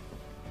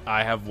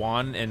I have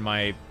won in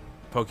my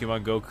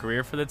Pokemon Go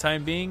career for the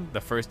time being,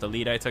 the first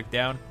elite I took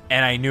down,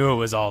 and I knew it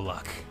was all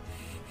luck.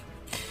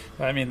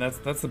 I mean, that's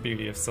the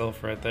beauty of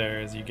Sylph right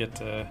there, is you get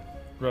to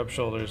rub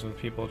shoulders with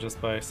people just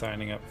by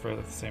signing up for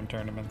the same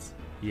tournaments.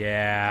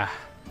 Yeah,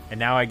 and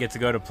now I get to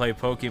go to play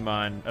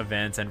Pokemon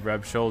events and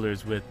rub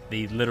shoulders with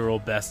the literal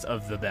best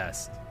of the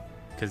best,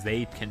 because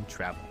they can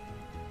travel.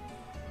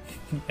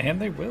 And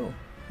they will,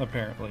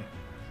 apparently.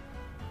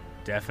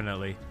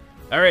 Definitely.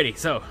 Alrighty,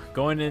 so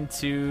going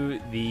into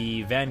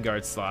the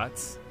Vanguard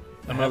slots,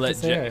 I'm gonna let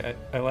Jet.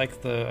 I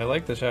like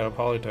the Shadow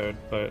Politoed,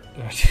 but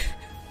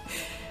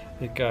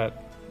it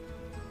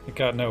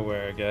got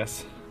nowhere, I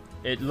guess.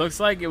 It looks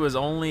like it was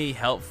only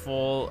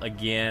helpful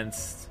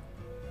against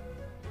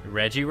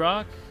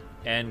Regirock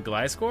and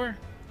Gliscor.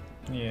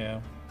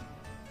 Yeah.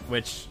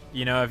 Which,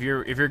 if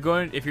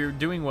you're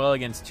doing well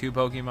against 2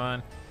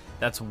 Pokemon,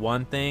 that's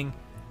one thing,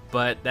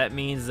 but that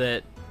means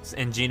that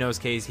in Gino's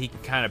case, he can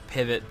kind of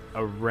pivot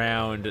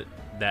around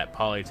that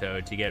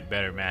Politoed to get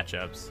better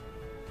matchups.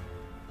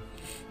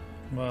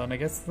 Well, and I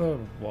guess the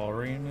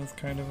Walrein is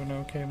kind of an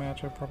okay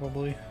matchup,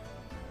 probably.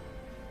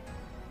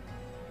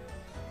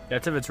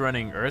 That's if it's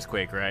running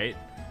Earthquake, right?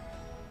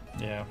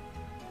 Yeah.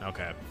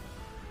 Okay.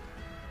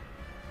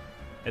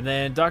 And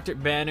then Dr.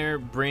 Banner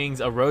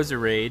brings a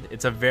Roserade.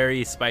 It's a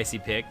very spicy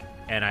pick,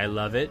 and I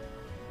love it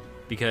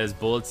because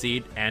Bullet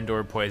Seed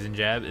and/or Poison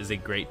Jab is a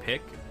great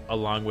pick,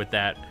 along with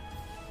that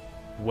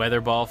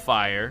Weather Ball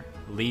Fire,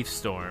 Leaf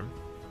Storm.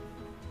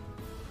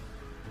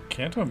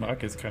 Kanto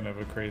Muk is kind of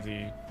a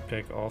crazy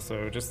pick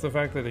also. Just the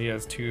fact that he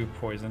has 2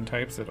 poison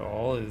types at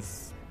all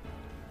is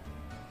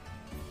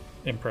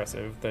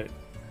impressive, that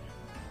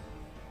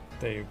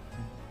they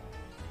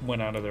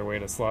went out of their way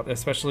to slot,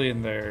 especially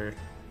in their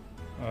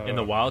in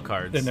the wild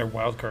cards. In their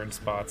wild card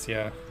spots,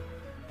 yeah.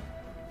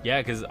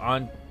 Yeah, because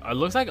it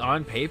looks like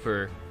on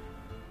paper,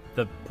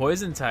 the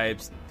poison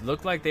types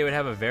look like they would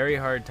have a very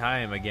hard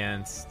time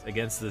against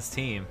this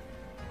team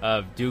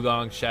of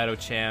Dugong, Shadow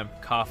Champ,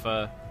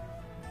 Kaffa,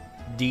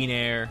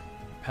 Dinair,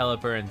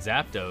 Pelipper, and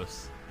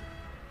Zapdos.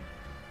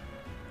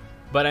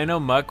 But I know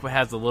Muk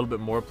has a little bit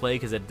more play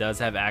because it does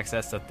have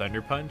access to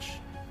Thunder Punch.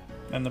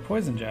 And the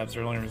poison jabs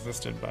are only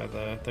resisted by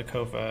the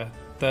Kofa.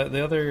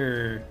 The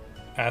other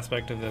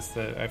aspect of this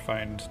that I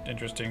find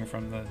interesting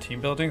from the team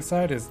building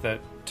side is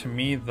that, to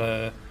me,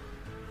 the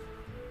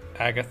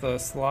Agatha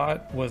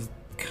slot was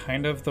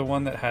kind of the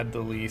one that had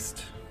the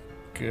least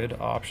good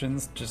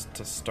options just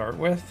to start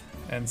with.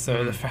 And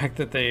so the fact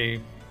that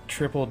they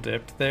triple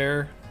dipped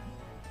there.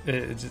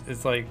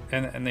 It's like,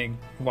 and they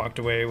walked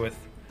away with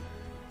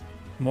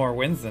more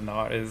wins than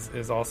not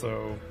is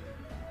also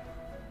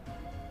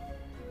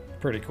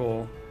pretty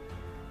cool.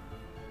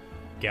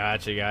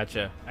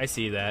 Gotcha. I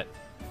see that.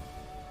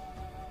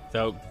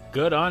 So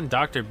good on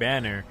Dr.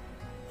 Banner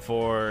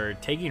for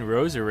taking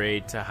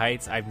Roserade to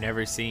heights I've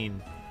never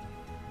seen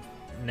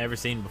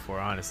before,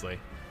 honestly.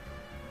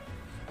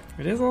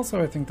 It is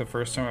also, I think, the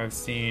first time I've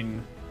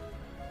seen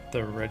the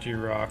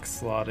Regirock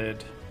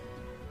slotted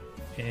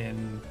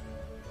in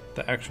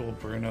the actual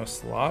Bruno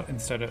slot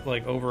instead of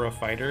like over a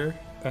fighter,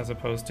 as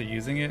opposed to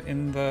using it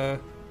in the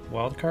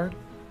wild card.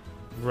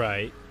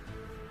 Right.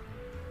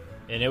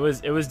 And it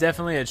was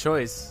definitely a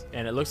choice,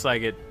 and it looks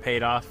like it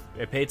paid off.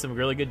 It paid some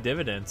really good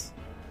dividends.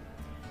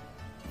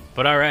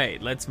 But all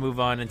right, let's move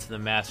on into the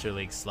Master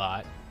League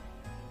slot.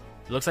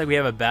 It looks like we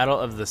have a battle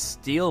of the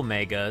Steel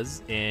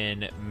Megas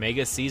in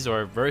Mega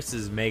Caesar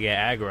versus Mega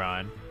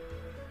Aggron.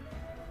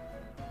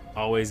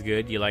 Always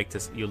good. You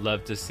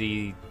love to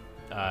see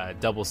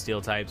double steel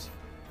types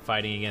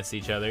fighting against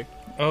each other.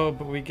 Oh,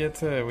 but we get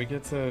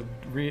to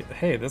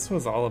hey, this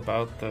was all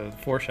about the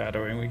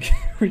foreshadowing.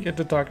 We get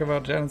to talk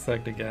about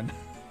Genesect again.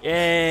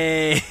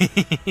 Yay!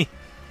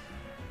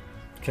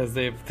 Because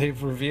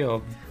they've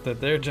revealed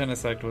that their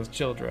Genesect was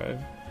Chill Drive.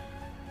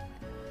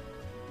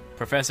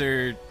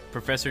 Professor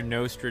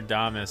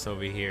Nostradamus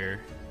over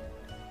here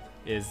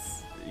is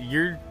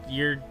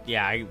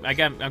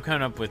I'm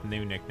coming up with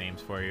new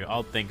nicknames for you.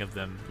 I'll think of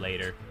them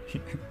later.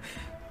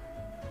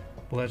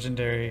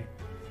 Legendary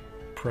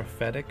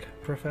prophetic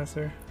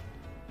professor.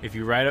 If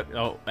you write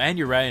and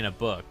you're writing a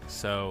book,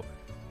 so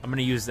I'm going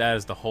to use that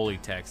as the holy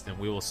text, and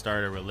we will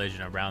start a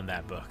religion around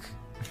that book.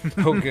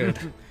 Oh, good.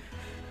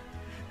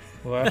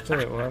 We'll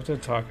have to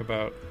talk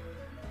about.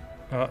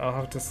 I'll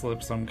have to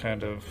slip some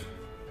kind of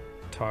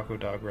Taco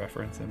Dog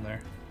reference in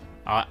there.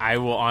 I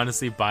will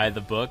honestly buy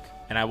the book,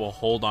 and I will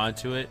hold on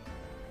to it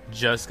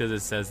just because it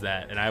says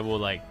that, and I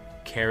will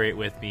carry it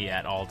with me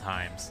at all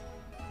times.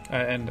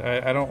 And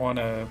I don't want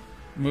to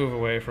move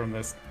away from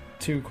this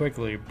too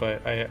quickly,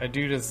 but it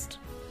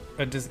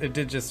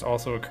did just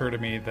also occur to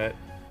me that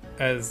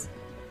as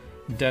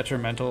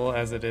detrimental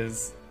as it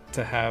is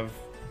to have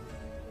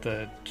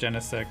the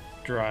Genesect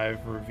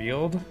drive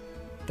revealed,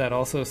 that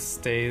also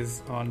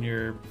stays on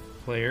your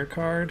player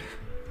card.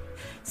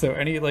 So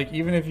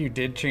even if you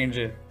did change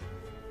it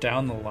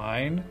down the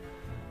line,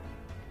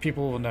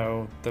 people will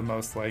know the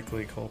most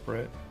likely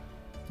culprit.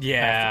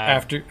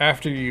 Yeah.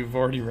 After you've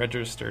already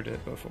registered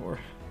it before.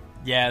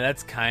 Yeah,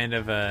 that's kind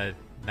of a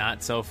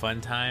not so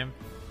fun time,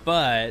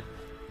 but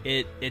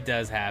it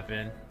does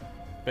happen.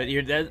 But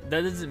that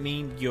doesn't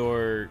mean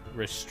you're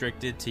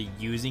restricted to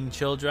using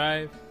Chill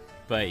Drive,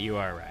 but you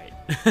are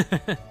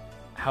right.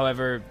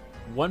 However,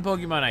 one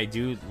Pokemon I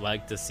do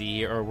like to see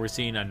here, or we're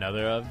seeing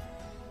another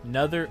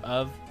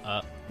of,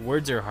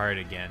 words are hard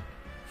again.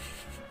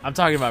 I'm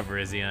talking about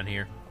Virizion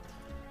here.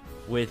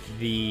 With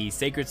the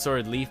Sacred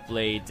Sword Leaf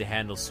Blade to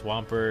handle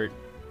Swampert,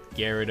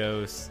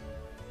 Gyarados.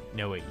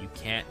 No, wait, you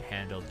can't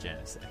handle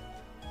Genesect.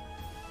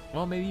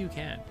 Well, maybe you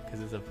can,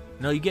 because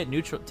you get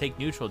take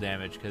neutral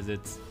damage because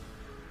it's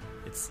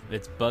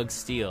Bug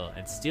Steel,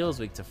 and Steel is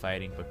weak to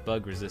fighting, but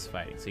Bug resists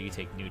fighting, so you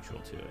take neutral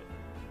to it.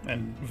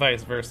 And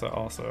vice versa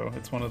also.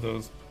 It's one of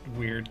those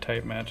weird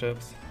type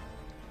matchups.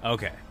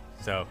 Okay,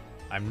 so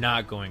I'm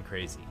not going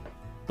crazy.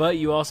 But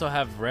you also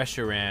have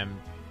Reshiram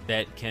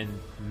that can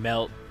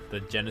melt the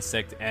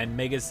Genesect and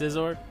Mega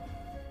Scizor.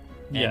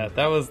 Yeah,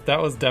 that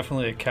was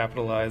definitely a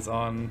capitalize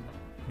on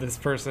this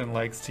person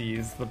likes to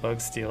use the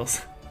Bug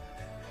Steals.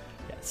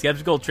 Yeah,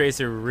 Skeptical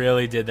Tracer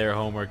really did their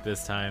homework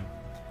this time.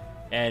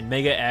 And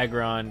Mega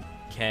Aggron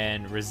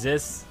can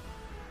resist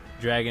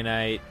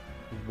Dragonite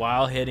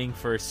while hitting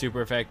for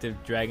super effective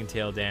Dragon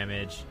Tail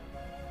damage,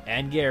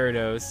 and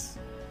Gyarados,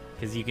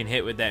 because you can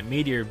hit with that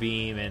Meteor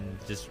Beam and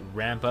just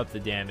ramp up the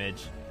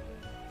damage.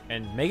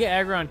 And Mega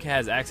Aggron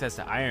has access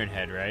to Iron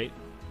Head, right?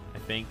 I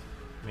think,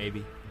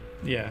 maybe.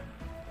 Yeah.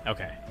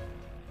 Okay.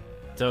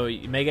 So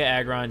Mega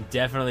Aggron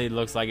definitely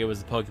looks like it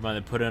was a Pokemon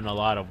that put in a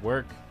lot of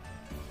work,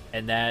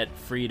 and that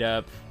freed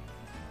up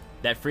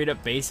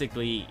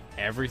basically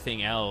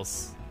everything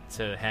else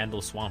to handle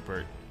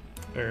Swampert.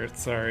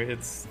 Sorry,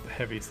 it's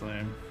Heavy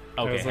Slam.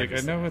 Okay, I was like, I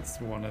know it's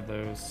one of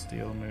those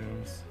steel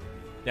moves.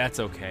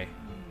 That's okay.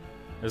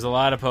 There's a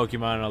lot of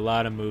Pokemon and a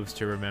lot of moves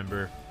to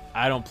remember.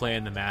 I don't play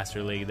in the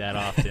Master League that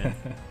often.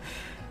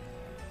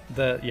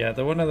 The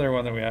one other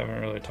one that we haven't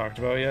really talked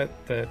about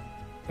yet that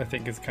I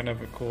think is kind of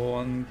a cool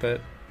one,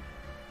 that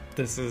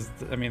this is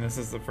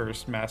the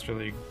first Master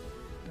League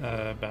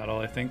battle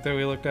I think that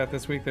we looked at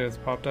this week that has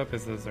popped up,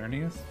 is the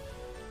Xerneas.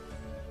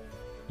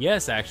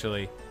 Yes,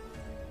 actually.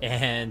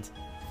 And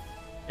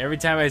every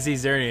time I see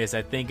Xerneas,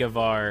 I think of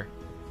our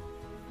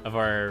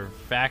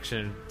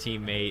faction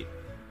teammate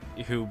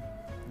who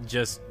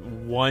just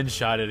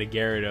one-shotted a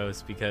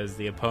Gyarados because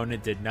the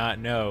opponent did not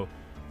know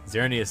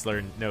Xerneas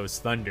knows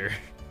Thunder.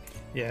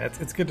 Yeah,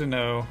 it's good to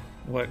know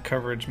what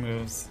coverage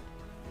moves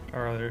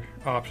are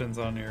options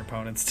on your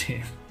opponent's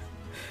team.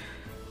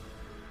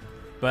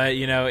 But,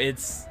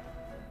 it's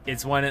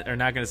it's one, or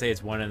not going to say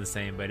it's one and the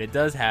same, but it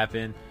does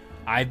happen.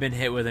 I've been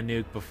hit with a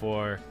nuke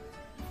before.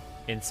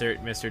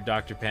 Insert Mr.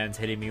 Dr. Pens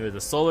hitting me with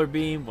a solar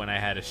beam when I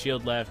had a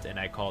shield left and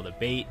I called a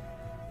bait,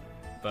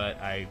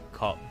 but I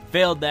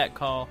failed that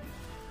call.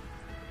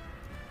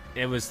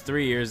 It was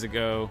 3 years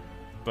ago,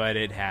 but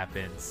it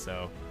happened,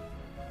 so.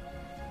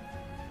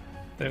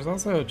 There's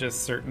also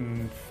just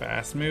certain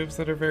fast moves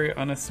that are very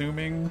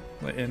unassuming.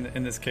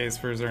 In this case,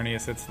 for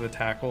Xerneas, it's the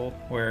tackle,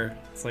 where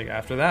it's like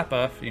after that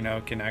buff,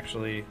 can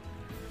actually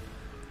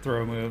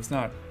throw moves,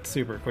 not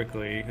super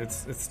quickly.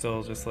 It's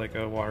still just like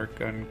a water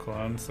gun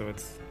clone, so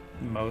it's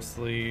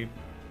mostly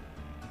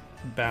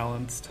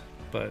balanced,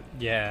 but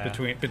yeah,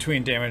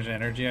 between damage and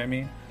energy, I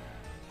mean.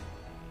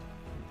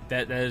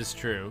 That is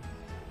true.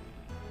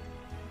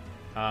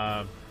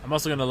 I'm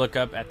also going to look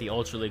up at the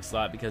Ultra League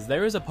slot because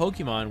there is a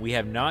Pokemon we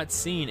have not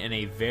seen in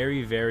a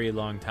very, very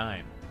long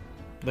time.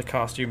 The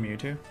costume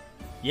Mewtwo?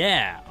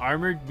 Yeah,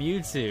 Armored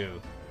Mewtwo,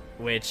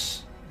 which,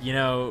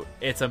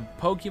 it's a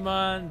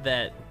Pokemon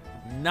that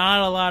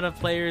not a lot of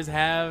players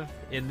have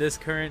in this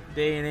current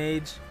day and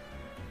age.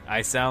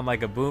 I sound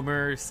like a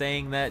boomer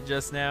saying that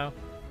just now.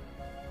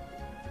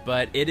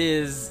 But it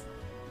is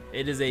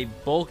a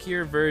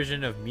bulkier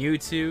version of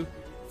Mewtwo.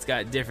 It's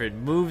got different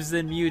moves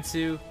than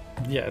Mewtwo.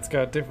 Yeah, it's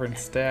got different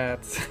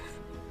stats.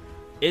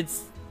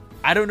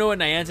 I don't know what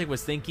Niantic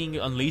was thinking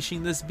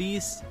unleashing this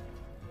beast,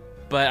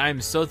 but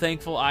I'm so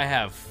thankful I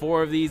have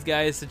 4 of these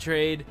guys to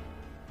trade.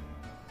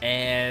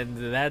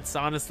 And that's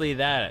honestly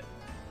that.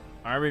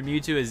 Armored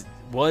Mewtwo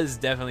was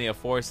definitely a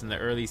force in the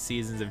early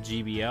seasons of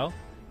GBL,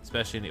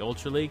 especially in the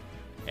Ultra League.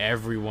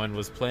 Everyone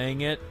was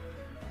playing it,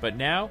 but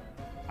now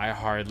I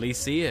hardly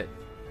see it.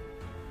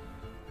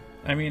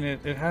 I mean,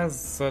 it has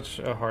such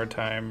a hard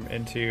time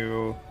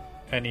into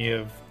any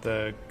of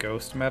the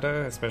Ghost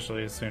meta,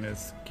 especially as soon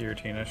as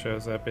Giratina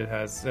shows up. It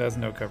has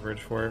no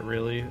coverage for it,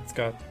 really. It's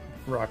got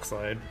Rock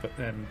Slide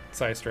and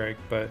Psystrike,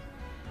 but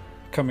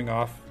coming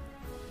off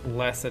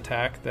less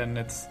attack than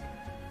its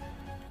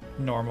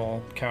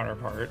normal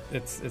counterpart.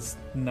 It's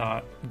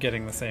not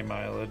getting the same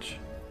mileage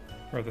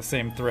or the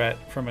same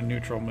threat from a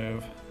neutral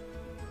move.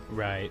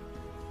 Right.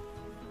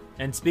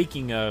 And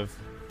speaking of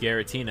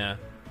Giratina,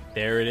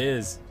 there it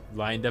is,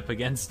 lined up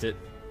against it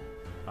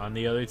on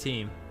the other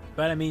team.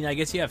 But I mean, I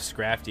guess you have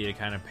Scrafty to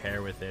kind of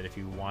pair with it if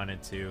you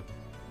wanted to.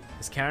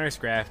 This counter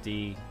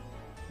Scrafty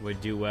would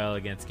do well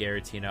against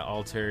Giratina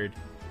Altered,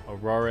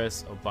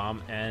 Aurorus,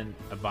 and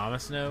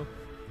Abomasnow,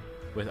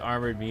 with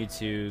Armored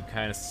Mewtwo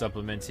kind of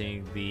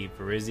supplementing the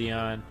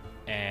Virizion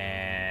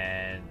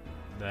and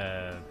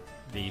the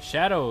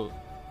Shadow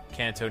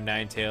Kanto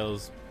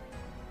Ninetales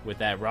with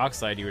that Rock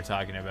Slide you were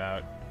talking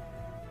about,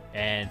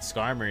 and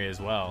Skarmory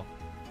as well.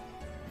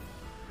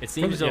 It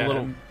seems a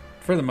little...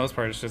 For the most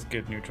part, it's just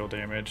good neutral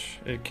damage.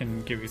 It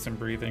can give you some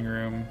breathing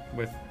room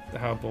with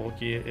how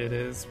bulky it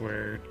is,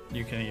 where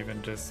you can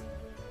even just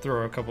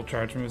throw a couple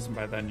charge moves, and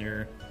by then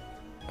you're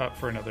up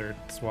for another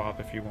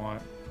swap if you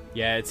want.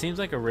 Yeah, it seems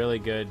like a really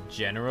good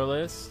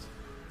generalist,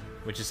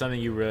 which is something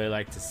you really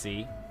like to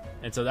see.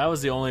 And so that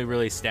was the only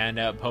really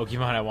standout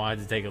Pokemon I wanted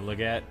to take a look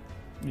at.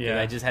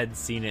 Yeah, I just hadn't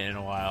seen it in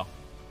a while.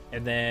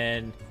 And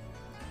then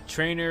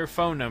Trainer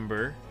Phone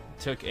Number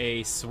took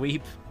a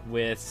sweep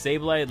with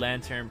Sableye,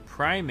 Lantern,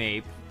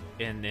 Primeape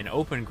in an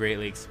open Great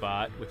League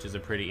spot, which is a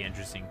pretty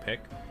interesting pick.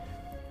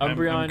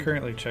 Umbreon. I'm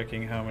currently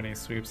checking how many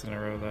sweeps in a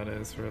row that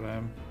is for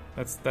them.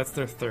 That's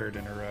their 3rd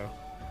in a row.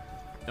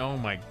 Oh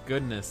my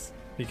goodness!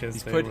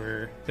 Because they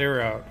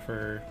were out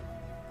for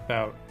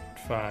about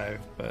 5,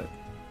 but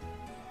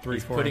 3,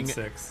 4, and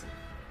 6.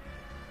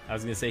 I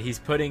was gonna say he's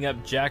putting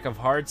up Jack of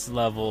Hearts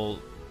level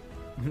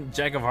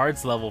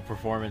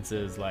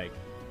performances. Like,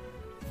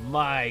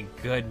 my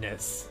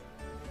goodness.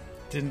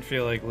 Didn't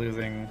feel like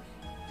losing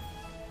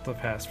the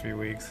past few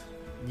weeks.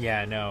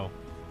 Yeah, no.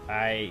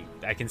 I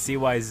can see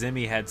why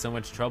Zimmy had so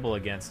much trouble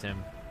against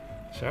him.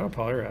 Shadow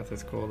Poliwrath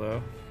is cool,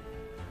 though.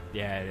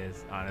 Yeah, it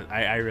is.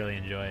 I really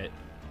enjoy it.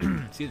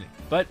 Excuse me.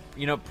 But,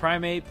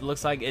 Primeape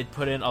looks like it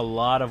put in a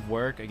lot of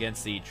work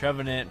against the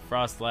Trevenant,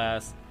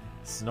 Frostlass,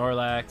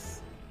 Snorlax,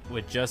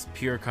 with just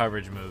pure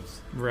coverage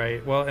moves.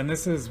 Right. Well, and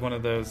this is one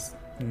of those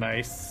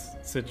nice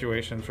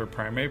situations for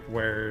Primeape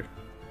where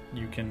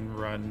you can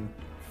run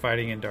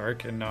Fighting in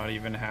Dark and not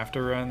even have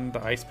to run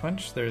the Ice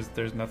Punch.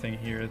 There's nothing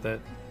here that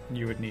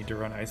you would need to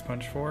run Ice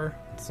Punch for,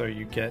 so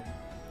you get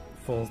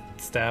full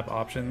stab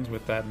options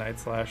with that Night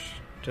Slash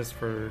just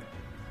for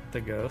the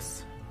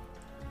ghosts.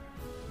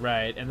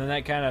 Right, and then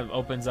that kind of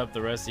opens up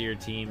the rest of your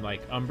team,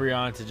 like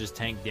Umbreon to just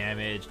tank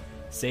damage,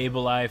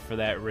 Sableye for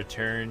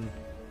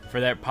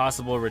that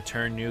possible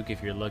return nuke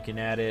if you're looking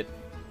at it,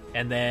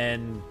 and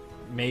then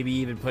maybe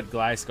even put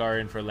Gliscor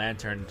in for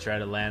Lantern to try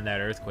to land that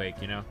Earthquake,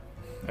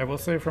 I will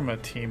say from a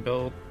team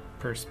build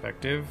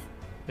perspective,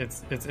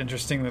 it's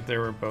interesting that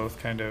there were both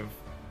kind of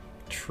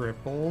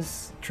triple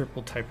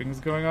typings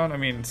going on. I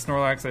mean,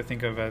 Snorlax I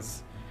think of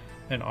as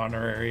an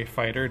honorary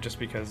fighter just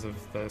because of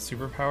the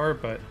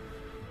superpower, but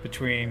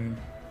between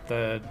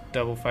the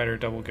double fighter,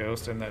 double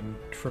ghost, and then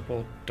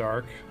triple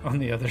dark on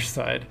the other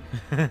side,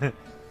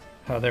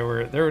 how there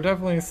were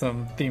definitely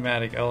some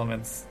thematic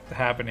elements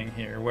happening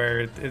here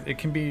where it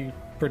can be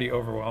pretty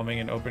overwhelming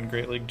in Open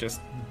Great League just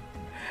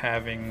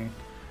having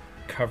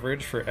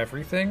coverage for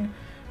everything.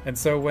 And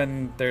so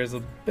when there's a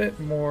bit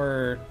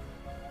more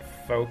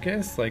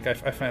focus, like I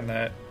find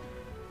that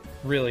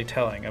really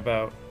telling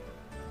about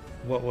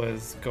what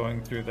was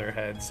going through their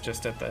heads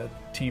just at the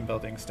team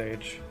building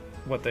stage,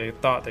 what they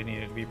thought they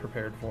needed to be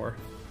prepared for.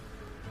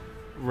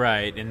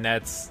 Right, and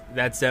that's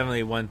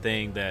definitely one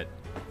thing that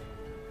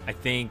I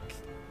think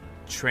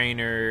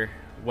Trainer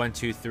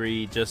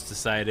 123 just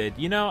decided,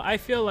 I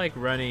feel like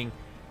running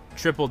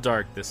Triple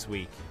Dark this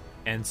week,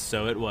 and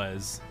so it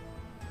was.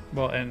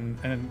 Well, and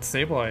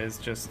Sableye is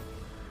just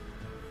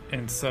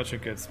in such a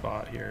good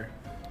spot here.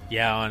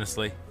 Yeah,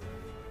 honestly.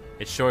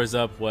 It shores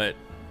up what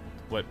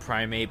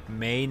Primeape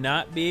may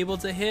not be able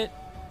to hit.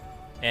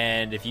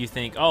 And if you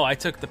think, oh, I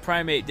took the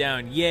Primeape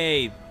down,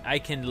 yay, I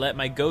can let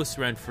my Ghost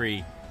run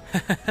free.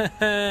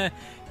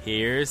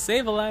 Here's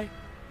Sableye.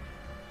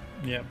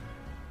 Yep.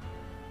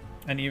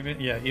 And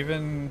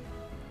even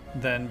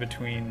then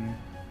between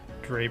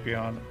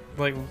Drapion,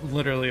 like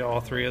literally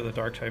all three of the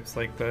dark types,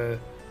 like the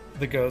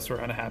Ghosts were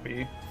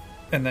unhappy.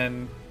 And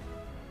then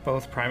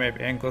both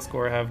Primeape and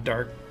Gliscor have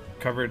dark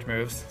coverage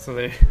moves, so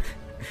they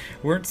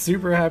weren't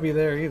super happy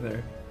there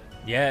either.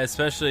 Yeah,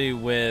 especially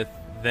with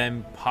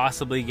them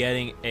possibly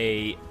getting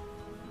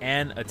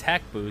an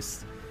attack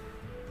boost.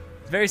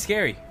 It's very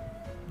scary.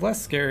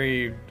 Less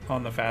scary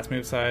on the fast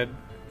move side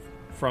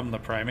from the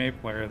Primeape,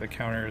 where the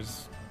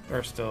counters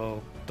are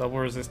still double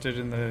resisted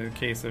in the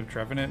case of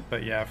Trevenant.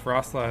 But yeah,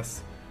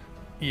 Frostlass,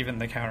 even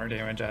the counter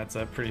damage adds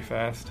up pretty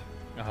fast.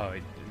 Oh,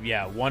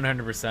 yeah,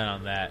 100%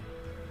 on that.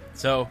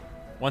 So,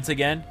 once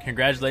again,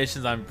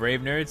 congratulations on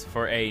Brave Nerds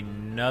for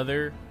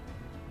another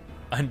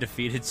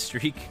undefeated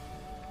streak.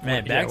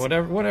 Man, yeah,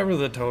 whatever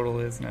the total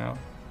is now.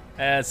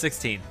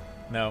 16.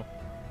 No,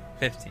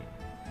 15.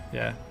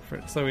 Yeah,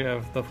 so we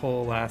have the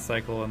whole last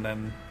cycle, and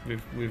then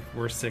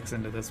we're 6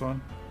 into this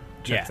one.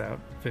 Checks out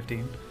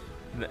 15.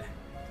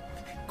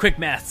 Quick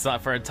maths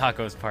for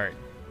Taco's part.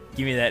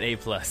 Give me that A+.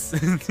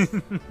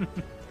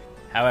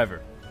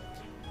 However,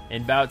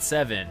 in bout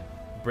 7,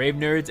 Brave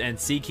Nerds and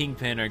Sea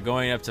Kingpin are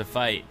going up to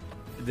fight.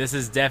 This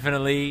is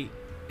definitely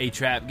a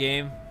trap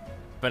game,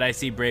 but I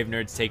see Brave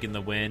Nerds taking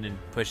the win and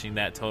pushing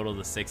that total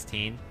to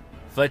 16.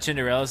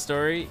 Fletchinderella's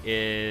Story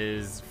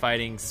is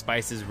fighting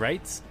Spice's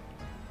Rights.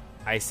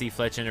 I see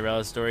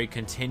Fletchinderella's Story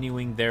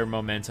continuing their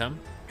momentum.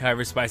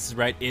 However, Spice's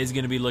Right is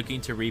going to be looking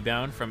to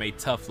rebound from a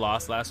tough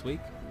loss last week.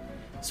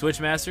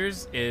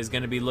 Switchmasters is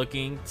going to be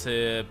looking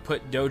to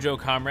put Dojo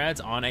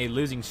Comrades on a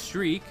losing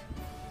streak.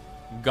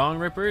 Gong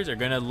Rippers are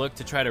going to look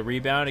to try to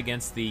rebound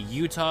against the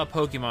Utah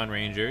Pokemon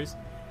Rangers.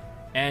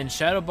 And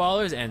Shadow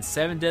Ballers and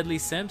 7 Deadly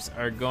Simps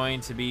are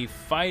going to be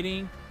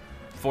fighting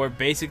for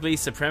basically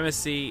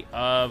supremacy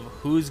of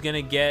who's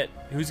going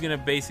to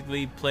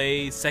basically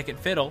play second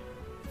fiddle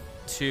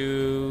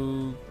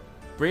to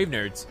Brave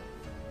Nerds.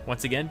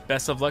 Once again,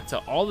 best of luck to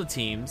all the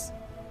teams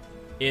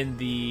in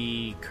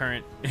the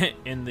current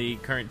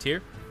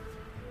tier.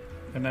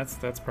 And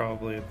that's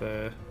probably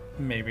the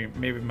maybe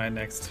my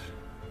next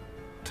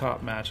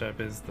top matchup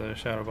is the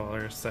Shadow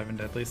Ballers 7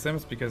 Deadly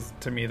Simps, because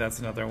to me that's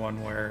another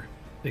one where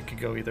it could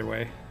go either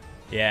way.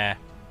 Yeah,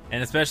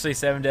 and especially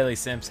 7 Deadly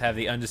Simps have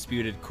the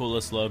undisputed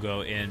coolest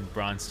logo in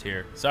Bronze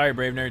tier. Sorry,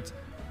 Brave Nerds,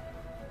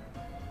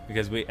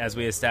 because as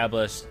we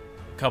established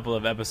a couple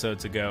of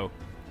episodes ago,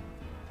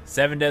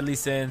 7 Deadly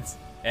Sins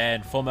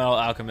and Full Metal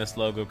Alchemist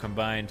logo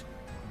combined,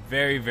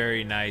 very,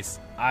 very nice.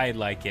 I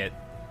like it,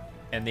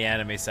 and the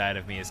anime side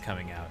of me is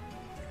coming out.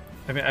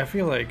 I mean, I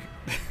feel like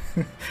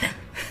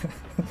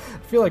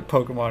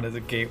Pokemon is a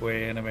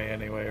gateway anime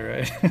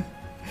anyway, right?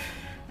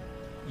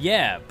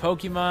 Yeah,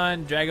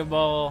 Pokemon, Dragon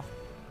Ball,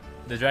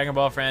 the Dragon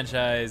Ball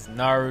franchise,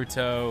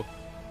 Naruto,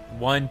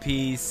 One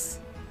Piece.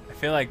 I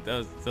feel like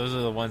those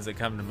are the ones that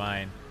come to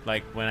mind,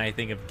 like when I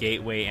think of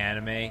gateway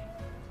anime.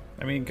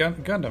 I mean,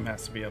 Gundam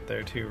has to be up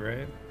there too,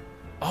 right?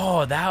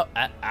 Oh,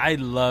 I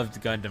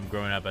loved Gundam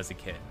growing up as a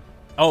kid.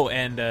 Oh,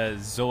 and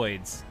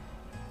Zoids.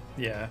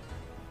 Yeah,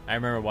 I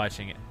remember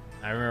watching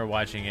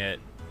it.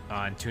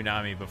 On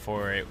Toonami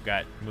before it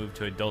got moved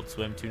to Adult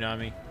Swim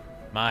Toonami.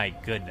 My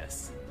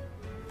goodness,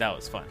 that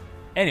was fun.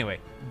 Anyway,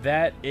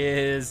 that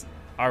is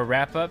our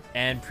wrap up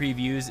and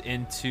previews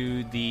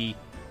into the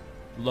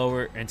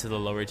lower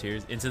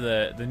tiers, into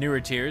the newer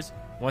tiers.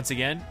 Once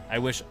again, I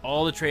wish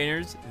all the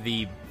trainers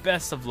the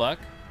best of luck.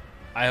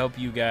 I hope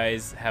you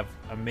guys have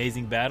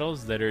amazing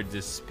battles that are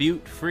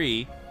dispute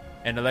free.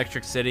 And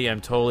Electric City, I'm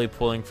totally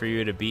pulling for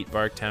you to beat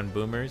Barktown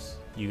Boomers.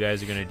 You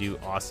guys are gonna do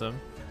awesome.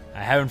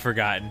 I haven't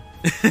forgotten.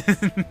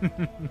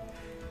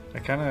 I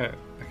kind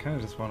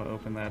of just want to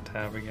open that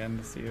tab again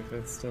to see if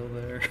it's still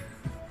there.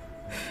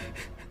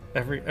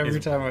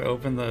 every time I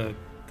open the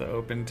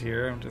open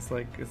tier, I'm just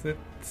like, is it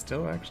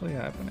still actually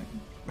happening?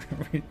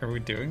 Are we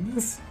doing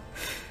this?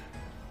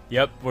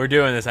 Yep, we're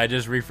doing this. I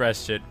just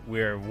refreshed it.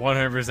 We're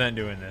 100%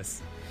 doing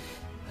this.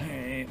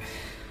 Alright.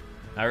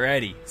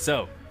 Alrighty.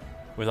 So,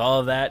 with all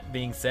of that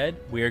being said,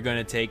 we are going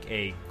to take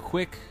a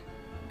quick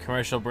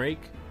commercial break,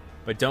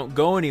 but don't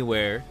go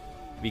anywhere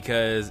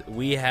because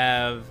we're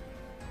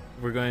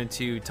going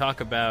to talk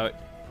about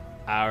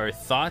our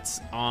thoughts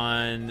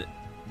on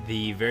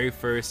the very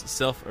first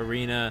Silph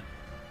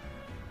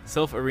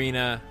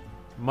Arena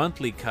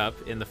monthly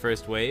cup in the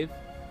first wave,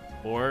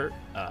 or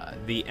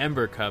the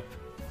Ember Cup,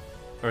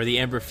 or the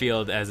Ember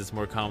Field as it's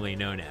more commonly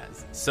known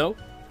as. So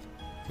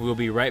we'll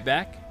be right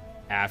back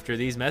after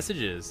these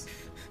messages.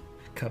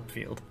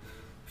 Field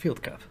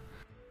Cup.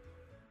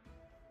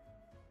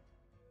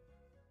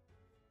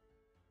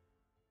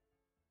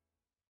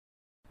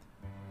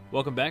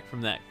 Welcome back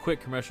from that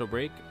quick commercial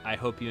break. I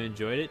hope you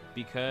enjoyed it,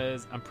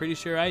 because I'm pretty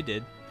sure I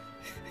did.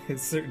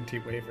 His certainty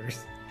waivers.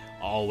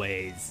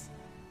 Always.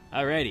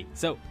 Alrighty,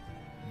 so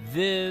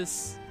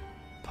this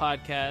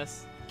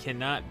podcast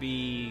cannot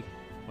be...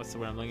 What's the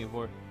word I'm looking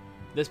for?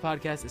 This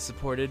podcast is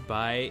supported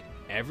by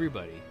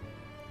everybody.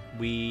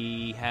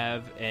 We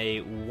have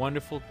a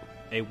wonderful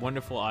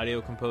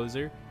audio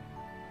composer,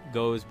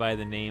 goes by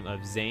the name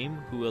of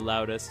Zame, who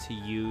allowed us to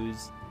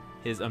use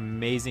his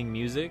amazing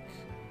music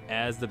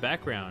as the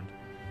background.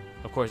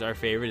 Of course, our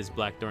favorite is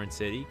Blackthorn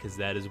City, because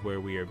that is where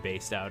we are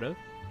based out of,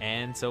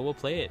 and so we'll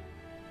play it.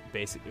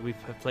 Basically, we've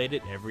played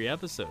it every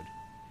episode.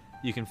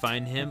 You can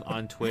find him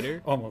on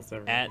Twitter. Almost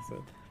every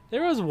episode.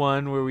 There was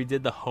one where we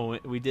did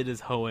his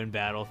Hoenn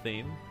battle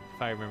theme,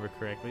 if I remember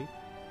correctly.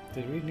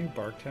 Did we do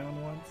Barktown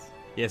once?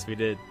 Yes, we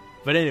did.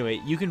 But anyway,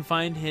 you can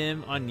find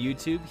him on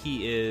YouTube.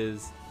 He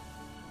is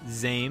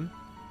Zame,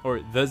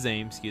 or The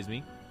Zame, excuse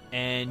me.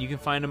 And you can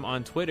find him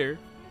on Twitter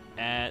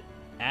at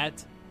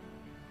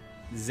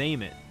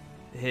Zameit.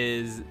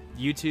 His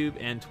YouTube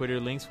and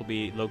Twitter links will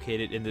be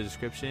located in the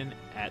description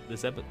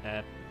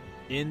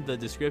in the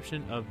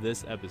description of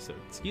this episode.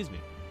 Excuse me.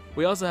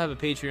 We also have a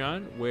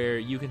Patreon where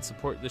you can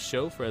support the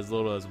show for as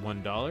little as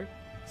 $1.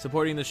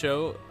 Supporting the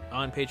show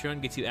on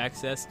Patreon gets you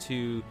access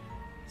to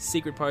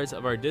secret parts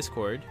of our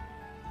Discord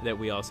that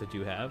we also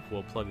do have.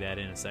 We'll plug that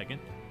in a second.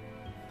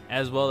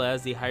 As well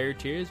as the higher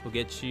tiers will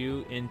get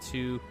you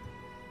into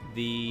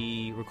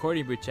the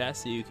recording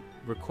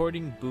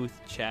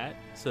booth chat,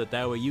 so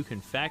that way you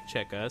can fact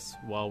check us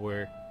while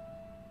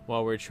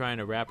we're trying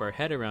to wrap our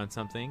head around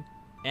something,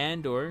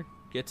 and or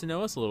get to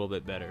know us a little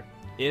bit better.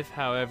 If,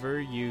 however,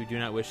 you do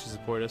not wish to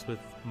support us with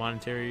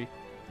monetary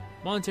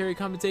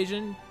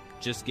compensation,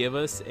 just give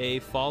us a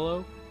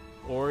follow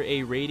or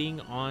a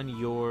rating on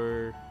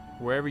your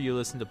wherever you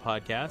listen to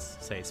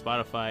podcasts, say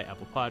Spotify,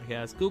 Apple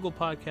Podcasts, Google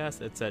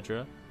Podcasts,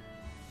 etc.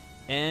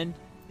 And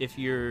if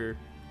your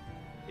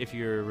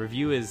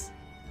review is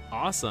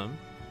awesome,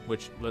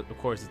 which of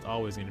course it's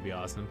always going to be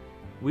awesome,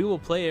 we will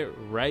play it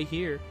right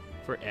here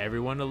for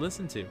everyone to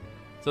listen to.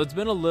 So it's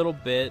been a little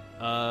bit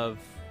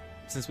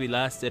since we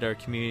last did our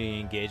community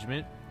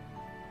engagement.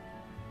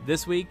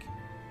 This week,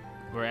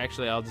 or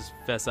actually I'll just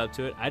fess up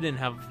to it, I didn't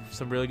have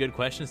some really good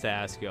questions to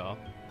ask y'all,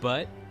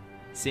 but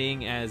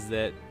seeing as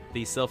that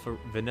the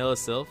Vanilla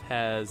Silph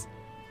has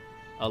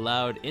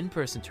allowed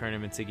in-person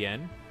tournaments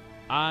again,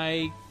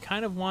 I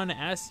kind of want to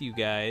ask you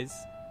guys,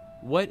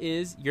 what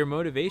is your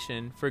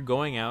motivation for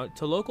going out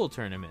to local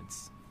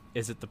tournaments?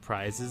 Is it the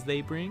prizes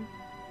they bring?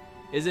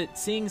 Is it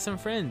seeing some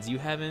friends you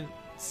haven't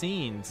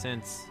seen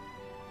since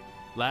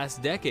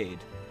last decade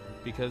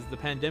because the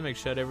pandemic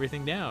shut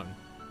everything down?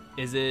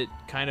 Is it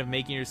kind of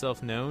making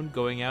yourself known,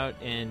 going out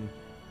and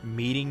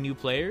meeting new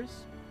players?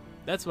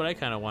 That's what I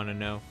kind of want to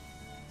know.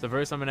 So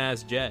first I'm going to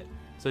ask Jet.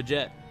 So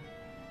Jet,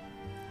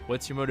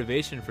 what's your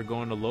motivation for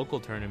going to local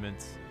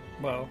tournaments?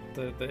 Well,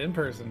 the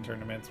in-person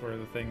tournaments were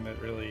the thing that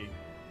really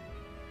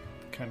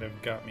kind of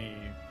got me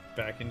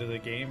back into the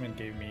game and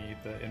gave me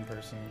the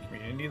in-person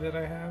community that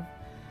I have,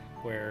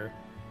 where,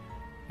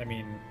 I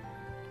mean,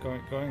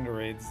 going to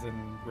raids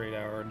and raid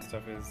hour and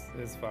stuff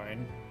is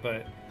fine,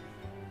 but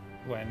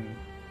when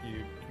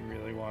you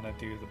really want to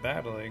do the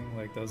battling,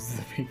 like, those are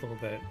the people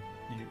that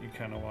you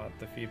kind of want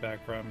the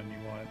feedback from and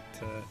you want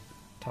to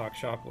talk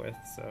shop with.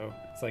 So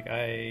it's like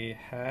I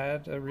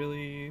had a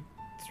really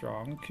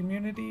strong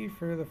community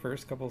for the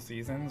first couple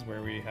seasons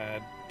where we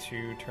had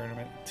two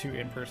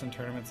in-person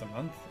tournaments a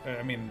month.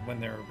 I mean, when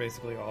they were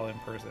basically all in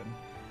person.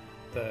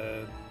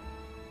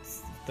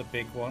 The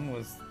big one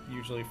was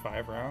usually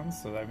 5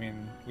 rounds, so I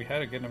mean, we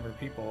had a good number of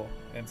people,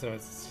 and so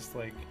it's just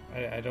like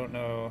I don't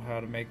know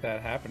how to make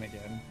that happen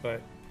again.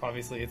 But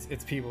obviously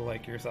it's people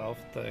like yourself,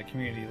 the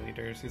community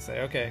leaders, who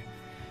say, okay,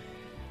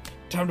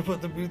 time to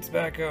put the boots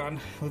back on,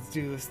 let's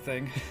do this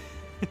thing.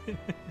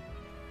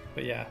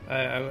 But yeah,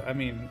 I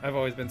mean, I've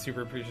always been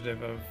super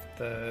appreciative of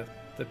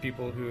the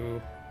people who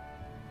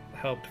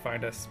helped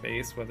find us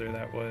space, whether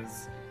that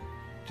was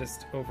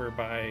just over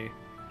by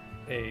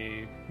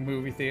a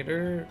movie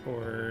theater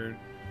or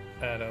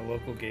at a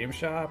local game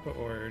shop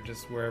or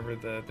just wherever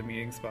the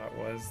meeting spot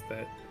was,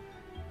 that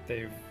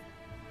they've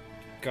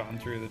gone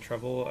through the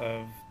trouble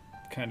of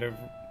kind of,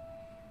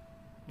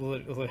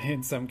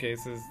 in some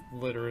cases,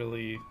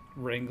 literally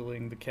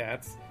wrangling the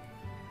cats,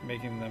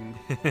 making them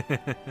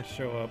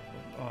show up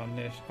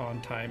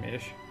on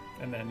time-ish,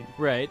 and then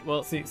right.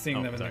 Well,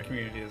 seeing them in the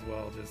community as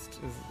well just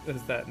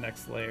is that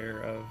next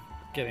layer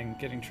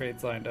getting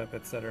trades lined up,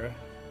 etc.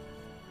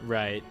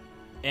 Right.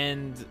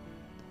 And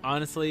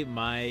honestly,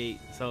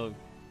 so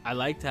I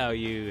liked how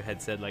you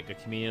had said like a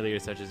community leader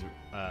such as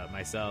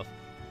myself.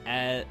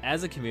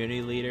 As a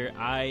community leader,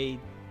 I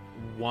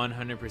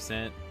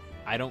 100%,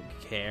 I don't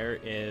care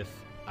if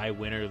I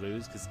win or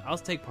lose, because I'll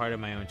take part in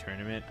my own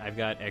tournament. I've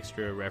got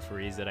extra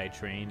referees that I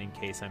train in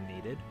case I'm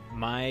needed.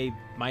 My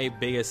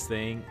biggest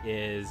thing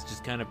is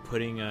just kind of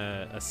putting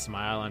a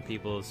smile on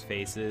people's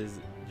faces,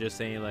 just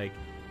saying like,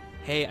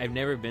 hey, I've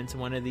never been to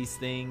one of these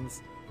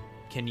things.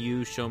 Can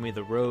you show me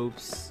the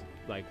ropes?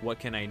 Like, what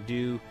can I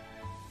do?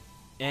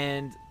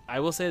 And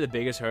I will say the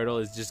biggest hurdle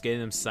is just getting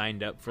them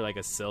signed up for like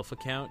a Sylph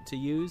account to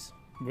use.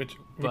 Which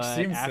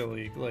seems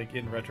silly, like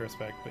in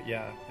retrospect, but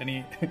yeah,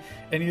 any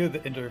of the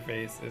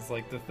interface is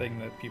like the thing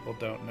that people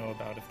don't know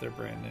about if they're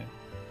brand new.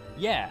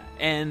 Yeah,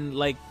 and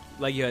like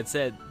you had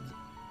said,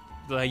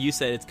 like you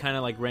said, it's kind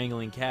of like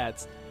wrangling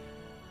cats.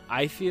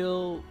 I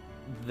feel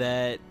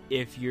that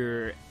if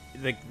you're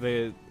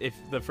if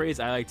the phrase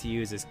I like to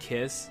use is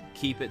KISS,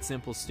 keep it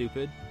simple,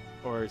 stupid,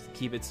 or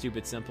keep it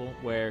stupid, simple,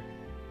 where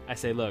I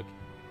say, look,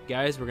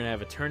 guys, we're gonna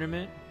have a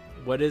tournament.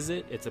 What is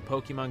it? It's a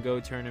Pokemon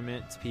Go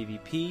tournament. It's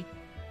PvP.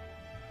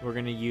 We're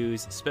going to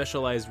use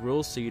specialized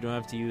rules so you don't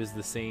have to use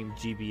the same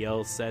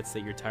GBL sets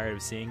that you're tired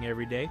of seeing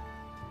every day.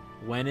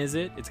 When is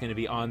it? It's going to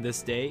be on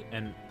this day,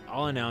 and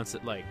I'll announce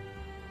it like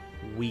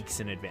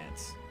weeks in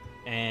advance.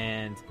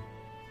 And,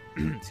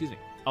 excuse me,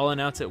 I'll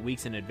announce it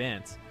weeks in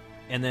advance.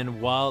 And then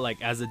while,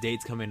 like, as the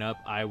date's coming up,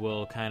 I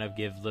will kind of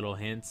give little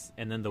hints.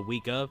 And then the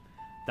week of,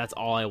 that's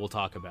all I will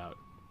talk about.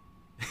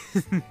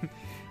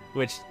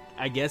 Which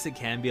I guess it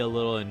can be a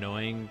little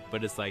annoying,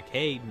 but it's like,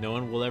 hey, no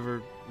one will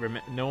ever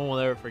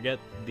forget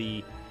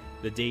the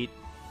date,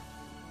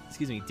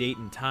 date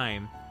and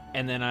time.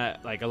 And then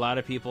like a lot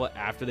of people,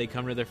 after they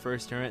come to their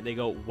first tournament, they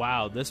go,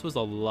 wow, this was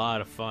a lot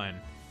of fun.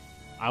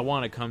 I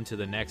want to come to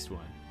the next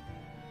one.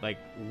 Like,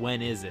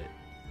 when is it?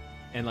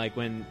 And like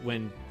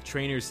when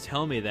trainers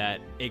tell me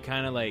that, it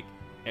kind of like,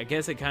 I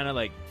guess it kind of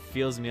like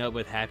fills me up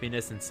with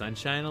happiness and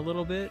sunshine a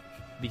little bit,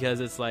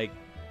 because it's like,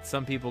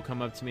 some people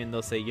come up to me and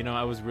they'll say, you know,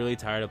 I was really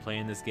tired of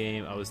playing this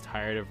game. I was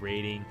tired of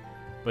raiding,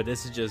 but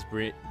this just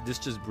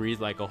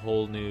breathed like a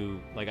whole new,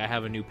 like, I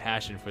have a new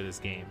passion for this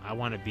game. I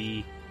want to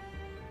be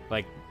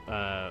like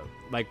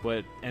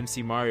what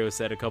MC Mario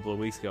said a couple of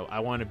weeks ago.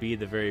 I want to be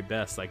the very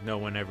best, like no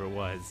one ever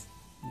was.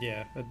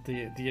 Yeah,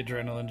 the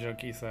adrenaline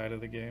junkie side of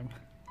the game.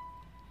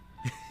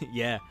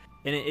 Yeah,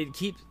 and it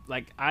keeps,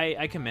 like,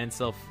 I commend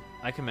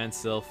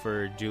Sylph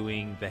for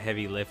doing the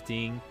heavy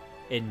lifting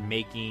in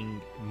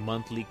making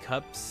monthly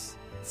cups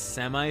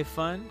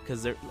semi-fun,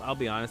 because I'll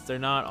be honest, they're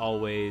not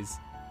always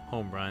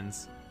home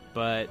runs,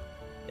 but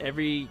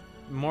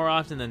more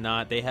often than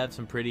not, they have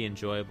some pretty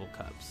enjoyable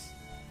cups.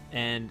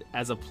 And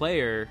as a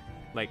player,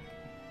 like,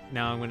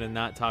 now I'm going to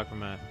not talk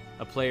from a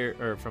player,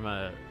 or from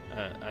a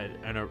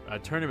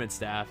tournament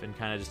staff, and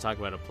kind of just talk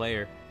about a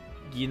player.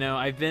 You know,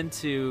 I've been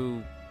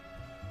to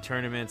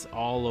tournaments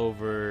all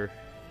over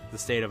the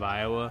state of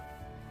Iowa,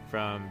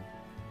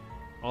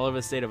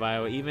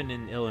 even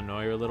in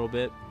Illinois a little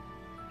bit.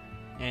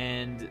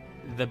 And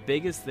the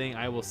biggest thing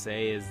I will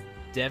say is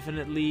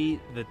definitely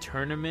the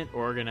tournament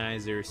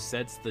organizer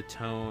sets the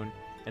tone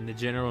and the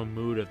general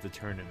mood of the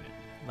tournament.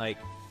 Like,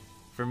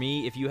 for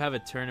me, if you have a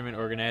tournament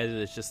organizer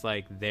that's just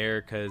like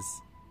there because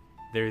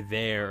they're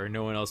there or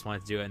no one else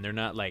wants to do it, and they're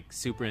not like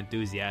super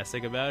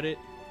enthusiastic about it,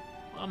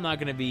 well, I'm not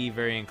going to be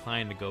very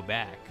inclined to go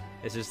back.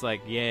 It's just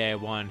like, yeah, I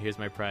won, here's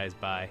my prize,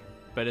 bye.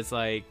 But it's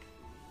like,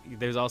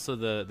 there's also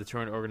the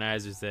tournament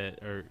organizers that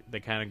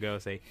kind of go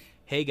say,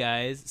 hey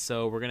guys,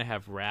 so we're gonna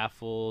have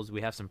raffles,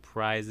 we have some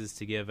prizes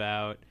to give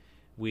out,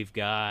 we've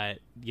got,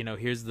 you know,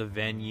 here's the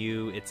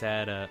venue, it's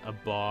at a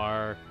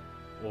bar,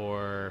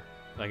 or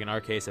like in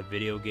our case a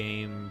video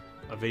game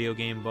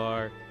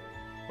bar,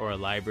 or a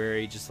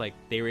library. Just like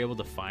they were able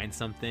to find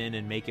something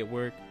and make it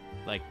work.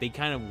 Like, they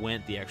kind of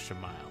went the extra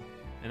mile,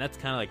 and that's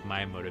kind of like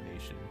my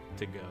motivation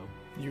to go.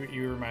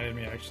 You reminded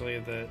me actually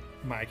that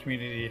my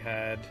community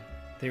had,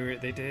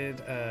 they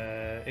did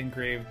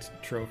engraved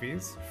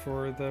trophies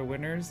for the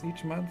winners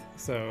each month.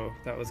 So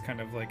that was kind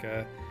of like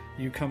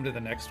you come to the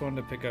next one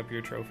to pick up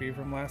your trophy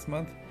from last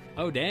month.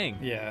 Oh dang.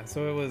 Yeah,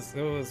 so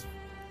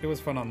it was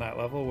fun on that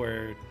level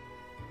where,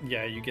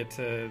 yeah, you get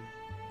to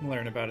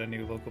learn about a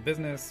new local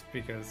business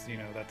because, you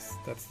know,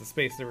 that's the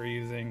space that we're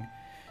using.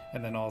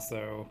 And then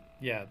also,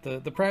 yeah,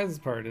 the prizes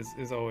part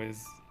is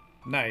always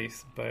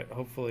nice, but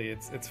hopefully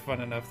it's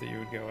fun enough that you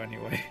would go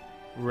anyway.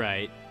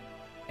 Right.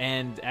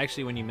 And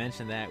actually, when you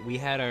mentioned that, we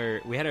had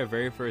our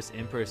very first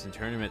in-person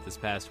tournament this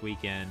past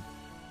weekend,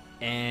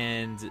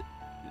 and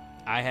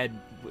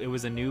it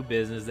was a new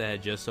business that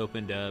had just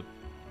opened up,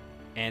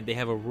 and they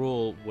have a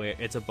rule where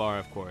it's a bar,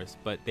 of course,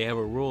 but they have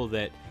a rule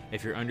that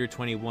if you're under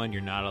 21,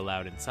 you're not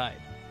allowed inside,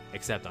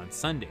 except on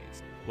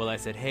Sundays. Well, I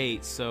said, hey,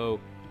 so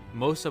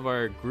most of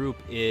our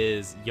group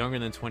is younger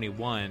than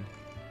 21.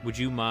 Would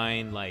you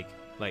mind, like,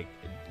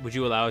 would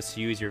you allow us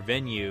to use your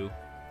venue?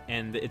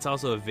 And it's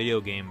also a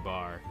video game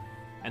bar.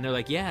 And they're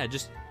like, yeah,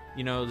 just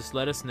just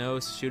let us know.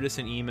 Shoot us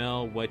an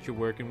email what you're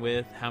working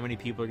with, how many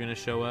people are going to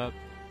show up.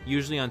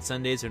 Usually on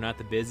Sundays they're not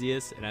the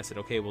busiest, and I said,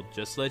 okay, well,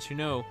 just to let you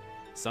know,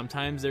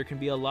 sometimes there can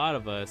be a lot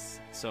of us,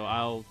 so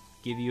I'll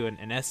give you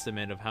an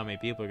estimate of how many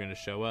people are going to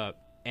show up.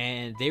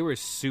 And they were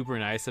super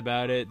nice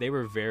about it. They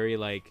were very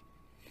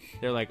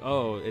they're like,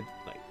 oh,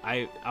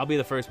 I'll be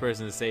the first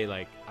person to say,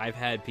 like, I've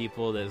had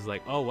people that's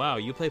like, oh wow,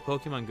 you play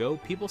Pokemon Go?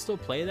 People still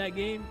play that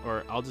game?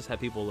 Or I'll just have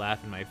people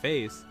laugh in my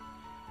face,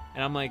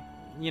 and I'm like,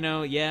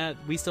 yeah,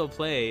 we still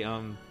play.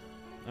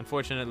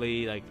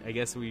 Unfortunately, like, I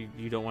guess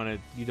you don't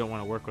want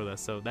to work with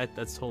us, so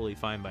that's totally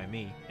fine by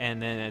me.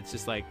 And then it's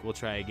just like, we'll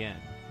try again.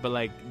 But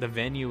like, the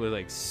venue was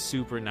like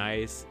super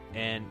nice,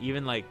 and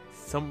even like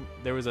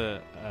there was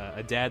a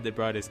dad that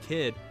brought his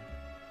kid,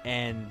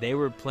 and they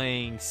were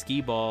playing skee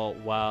ball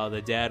while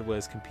the dad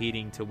was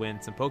competing to win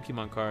some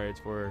Pokemon cards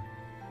for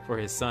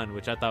his son,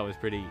 which I thought was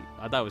pretty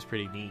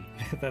neat.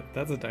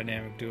 That's a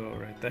dynamic duo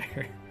right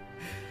there.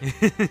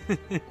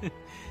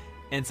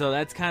 And so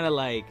that's kind of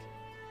like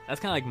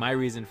my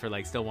reason for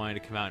like still wanting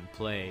to come out and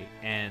play.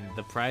 And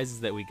the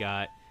prizes that we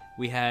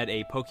had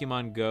a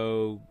Pokemon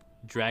Go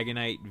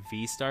Dragonite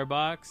V-Star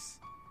box,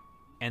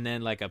 and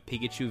then like a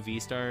Pikachu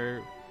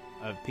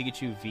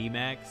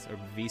V-Max or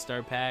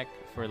V-Star pack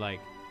for like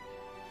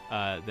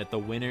that the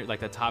winner, like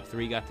the top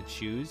 3 got to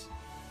choose.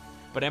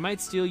 But I might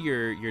steal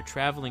your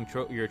traveling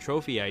your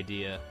trophy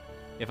idea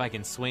if I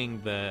can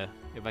swing the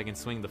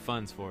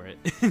funds for it.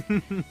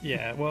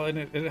 Yeah, well, and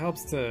it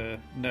helps to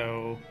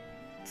know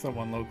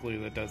someone locally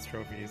that does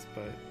trophies.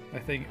 But I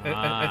think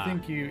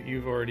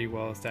you've already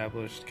well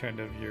established kind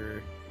of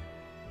your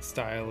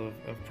style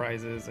of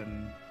prizes,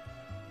 and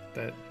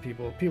that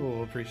people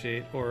will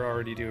appreciate, or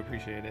already do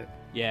appreciate it.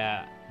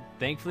 Yeah,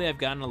 thankfully I've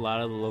gotten a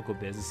lot of the local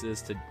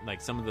businesses to,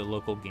 like, some of the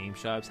local game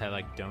shops have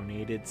like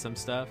donated some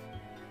stuff,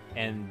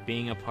 and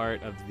being a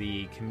part of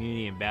the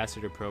community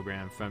ambassador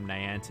program from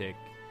Niantic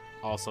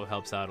also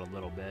helps out a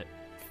little bit.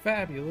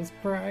 Fabulous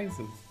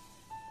prizes.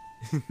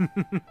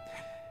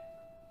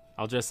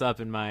 I'll dress up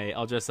in my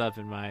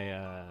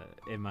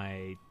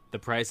The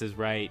Price is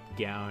Right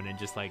gown and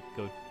just like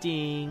go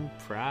ding,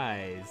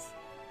 prize.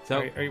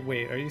 So are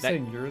you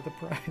saying you're the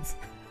prize?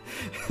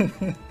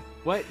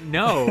 What?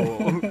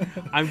 No.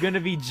 I'm going to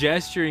be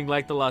gesturing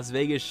like the Las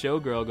Vegas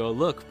showgirl, go,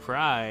 look,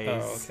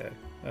 prize.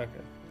 Oh, okay.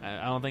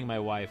 I don't think my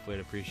wife would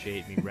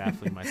appreciate me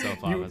raffling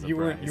myself off as a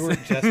prize. You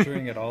weren't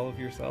gesturing at all of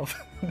yourself?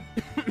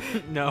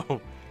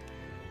 No.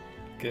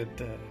 Good.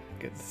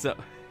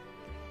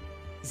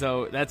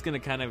 So that's going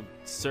to kind of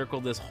circle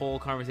this whole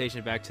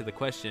conversation back to the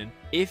question.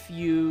 If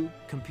you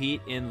compete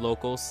in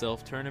local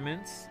self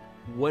tournaments,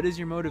 what is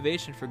your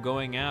motivation for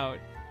going out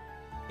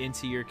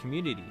into your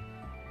community?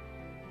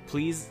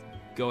 Please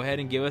go ahead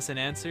and give us an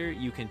answer.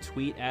 You can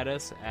tweet at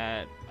us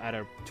at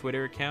our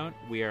Twitter account.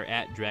 We are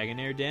at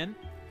Dragonair Den.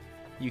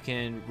 You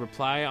can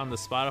reply on the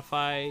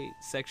Spotify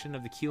section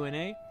of the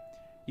Q&A.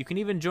 You can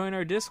even join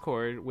our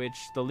Discord, which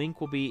the link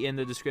will be in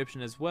the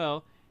description as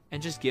well,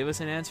 and just give us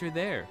an answer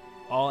there.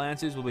 All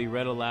answers will be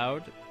read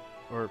aloud,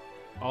 or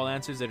all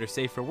answers that are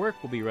safe for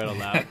work will be read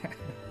aloud.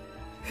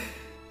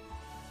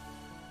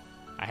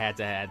 I had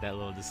to add that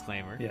little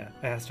disclaimer. Yeah,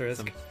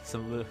 asterisk.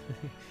 Some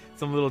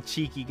little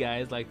cheeky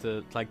guys like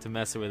to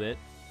mess with it.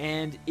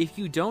 And if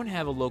you don't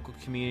have a local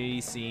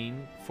community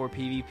scene for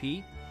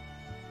PvP,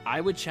 I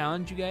would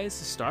challenge you guys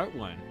to start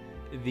one.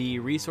 The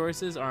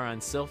resources are on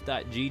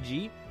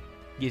Silph.gg.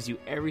 Gives you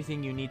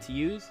everything you need to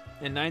use.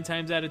 And 9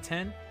 times out of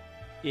 10,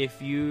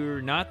 if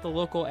you're not the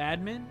local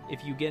admin,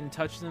 if you get in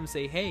touch with them and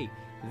say, hey,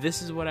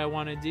 this is what I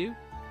want to do,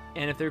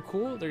 and if they're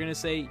cool, they're going to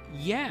say,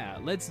 yeah,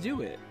 let's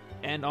do it.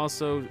 And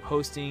also,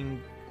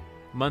 hosting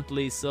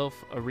monthly Silph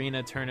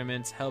Arena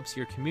tournaments helps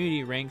your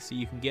community rank so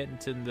you can get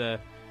into the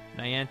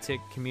Niantic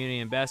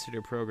Community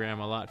Ambassador program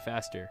a lot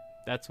faster.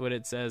 That's what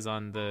it says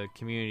on the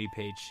community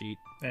page sheet.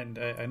 And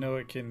I know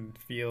it can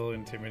feel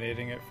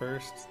intimidating at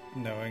first,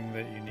 knowing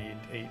that you need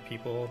 8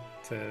 people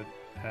to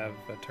have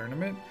a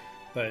tournament,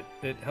 but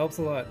it helps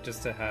a lot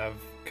just to have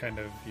kind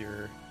of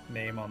your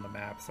name on the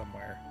map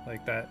somewhere.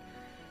 Like that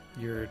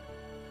you're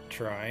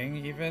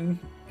trying even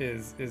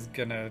is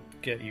gonna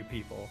get you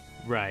people.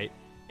 Right.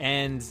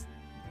 And,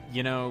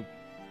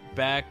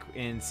 back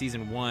in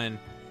Season 1,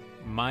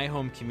 my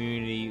home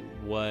community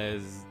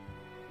was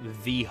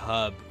the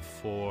hub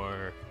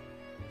for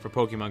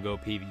Pokemon Go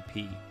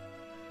PvP.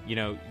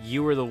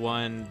 You were the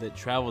one that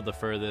traveled the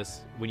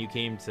furthest when you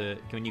came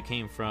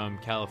from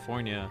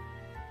California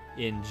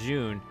in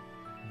June,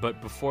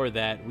 but before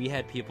that we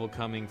had people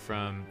coming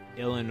from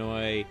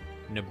Illinois,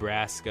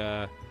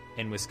 Nebraska,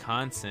 and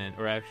Wisconsin,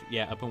 or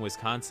actually, up in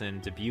Wisconsin,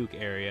 Dubuque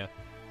area,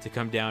 to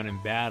come down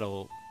and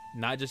battle,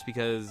 not just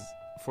because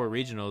for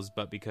regionals,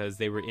 but because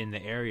they were in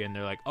the area and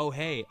they're like, oh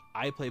hey,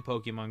 I play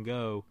Pokemon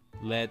Go,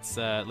 let's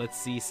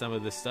see some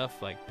of this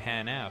stuff like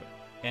pan out.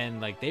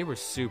 And like, they were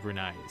super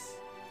nice.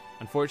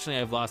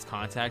 Unfortunately, I've lost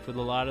contact with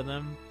a lot of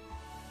them.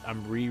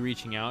 I'm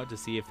reaching out to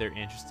see if they're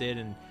interested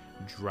in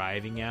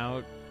driving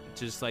out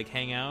to just like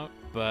hang out,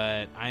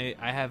 but I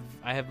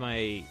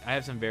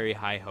have some very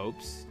high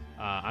hopes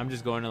I'm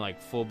just going to like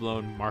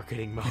full-blown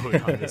marketing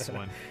mode on this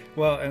one.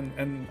 Well,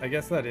 and I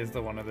guess that is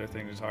the one other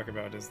thing to talk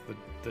about is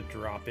the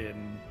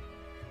drop-in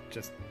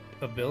just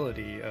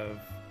ability of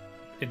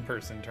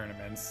in-person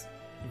tournaments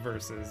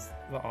versus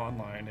the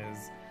online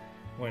is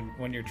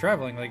when you're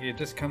traveling, like it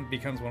just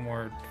becomes one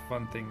more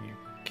fun thing you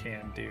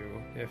can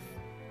do if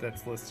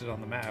that's listed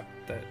on the map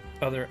that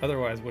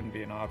otherwise wouldn't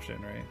be an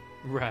option, right?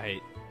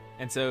 Right.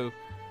 And so,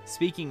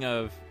 speaking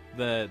of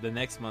the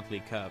next monthly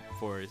cup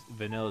for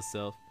Vanilla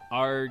Sylph,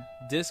 our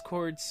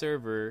Discord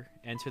server,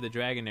 Enter the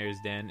Dragonair's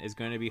Den, is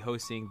going to be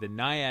hosting the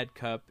Naiad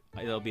Cup.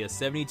 It'll be a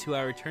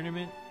 72-hour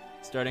tournament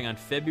starting on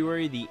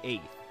February the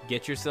 8th.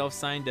 Get yourself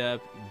signed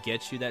up,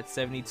 get you that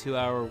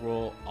 72-hour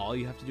roll. All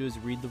you have to do is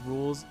read the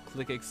rules,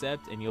 click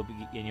accept, and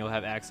you'll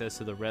have access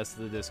to the rest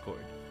of the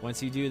Discord.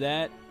 Once you do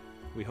that,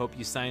 we hope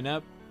you sign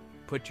up,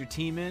 put your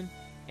team in,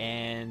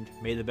 and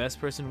may the best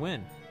person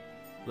win.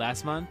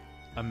 Last month,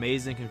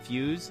 Amazed and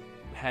Confused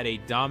had a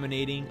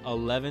dominating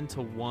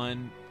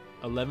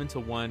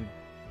 11-1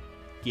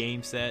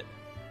 game set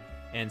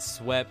and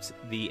swept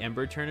the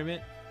Ember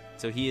tournament.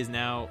 So he is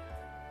now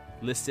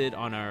listed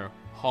on our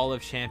Hall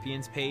of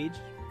Champions page.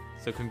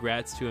 So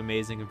congrats to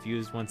Amazed and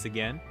Confused once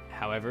again.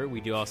 However,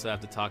 we do also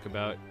have to talk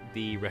about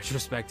the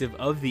retrospective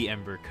of the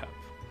Ember Cup.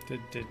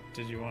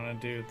 Did you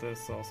want to do the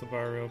salsa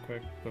bar real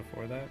quick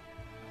before that?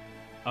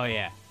 Oh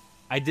yeah,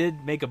 I did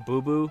make a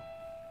boo-boo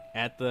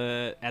at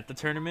the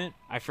tournament.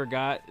 I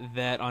forgot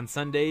that on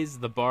Sundays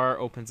the bar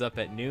opens up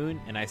at noon,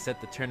 and I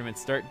set the tournament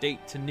start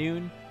date to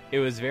noon. It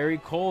was very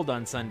cold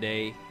on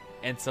Sunday,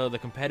 and so the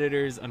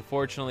competitors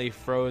unfortunately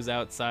froze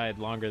outside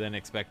longer than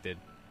expected.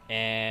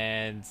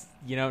 And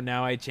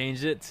now I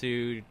changed it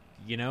to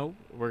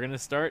we're gonna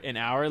start an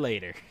hour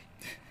later.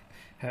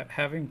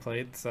 Having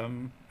played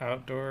some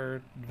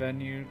outdoor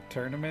venue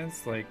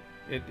tournaments, like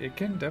it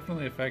can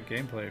definitely affect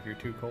gameplay if you're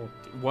too cold.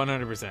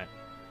 100%.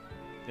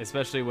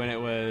 Especially when it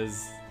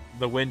was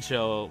the wind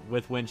chill.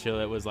 With wind chill,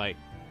 it was like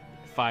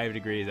 5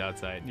 degrees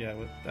outside. Yeah,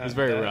 it was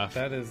very rough.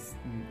 That is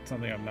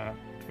something I'm not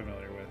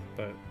familiar with,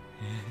 but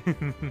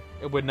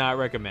I would not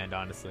recommend,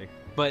 honestly.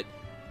 But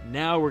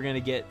now we're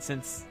gonna get,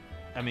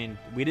 I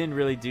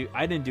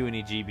didn't do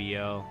any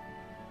GBL.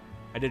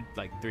 I did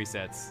like 3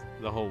 sets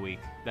the whole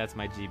week. That's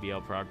my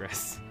GBL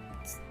progress.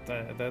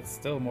 That's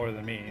still more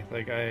than me.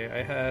 Like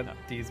I had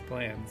these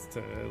plans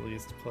to at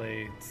least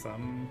play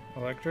some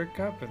Electric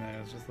Cup, and then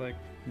I was just like,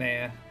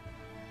 nah.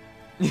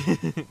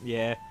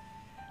 Yeah,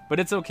 but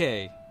it's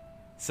okay.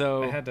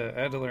 So I had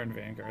to learn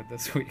Vanguard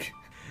this week.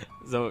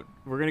 So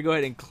we're gonna go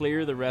ahead and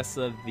clear the rest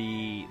of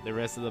the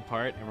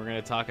part, and we're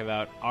gonna talk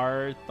about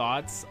our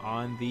thoughts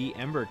on the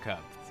Ember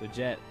Cup. So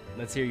Jet,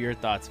 let's hear your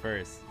thoughts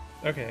first.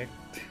 Okay.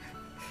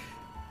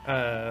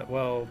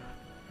 Well,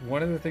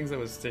 one of the things that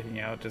was sticking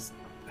out, just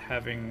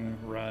having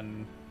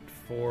run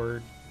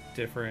 4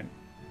 different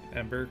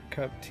Ember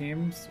Cup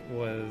teams,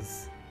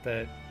 was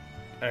that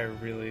I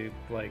really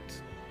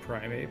liked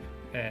Primeape,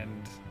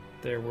 and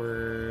there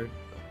were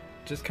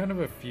just kind of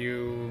a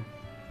few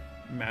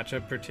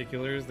matchup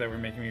particulars that were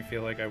making me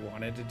feel like I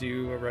wanted to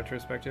do a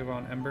retrospective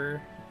on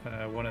Ember.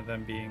 One of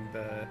them being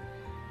the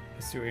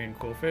Hisuian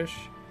Qwilfish,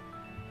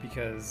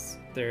 because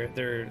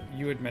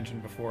you had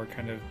mentioned before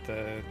kind of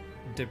the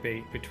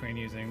debate between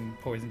using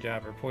Poison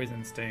Jab or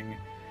Poison Sting,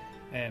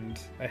 and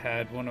I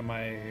had one of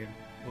my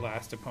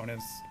last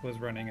opponents was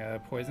running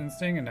a Poison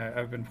Sting, and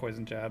I've been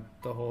Poison Jab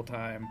the whole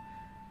time,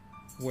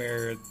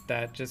 where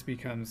that just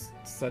becomes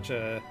such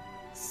a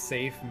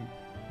safe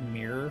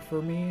mirror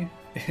for me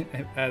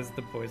as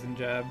the Poison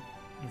Jab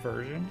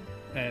version.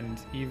 And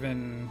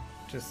even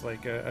just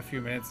like a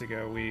few minutes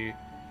ago,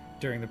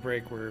 during the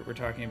break we're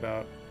talking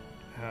about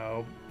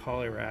how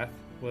Poliwrath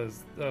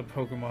was a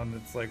Pokemon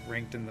that's like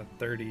ranked in the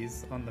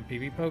 30s on the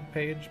PvPoke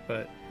page,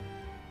 but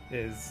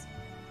is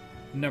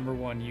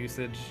 #1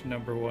 usage,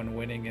 #1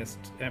 winningest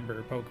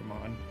Ember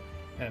Pokemon,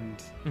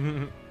 and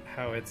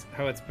how it's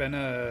been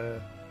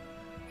a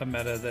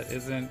meta that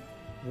isn't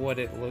what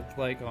it looked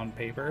like on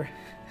paper.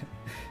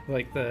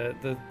 Like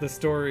the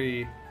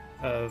story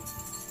of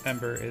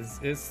Ember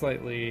is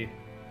slightly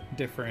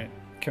different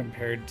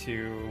compared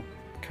to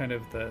kind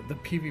of the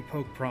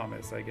PvPoke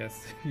promise, I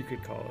guess you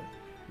could call it.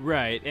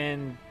 Right,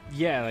 and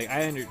yeah, like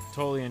I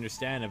totally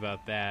understand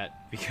about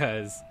that,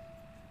 because,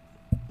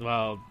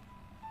 well,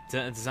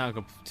 to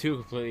sound too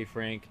completely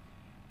frank,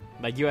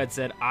 like you had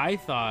said, I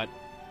thought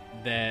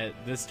that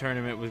this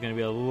tournament was going to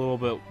be a little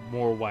bit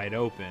more wide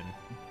open,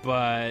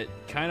 but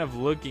kind of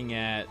looking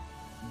at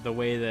the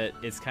way that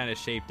it's kind of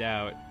shaped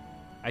out,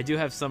 I do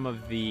have some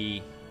of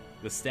the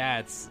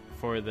stats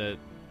for the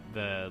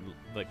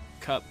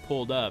cup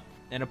pulled up,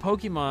 and a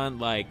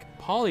Pokemon like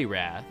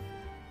Poliwrath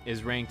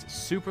is ranked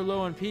super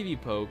low on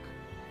PvPoke,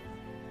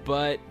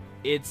 but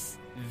it's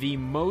the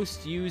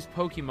most used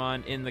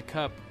Pokemon in the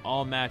cup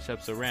all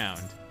matchups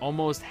around.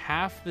 Almost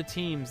half the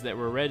teams that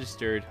were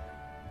registered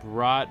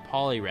brought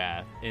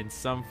Poliwrath in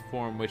some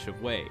form which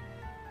of way,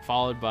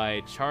 followed by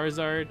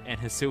Charizard and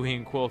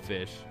Hisuian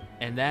Qwilfish.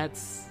 And that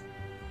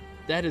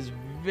is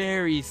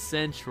very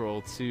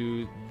central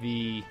to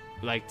the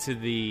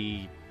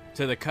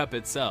to the cup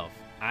itself.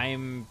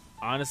 I'm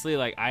honestly,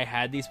 like, I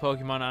had these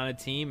Pokemon on a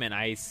team and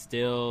I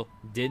still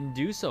didn't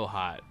do so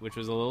hot, which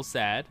was a little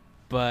sad.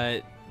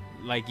 But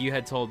like you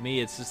had told me,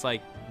 it's just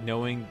like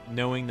knowing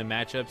the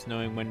matchups,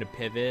 knowing when to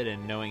pivot,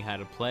 and knowing how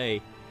to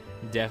play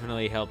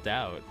definitely helped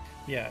out.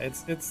 Yeah,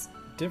 it's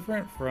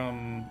different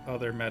from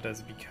other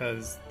metas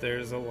because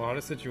there's a lot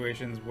of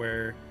situations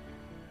where,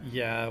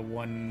 yeah,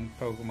 one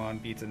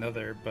Pokemon beats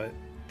another, but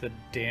the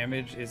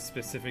damage is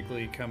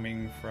specifically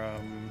coming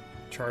from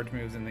charge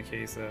moves in the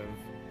case of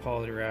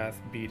Poliwrath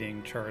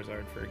beating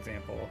Charizard, for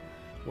example,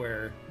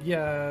 where,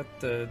 yeah,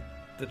 the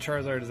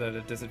Charizard is at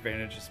a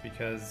disadvantage just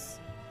because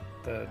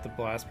the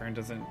Blast Burn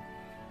doesn't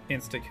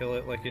insta-kill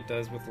it like it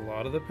does with a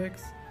lot of the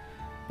picks,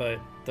 but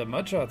the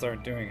Mudshots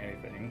aren't doing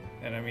anything.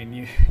 And I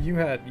mean, you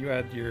had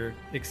your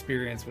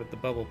experience with the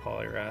Bubble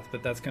Poliwrath,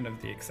 but that's kind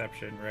of the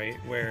exception, right?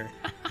 Where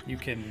you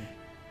can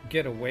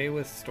get away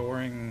with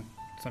storing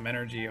some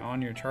energy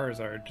on your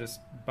Charizard just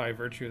by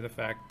virtue of the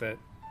fact that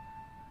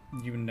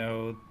you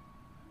know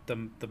the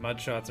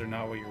Mudshots are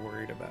not what you're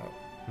worried about.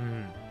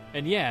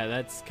 And yeah,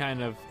 that's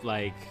kind of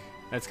like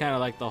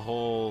the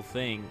whole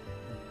thing,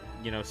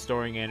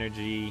 storing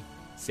energy,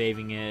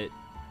 saving it.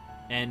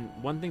 And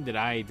one thing that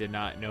I did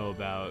not know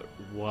about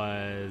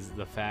was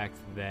the fact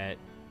that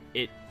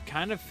it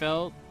kind of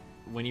felt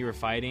when you were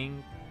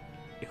fighting,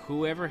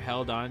 whoever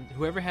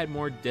had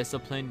more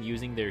discipline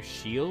using their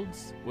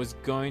shields was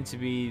going to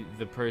be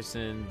the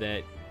person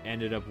that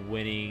ended up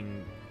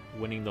winning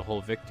the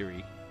whole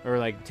victory, or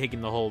like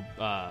taking the whole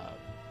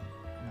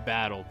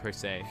battle per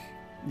se.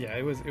 Yeah,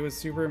 it was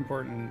super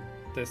important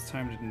this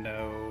time to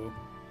know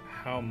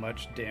how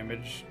much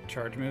damage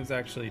charge moves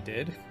actually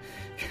did,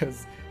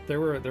 because there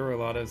were a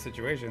lot of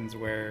situations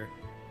where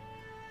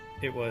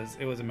it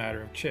was a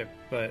matter of chip,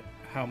 but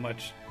how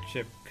much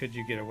chip could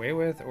you get away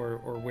with, or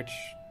which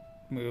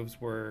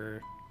moves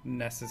were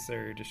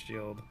necessary to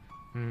shield.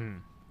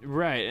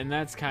 Right, and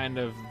that's kind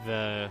of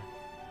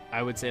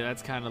I would say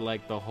that's kind of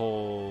like the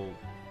whole,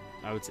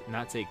 I would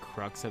not say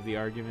crux of the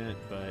argument,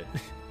 but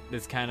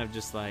it's kind of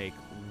just like,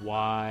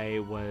 why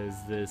was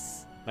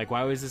this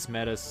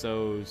meta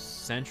so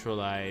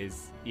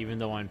centralized, even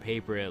though on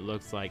paper it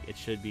looks like it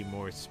should be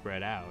more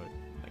spread out?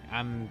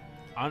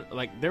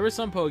 There were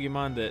some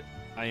Pokemon that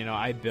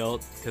I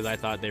built because I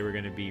thought they were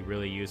going to be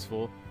really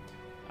useful.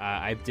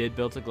 I did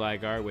build a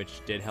Gligar,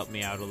 which did help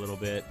me out a little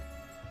bit.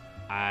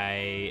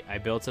 I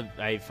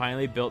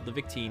finally built the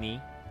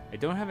Victini. I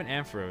don't have an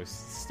Ampharos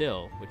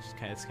still, which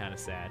is kind of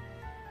sad.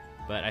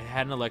 But I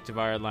had an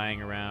Electivire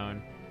lying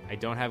around. I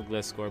don't have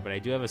Gliscor, but I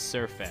do have a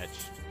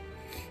Sirfetch'd.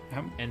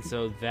 And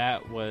so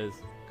that was...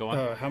 Go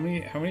on. How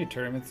many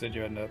tournaments did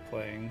you end up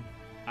playing?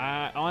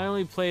 I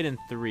only played in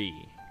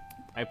 3.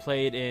 I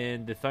played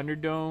in the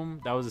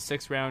Thunderdome. That was a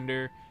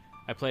 6-rounder.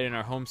 I played in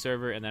our home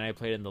server, and then I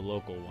played in the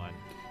local one.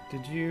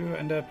 Did you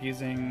end up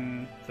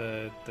using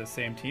the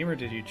same team, or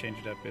did you change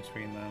it up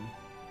between them?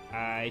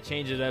 I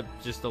changed it up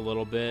just a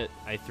little bit.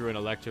 I threw an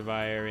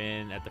Electivire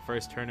in at the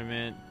first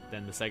tournament.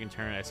 Then the second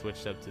turn, I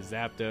switched up to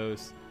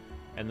Zapdos.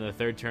 And then the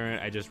third turn,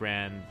 I just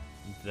ran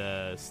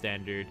the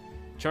standard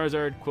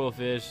Charizard,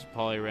 Quillfish,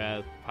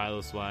 Poliwrath,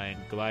 Piloswine,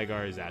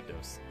 Gligar,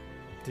 Zapdos.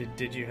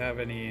 Did you have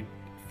any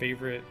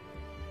favorite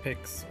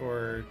picks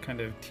or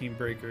kind of team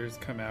breakers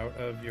come out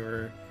of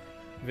your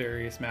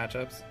various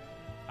matchups?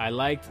 I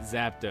liked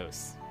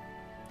Zapdos.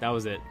 That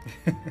was it.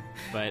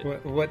 But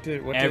what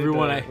did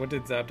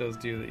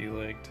Zapdos do that you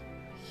liked?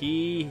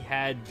 He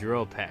had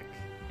Drill Peck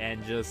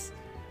and just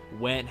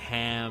went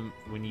ham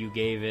when you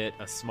gave it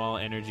a small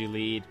energy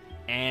lead.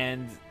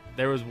 And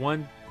there was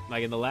one,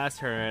 like in the last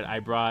turn, I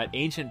brought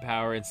Ancient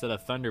Power instead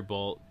of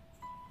Thunderbolt,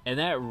 and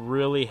that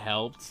really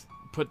helped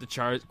quell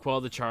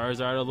the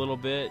Charizard a little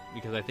bit,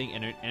 because I think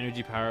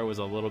Energy Power was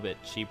a little bit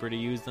cheaper to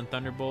use than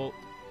Thunderbolt.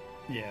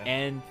 Yeah.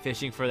 And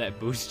fishing for that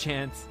boost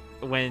chance,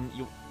 when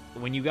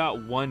you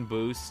got one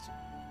boost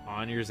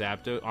on your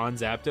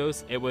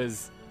Zapdos, it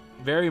was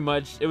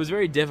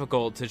very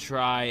difficult to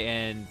try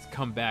and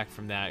come back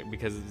from that,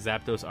 because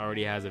Zapdos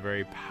already has a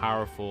very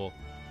powerful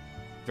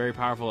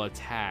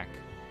attack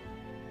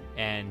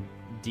and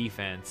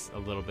defense a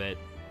little bit.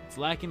 It's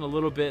lacking a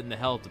little bit in the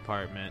health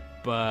department,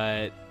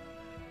 but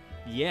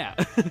yeah.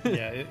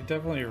 Yeah, it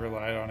definitely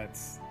relied on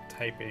its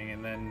typing,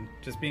 and then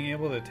just being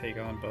able to take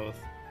on both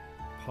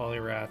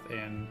Poliwrath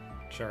and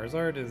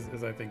Charizard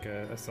is I think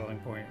a selling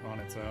point on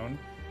its own.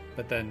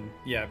 But then,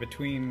 yeah,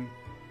 between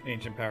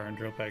Ancient Power and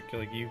Drill Peck,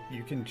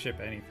 you can chip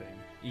anything.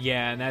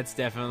 Yeah, and that's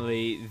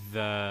definitely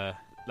that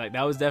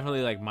was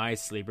definitely like my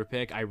sleeper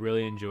pick. I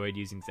really enjoyed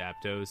using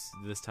Zapdos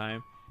this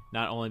time,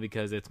 not only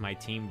because it's my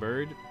team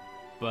bird,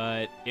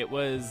 but it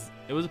was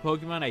a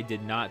Pokemon I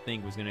did not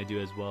think was going to do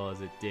as well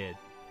as it did.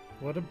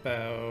 What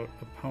about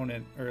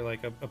opponent or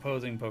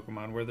opposing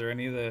Pokemon? Were there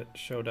any that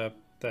showed up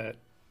that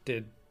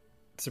did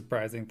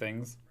surprising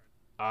things?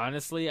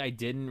 Honestly, I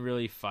didn't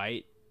really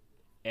fight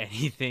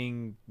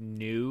anything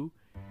new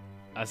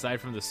aside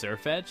from the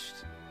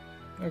Sirfetch'd.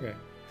 Okay.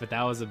 But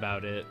that was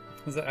about it.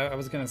 I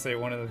was going to say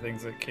one of the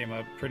things that came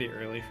up pretty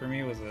early for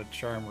me was a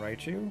Charm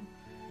Raichu.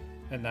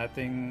 and that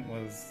thing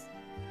was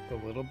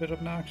a little bit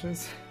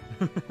obnoxious.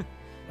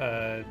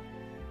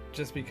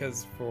 Just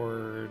because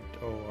for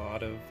a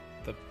lot of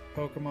the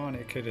Pokemon,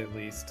 it could at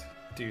least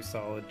do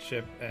solid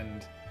chip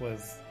and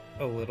was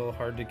a little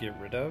hard to get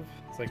rid of.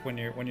 It's like when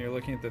you're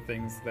looking at the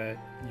things that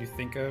you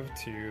think of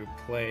to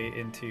play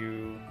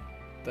into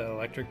the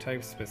electric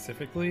type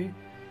specifically,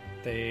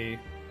 they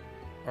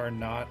are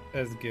not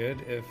as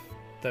good if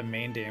the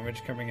main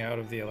damage coming out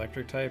of the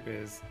electric type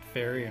is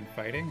fairy and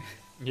fighting.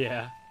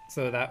 Yeah.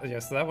 So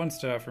that one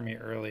stood out for me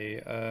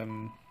early.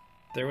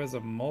 There was a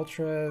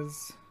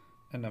Moltres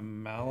and a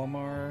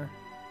Malamar.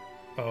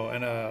 Oh,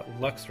 and a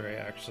Luxray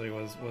actually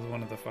was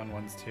one of the fun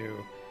ones too.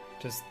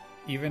 Just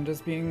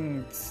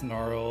being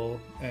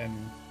Snarl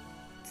and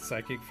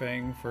Psychic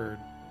Fang for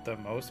the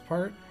most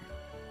part,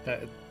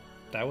 that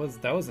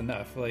was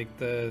enough. Like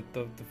the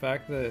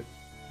fact that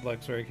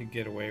Luxray could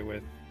get away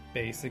with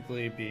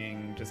basically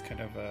being just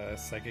kind of a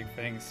Psychic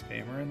Fang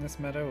spammer in this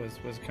meta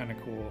was kind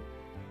of cool.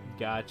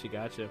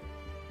 Gotcha.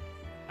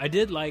 I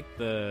did like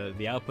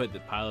the output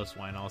that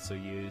Piloswine also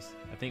used.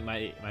 I think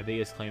my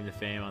biggest claim to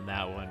fame on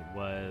that one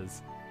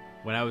was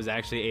when I was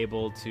actually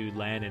able to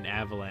land an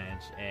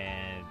Avalanche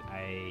and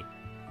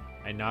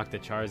I knocked the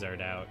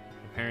Charizard out.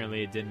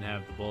 Apparently it didn't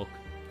have the bulk.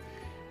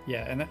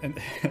 Yeah, and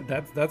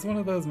that's one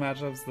of those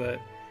matchups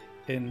that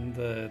in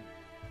the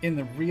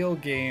real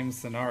game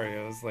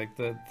scenarios, like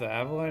the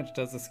Avalanche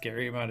does a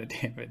scary amount of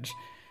damage,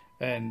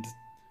 and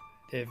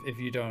if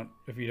you don't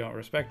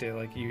respect it,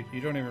 like you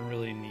don't even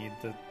really need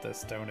the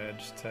Stone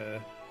Edge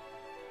to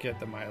get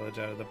the mileage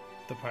out of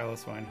the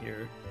Piloswine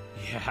here.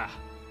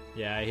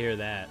 Yeah, I hear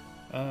that.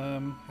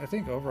 I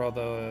think overall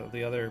though,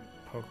 the other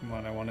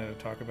Pokemon I wanted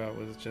to talk about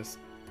was just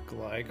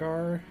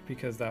Gligar,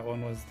 because that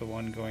one was the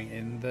one going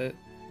in that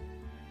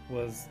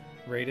was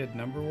rated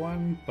number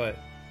 1, but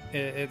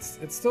it's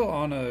still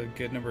on a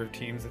good number of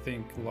teams, I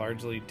think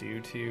largely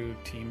due to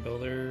Team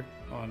Builder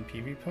on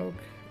PvPoke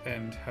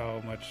and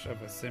how much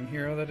of a sim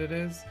hero that it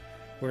is,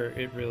 where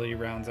it really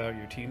rounds out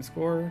your team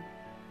score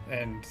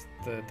and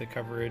the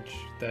coverage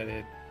that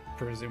it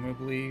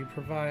presumably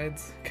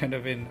provides kind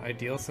of in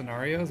ideal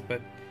scenarios.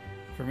 But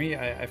for me,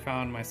 I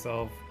found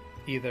myself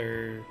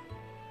either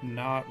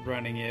not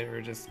running it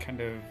or just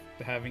kind of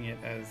having it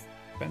as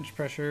bench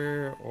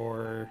pressure,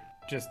 or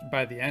just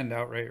by the end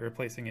outright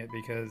replacing it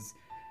because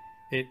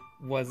it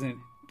wasn't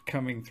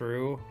coming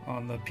through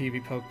on the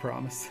PvPoke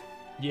promise.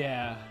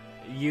 Yeah,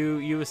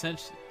 you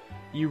essentially,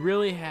 you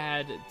really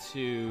had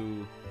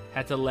to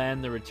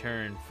land the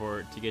return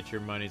to get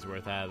your money's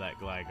worth out of that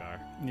Gligar.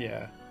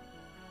 Yeah,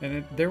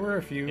 and there were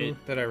a few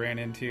that I ran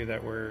into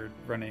that were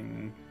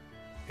running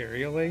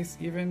Aerial Ace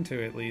even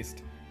to at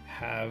least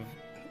have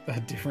a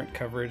different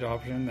coverage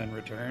option than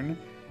return,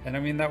 and I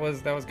mean that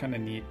was kind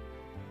of neat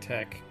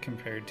tech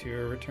compared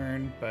to a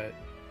return. But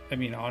I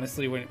mean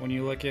honestly, when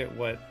you look at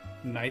what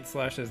Night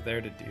Slash is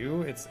there to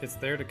do, it's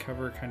there to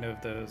cover kind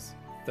of those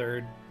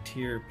third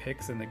tier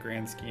picks in the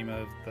grand scheme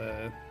of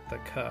the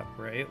cup,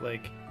 right?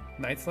 Like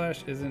Night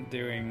Slash isn't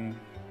doing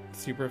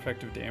super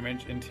effective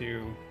damage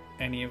into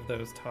any of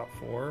those top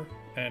 4,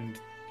 and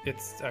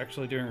it's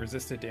actually doing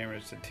resisted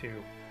damage to 2.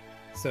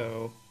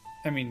 So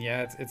I mean,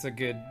 yeah, it's a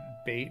good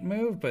bait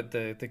move, but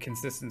the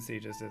consistency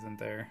just isn't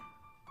there.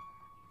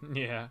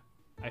 Yeah,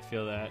 I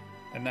feel that.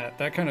 And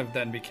that kind of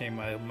then became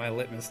my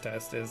litmus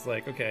test, is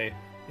like, okay,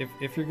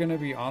 if you're going to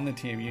be on the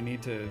team, you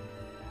need to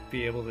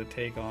be able to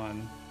take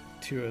on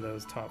 2 of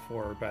those top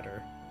 4 or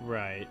better.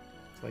 Right.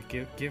 It's like,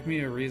 give me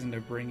a reason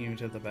to bring you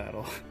to the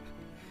battle.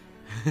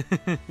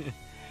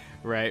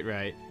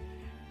 Right.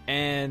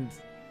 And,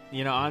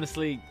 you know,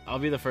 honestly, I'll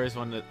be the first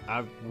one that,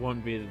 I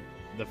won't be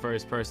the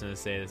first person to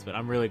say this, but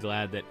I'm really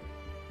glad that,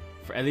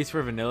 at least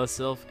for Vanilla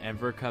Sylph,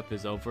 Emperor Cup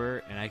is over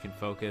and I can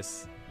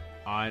focus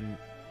on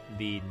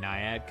the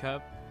Naiad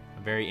Cup.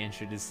 I'm very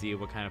interested to see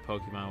what kind of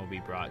Pokemon will be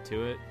brought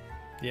to it.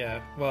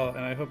 Yeah, well, and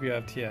I hope you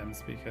have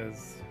TMs,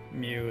 because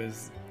Mew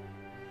is...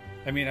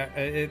 I mean,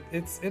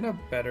 it's in a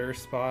better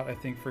spot, I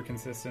think, for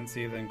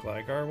consistency than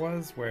Gligar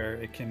was, where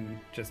it can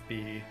just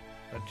be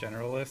a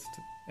generalist,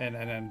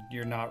 and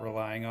you're not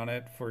relying on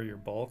it for your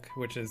bulk,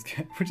 which is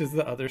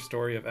the other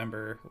story of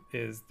Ember,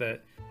 is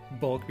that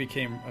bulk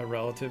became a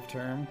relative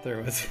term.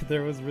 There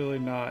was really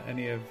not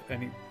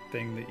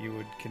anything that you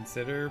would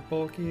consider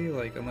bulky,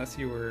 like unless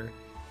you were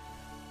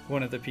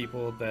one of the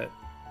people that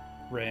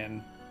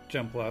ran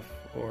Jumpluff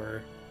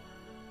or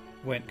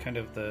went kind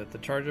of the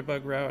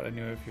Charjabug route. I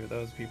knew a few of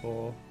those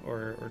people,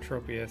 or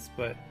Tropius,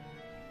 but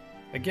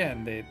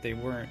again, they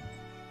weren't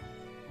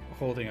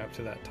holding up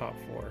to that top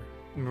 4.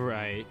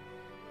 Right.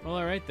 Well,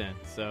 all right then.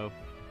 So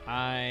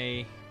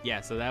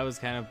so that was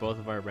kind of both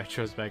of our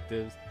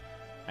retrospectives.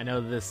 I know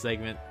this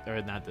segment,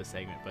 or not this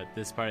segment, but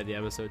this part of the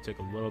episode took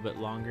a little bit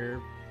longer,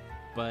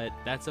 but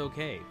that's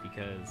okay,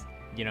 because,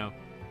 you know,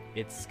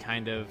 it's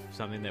kind of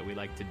something that we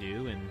like to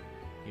do, and,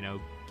 you know,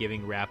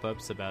 giving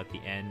wrap-ups about the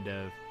end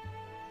of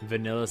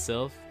Vanilla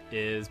Sylph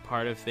is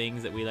part of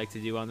things that we like to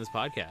do on this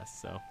podcast.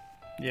 So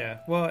yeah,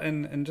 well,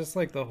 and just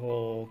like the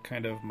whole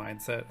kind of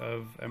mindset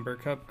of Ember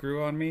Cup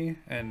grew on me,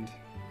 and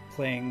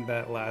playing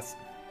that last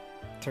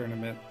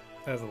tournament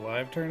as a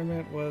live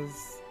tournament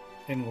was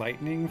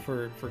enlightening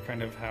for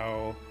kind of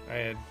how I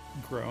had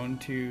grown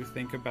to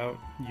think about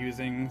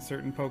using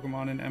certain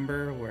Pokemon in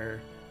Ember, where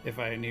if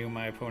I knew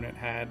my opponent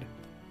had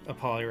a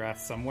Poliwrath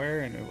somewhere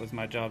and it was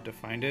my job to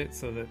find it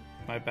so that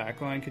my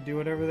backline could do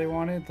whatever they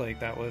wanted, like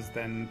that was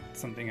then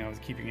something I was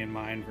keeping in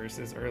mind,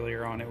 versus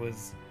earlier on it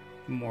was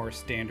more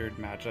standard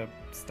matchup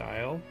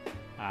style.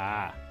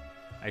 Ah,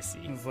 I see.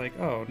 It was like,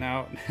 oh,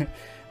 now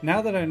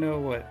now that I know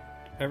what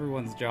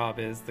everyone's job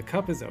is, the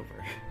cup is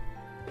over.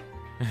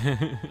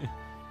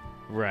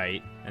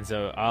 Right. And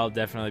so I'll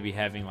definitely be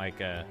having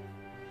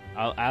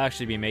I'll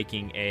actually be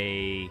making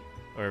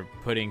or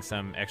putting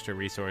some extra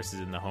resources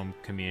in the home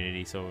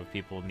community, so if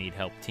people need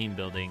help team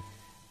building,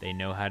 they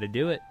know how to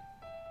do it.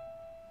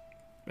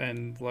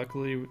 And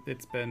luckily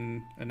it's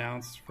been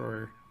announced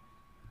for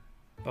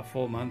a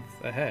full month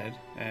ahead,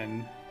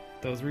 and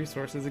those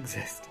resources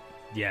exist.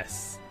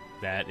 Yes,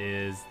 that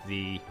is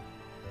the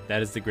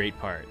great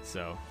part.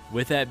 So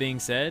with that being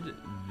said,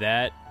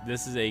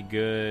 this is a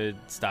good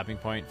stopping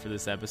point for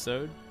this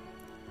episode.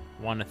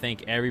 Want to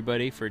thank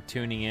everybody for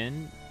tuning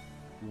in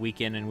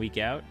week in and week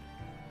out.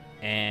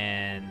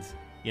 And,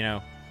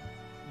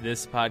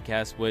 this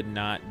podcast would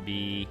not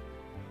be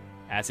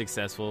as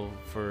successful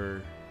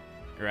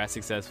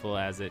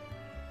as it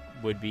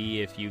would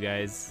be if you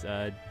guys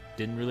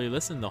didn't really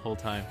listen the whole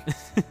time.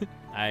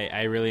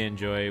 I really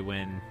enjoy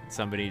when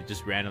somebody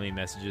just randomly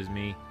messages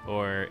me,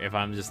 or if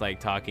I'm just like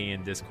talking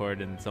in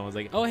Discord and someone's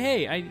like, oh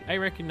hey, I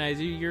recognize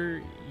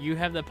you, you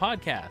have the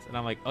podcast, and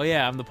I'm like, oh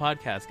yeah, I'm the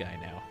podcast guy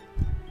now.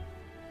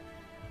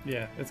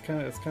 Yeah, it's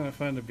kind of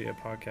fun to be a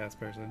podcast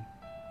person.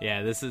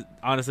 Yeah, this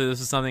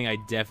is something I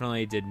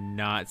definitely did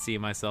not see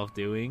myself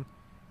doing,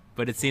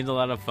 but it seemed a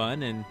lot of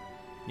fun, and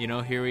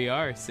here we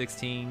are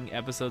 16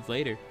 episodes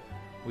later.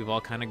 We've all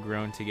kind of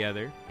grown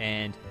together,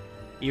 and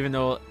even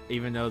though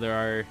there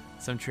are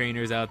some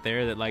trainers out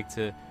there that like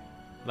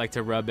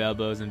to rub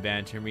elbows and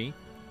banter me,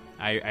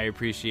 I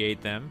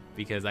appreciate them,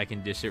 because I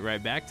can dish it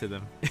right back to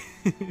them.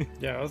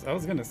 Yeah, I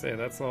was gonna say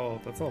that's all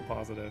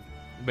positive.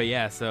 But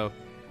yeah, so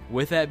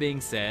with that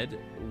being said,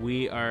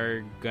 we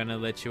are gonna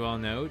let you all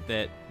know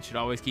that you should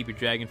always keep your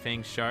dragon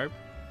fangs sharp.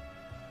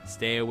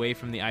 Stay away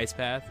from the ice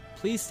path.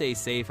 Please stay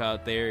safe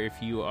out there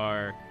if you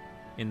are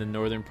in the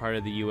northern part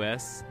of the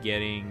U.S.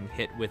 getting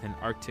hit with an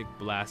Arctic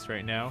blast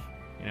right now.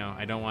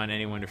 I don't want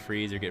anyone to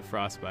freeze or get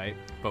frostbite.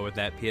 But with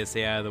that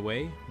PSA out of the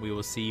way, we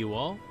will see you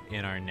all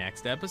in our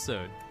next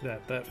episode.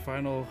 That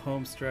final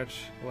home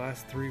stretch,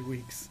 last 3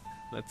 weeks.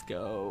 Let's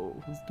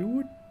go. Let's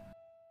do it.